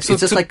the entire. So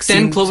it's just like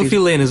 10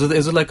 Cloverfield Lane. Is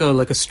it like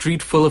a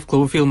street full of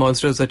Cloverfield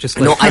monsters that just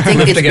like No, I think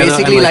live it's together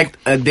basically and,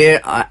 like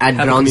they're at have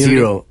a ground community?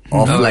 zero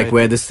of Oh, like right.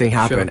 where this thing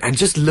happened, Sure. and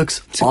just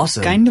looks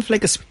awesome. Kind of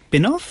like a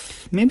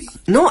spin-off, maybe?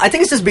 No, I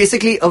think it's just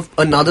basically of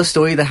another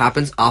story that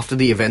happens after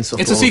the events of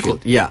It's a Cloverfield. sequel.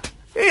 Yeah.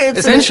 It's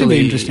essentially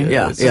interesting.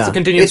 Yeah, It's a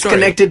continued It's story.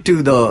 connected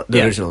to the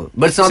Yeah. original,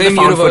 but it's not Same the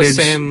found universe, footage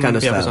same- kind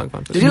of yeah, it's style. not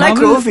found Did you like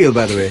Novel? Cloverfield,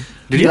 by the way?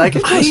 Did you like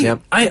it? Yeah.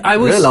 I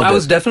was Really loved I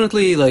was it.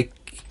 definitely like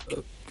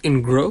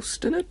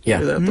engrossed in it.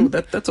 Yeah.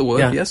 That's a word.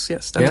 Yeah. Yes,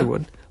 that's Yeah. a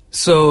word.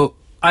 So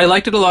I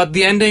liked it a lot.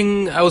 The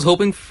ending, I was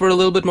hoping for a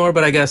little bit more,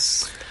 but I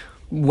guess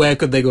where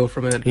could they go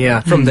from it? Yeah.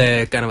 From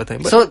there, kind of a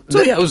thing. But, So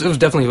yeah, it was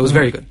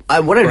very good.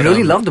 What I But,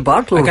 really loved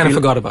about Cloverfield, I kind of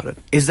forgot about it.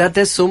 is that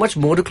there's so much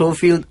more to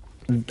Cloverfield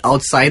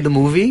outside the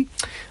movie.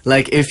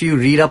 Like if you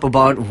read up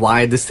about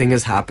why this thing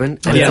has happened,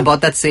 and it's about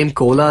that same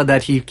cola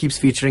that he keeps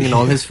featuring in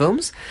all his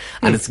films,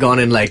 and it's gone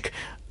and like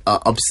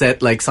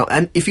upset like some.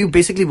 And if you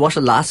basically watch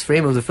the last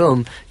frame of the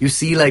film, you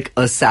see like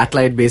a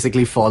satellite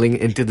basically falling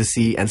into the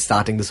sea and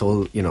starting this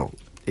whole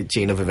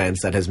chain of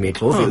events that has made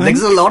Cloverfield. Like,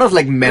 there's a lot of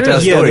like meta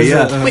Yeah, story.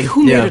 there's a- Wait,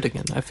 who Yeah. made it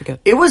again? I forget.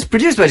 It was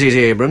produced by J.J.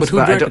 Abrams, But who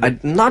but directed it?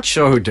 I'm not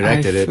sure who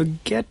directed I it.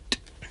 forget.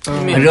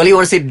 I really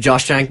want to say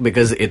Josh Trank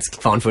because it's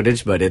found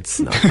footage, but it's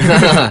not.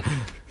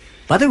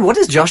 By the way, what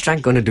is Josh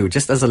Trank going to do?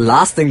 Just as the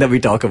last thing that we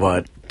talk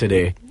about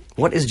today,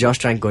 what is Josh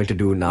Trank going to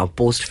do now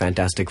post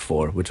Fantastic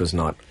Four, which was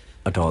not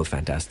at all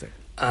fantastic?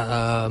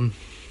 I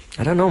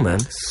don't know, man.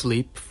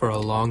 Sleep for a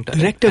long time.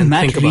 Director and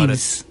Matt think about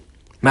Reeves.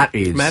 Matt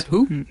Reeves. it. Matt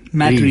who?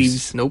 Matt Reeves.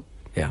 Reeves. Nope.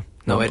 Yeah.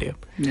 No idea.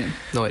 Yeah.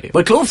 No idea.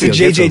 But Cloverfield. It's a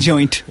gets JJ him.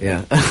 joint.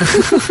 Yeah.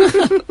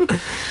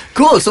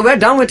 Cool. So we're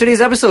done with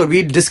today's episode.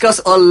 We discuss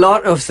a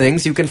lot of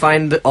things. You can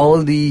find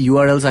all the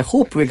URLs. I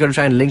hope we're going to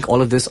try and link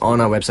all of this on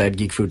our website,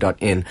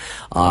 geekfruit.in.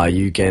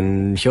 You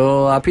can hear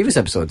our previous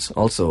episodes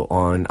also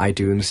on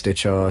iTunes,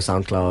 Stitcher,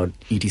 SoundCloud,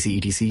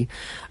 etc.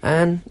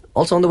 And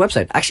also on the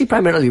website. Actually,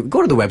 primarily,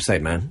 go to the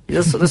website, man.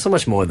 There's so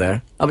much more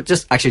there.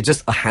 Just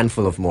a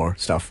handful of more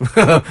stuff.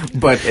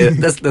 But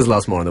there's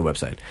lots more on the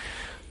website.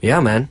 Yeah,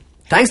 man.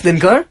 Thanks,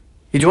 Dinkar.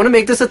 Do you want to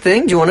make this a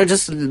thing? Do you want to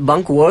just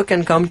bunk work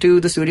and come to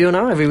the studio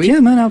now every week?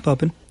 Yeah, man, I'll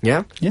pop in.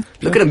 Yeah? Yeah.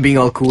 Look at him being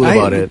all cool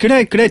about it. Could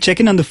I check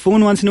in on the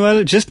phone once in a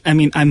while?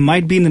 I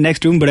might be in the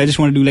next room, but I just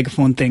want to do like a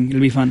phone thing. It'll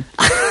be fun.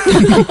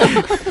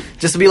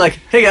 Just to be like,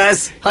 hey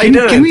guys, how you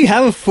doing? Can we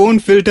have a phone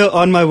filter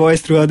on my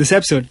voice throughout this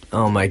episode?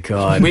 Oh my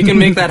god. We can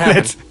make that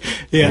happen.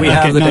 Yeah, We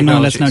have the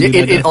no, let's not do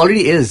that. It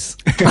already is.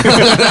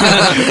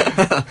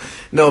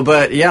 No,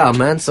 but yeah,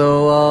 man.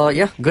 So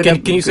good.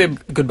 Can you say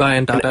goodbye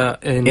and tata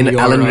in your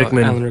Alan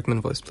Rickman. Alan Rickman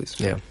voice, please?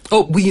 Yeah.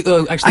 Oh, we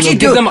actually we'll do.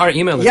 give them our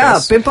email Yeah,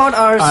 address. pimp out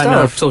our And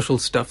our stuff. social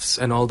stuffs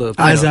and all the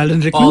As Alan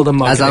Rickman? all the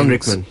As Alan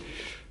marketings. Rickman.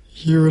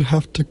 You will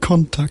have to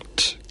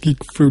contact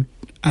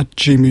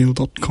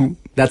geekfruit@gmail.com.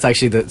 That's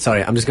actually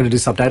sorry, I'm just going to do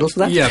subtitles for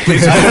that. Yeah,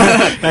 please.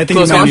 I think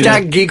Close you might do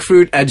Contact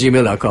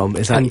geekfruit@gmail.com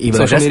is our And email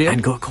social address. media?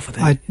 And go for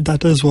that.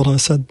 That is what I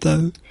said,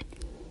 though.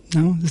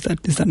 No, is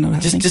that not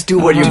happening? Just do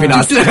what you've been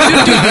asked.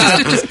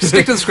 just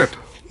stick to the script.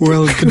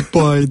 Well,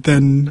 goodbye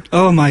then.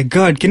 Oh my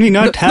god, can we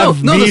not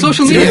have no, the me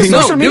social media. doing-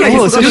 No, social media, Oh, you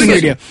forgot social to say.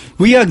 media.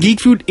 We are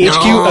Geek Fruit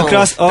HQ No,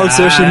 across all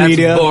social That's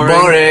media.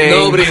 Boring.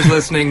 Nobody's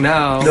listening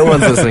now. No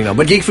one's listening now.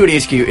 But Geek Fruit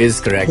HQ is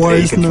correct. Why There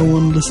you is can no find-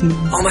 one listening?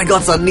 Oh my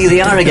god, suddenly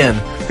they are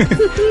again.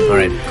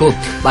 Alright, cool.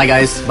 Bye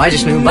guys. Bye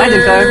Jishnu. Bye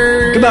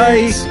Dinkar.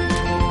 Goodbye.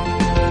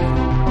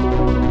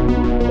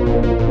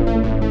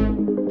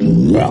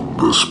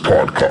 This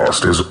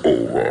podcast is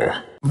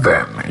over.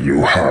 Then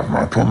you have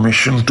my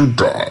permission to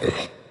die.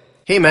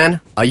 Hey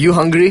man, are you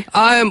hungry?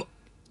 I'm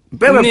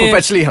We're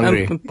perpetually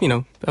hungry.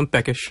 I'm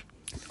peckish.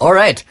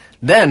 Alright,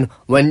 then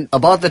when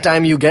about the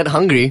time you get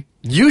hungry,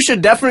 you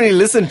should definitely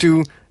listen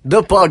to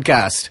the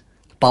podcast.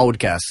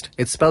 podcast.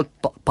 It's spelled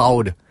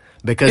Powd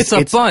because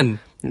It's a pun.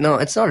 No,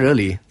 it's not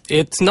really.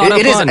 It's not a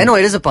pun. No,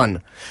 it is a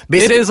pun.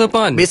 It is a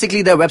pun.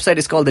 Basically, their website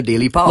is called the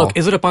Daily Pow. Look,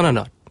 is it a pun or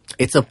not?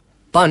 It's a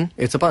pun.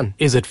 It's a pun.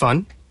 Is it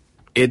fun?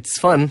 It's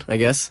fun, I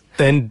guess.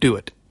 Then do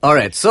it. All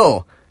right,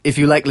 so if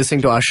you like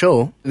listening to our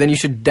show, then you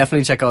should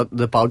definitely check out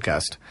the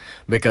podcast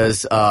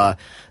because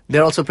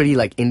they're also pretty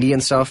like indie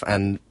and stuff,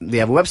 and they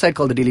have a website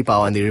called the Daily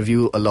Pow, and they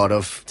review a lot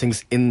of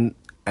things in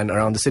and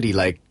around the city,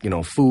 like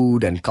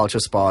food and culture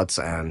spots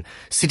and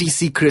city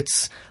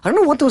secrets. I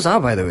don't know what those are,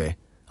 by the way.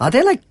 Are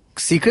there like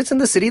secrets in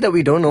the city that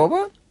we don't know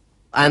about?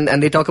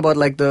 And they talk about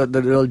like the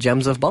real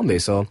gems of Bombay.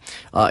 So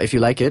if you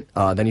like it,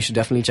 then you should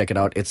definitely check it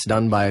out. It's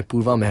done by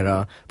Purva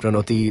Mehra,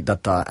 Pranoti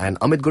Datta, and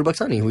Amit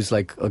Gurbaksani, who's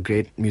like a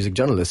great music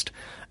journalist.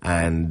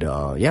 And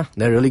yeah,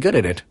 they're really good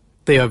at it.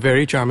 They are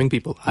very charming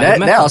people.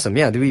 They're awesome.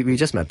 Yeah, we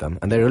just met them,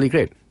 and they're really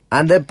great.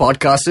 And their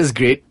podcast is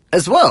great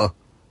as well.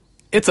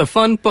 It's a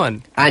fun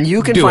pun. And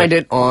you can find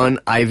it on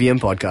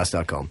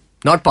ivmpodcast.com.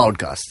 Not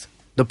Podcast.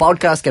 The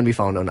podcast can be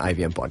found on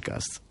IVM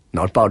Podcasts.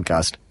 Not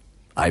Podcast.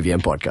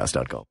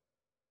 ivmpodcast.com.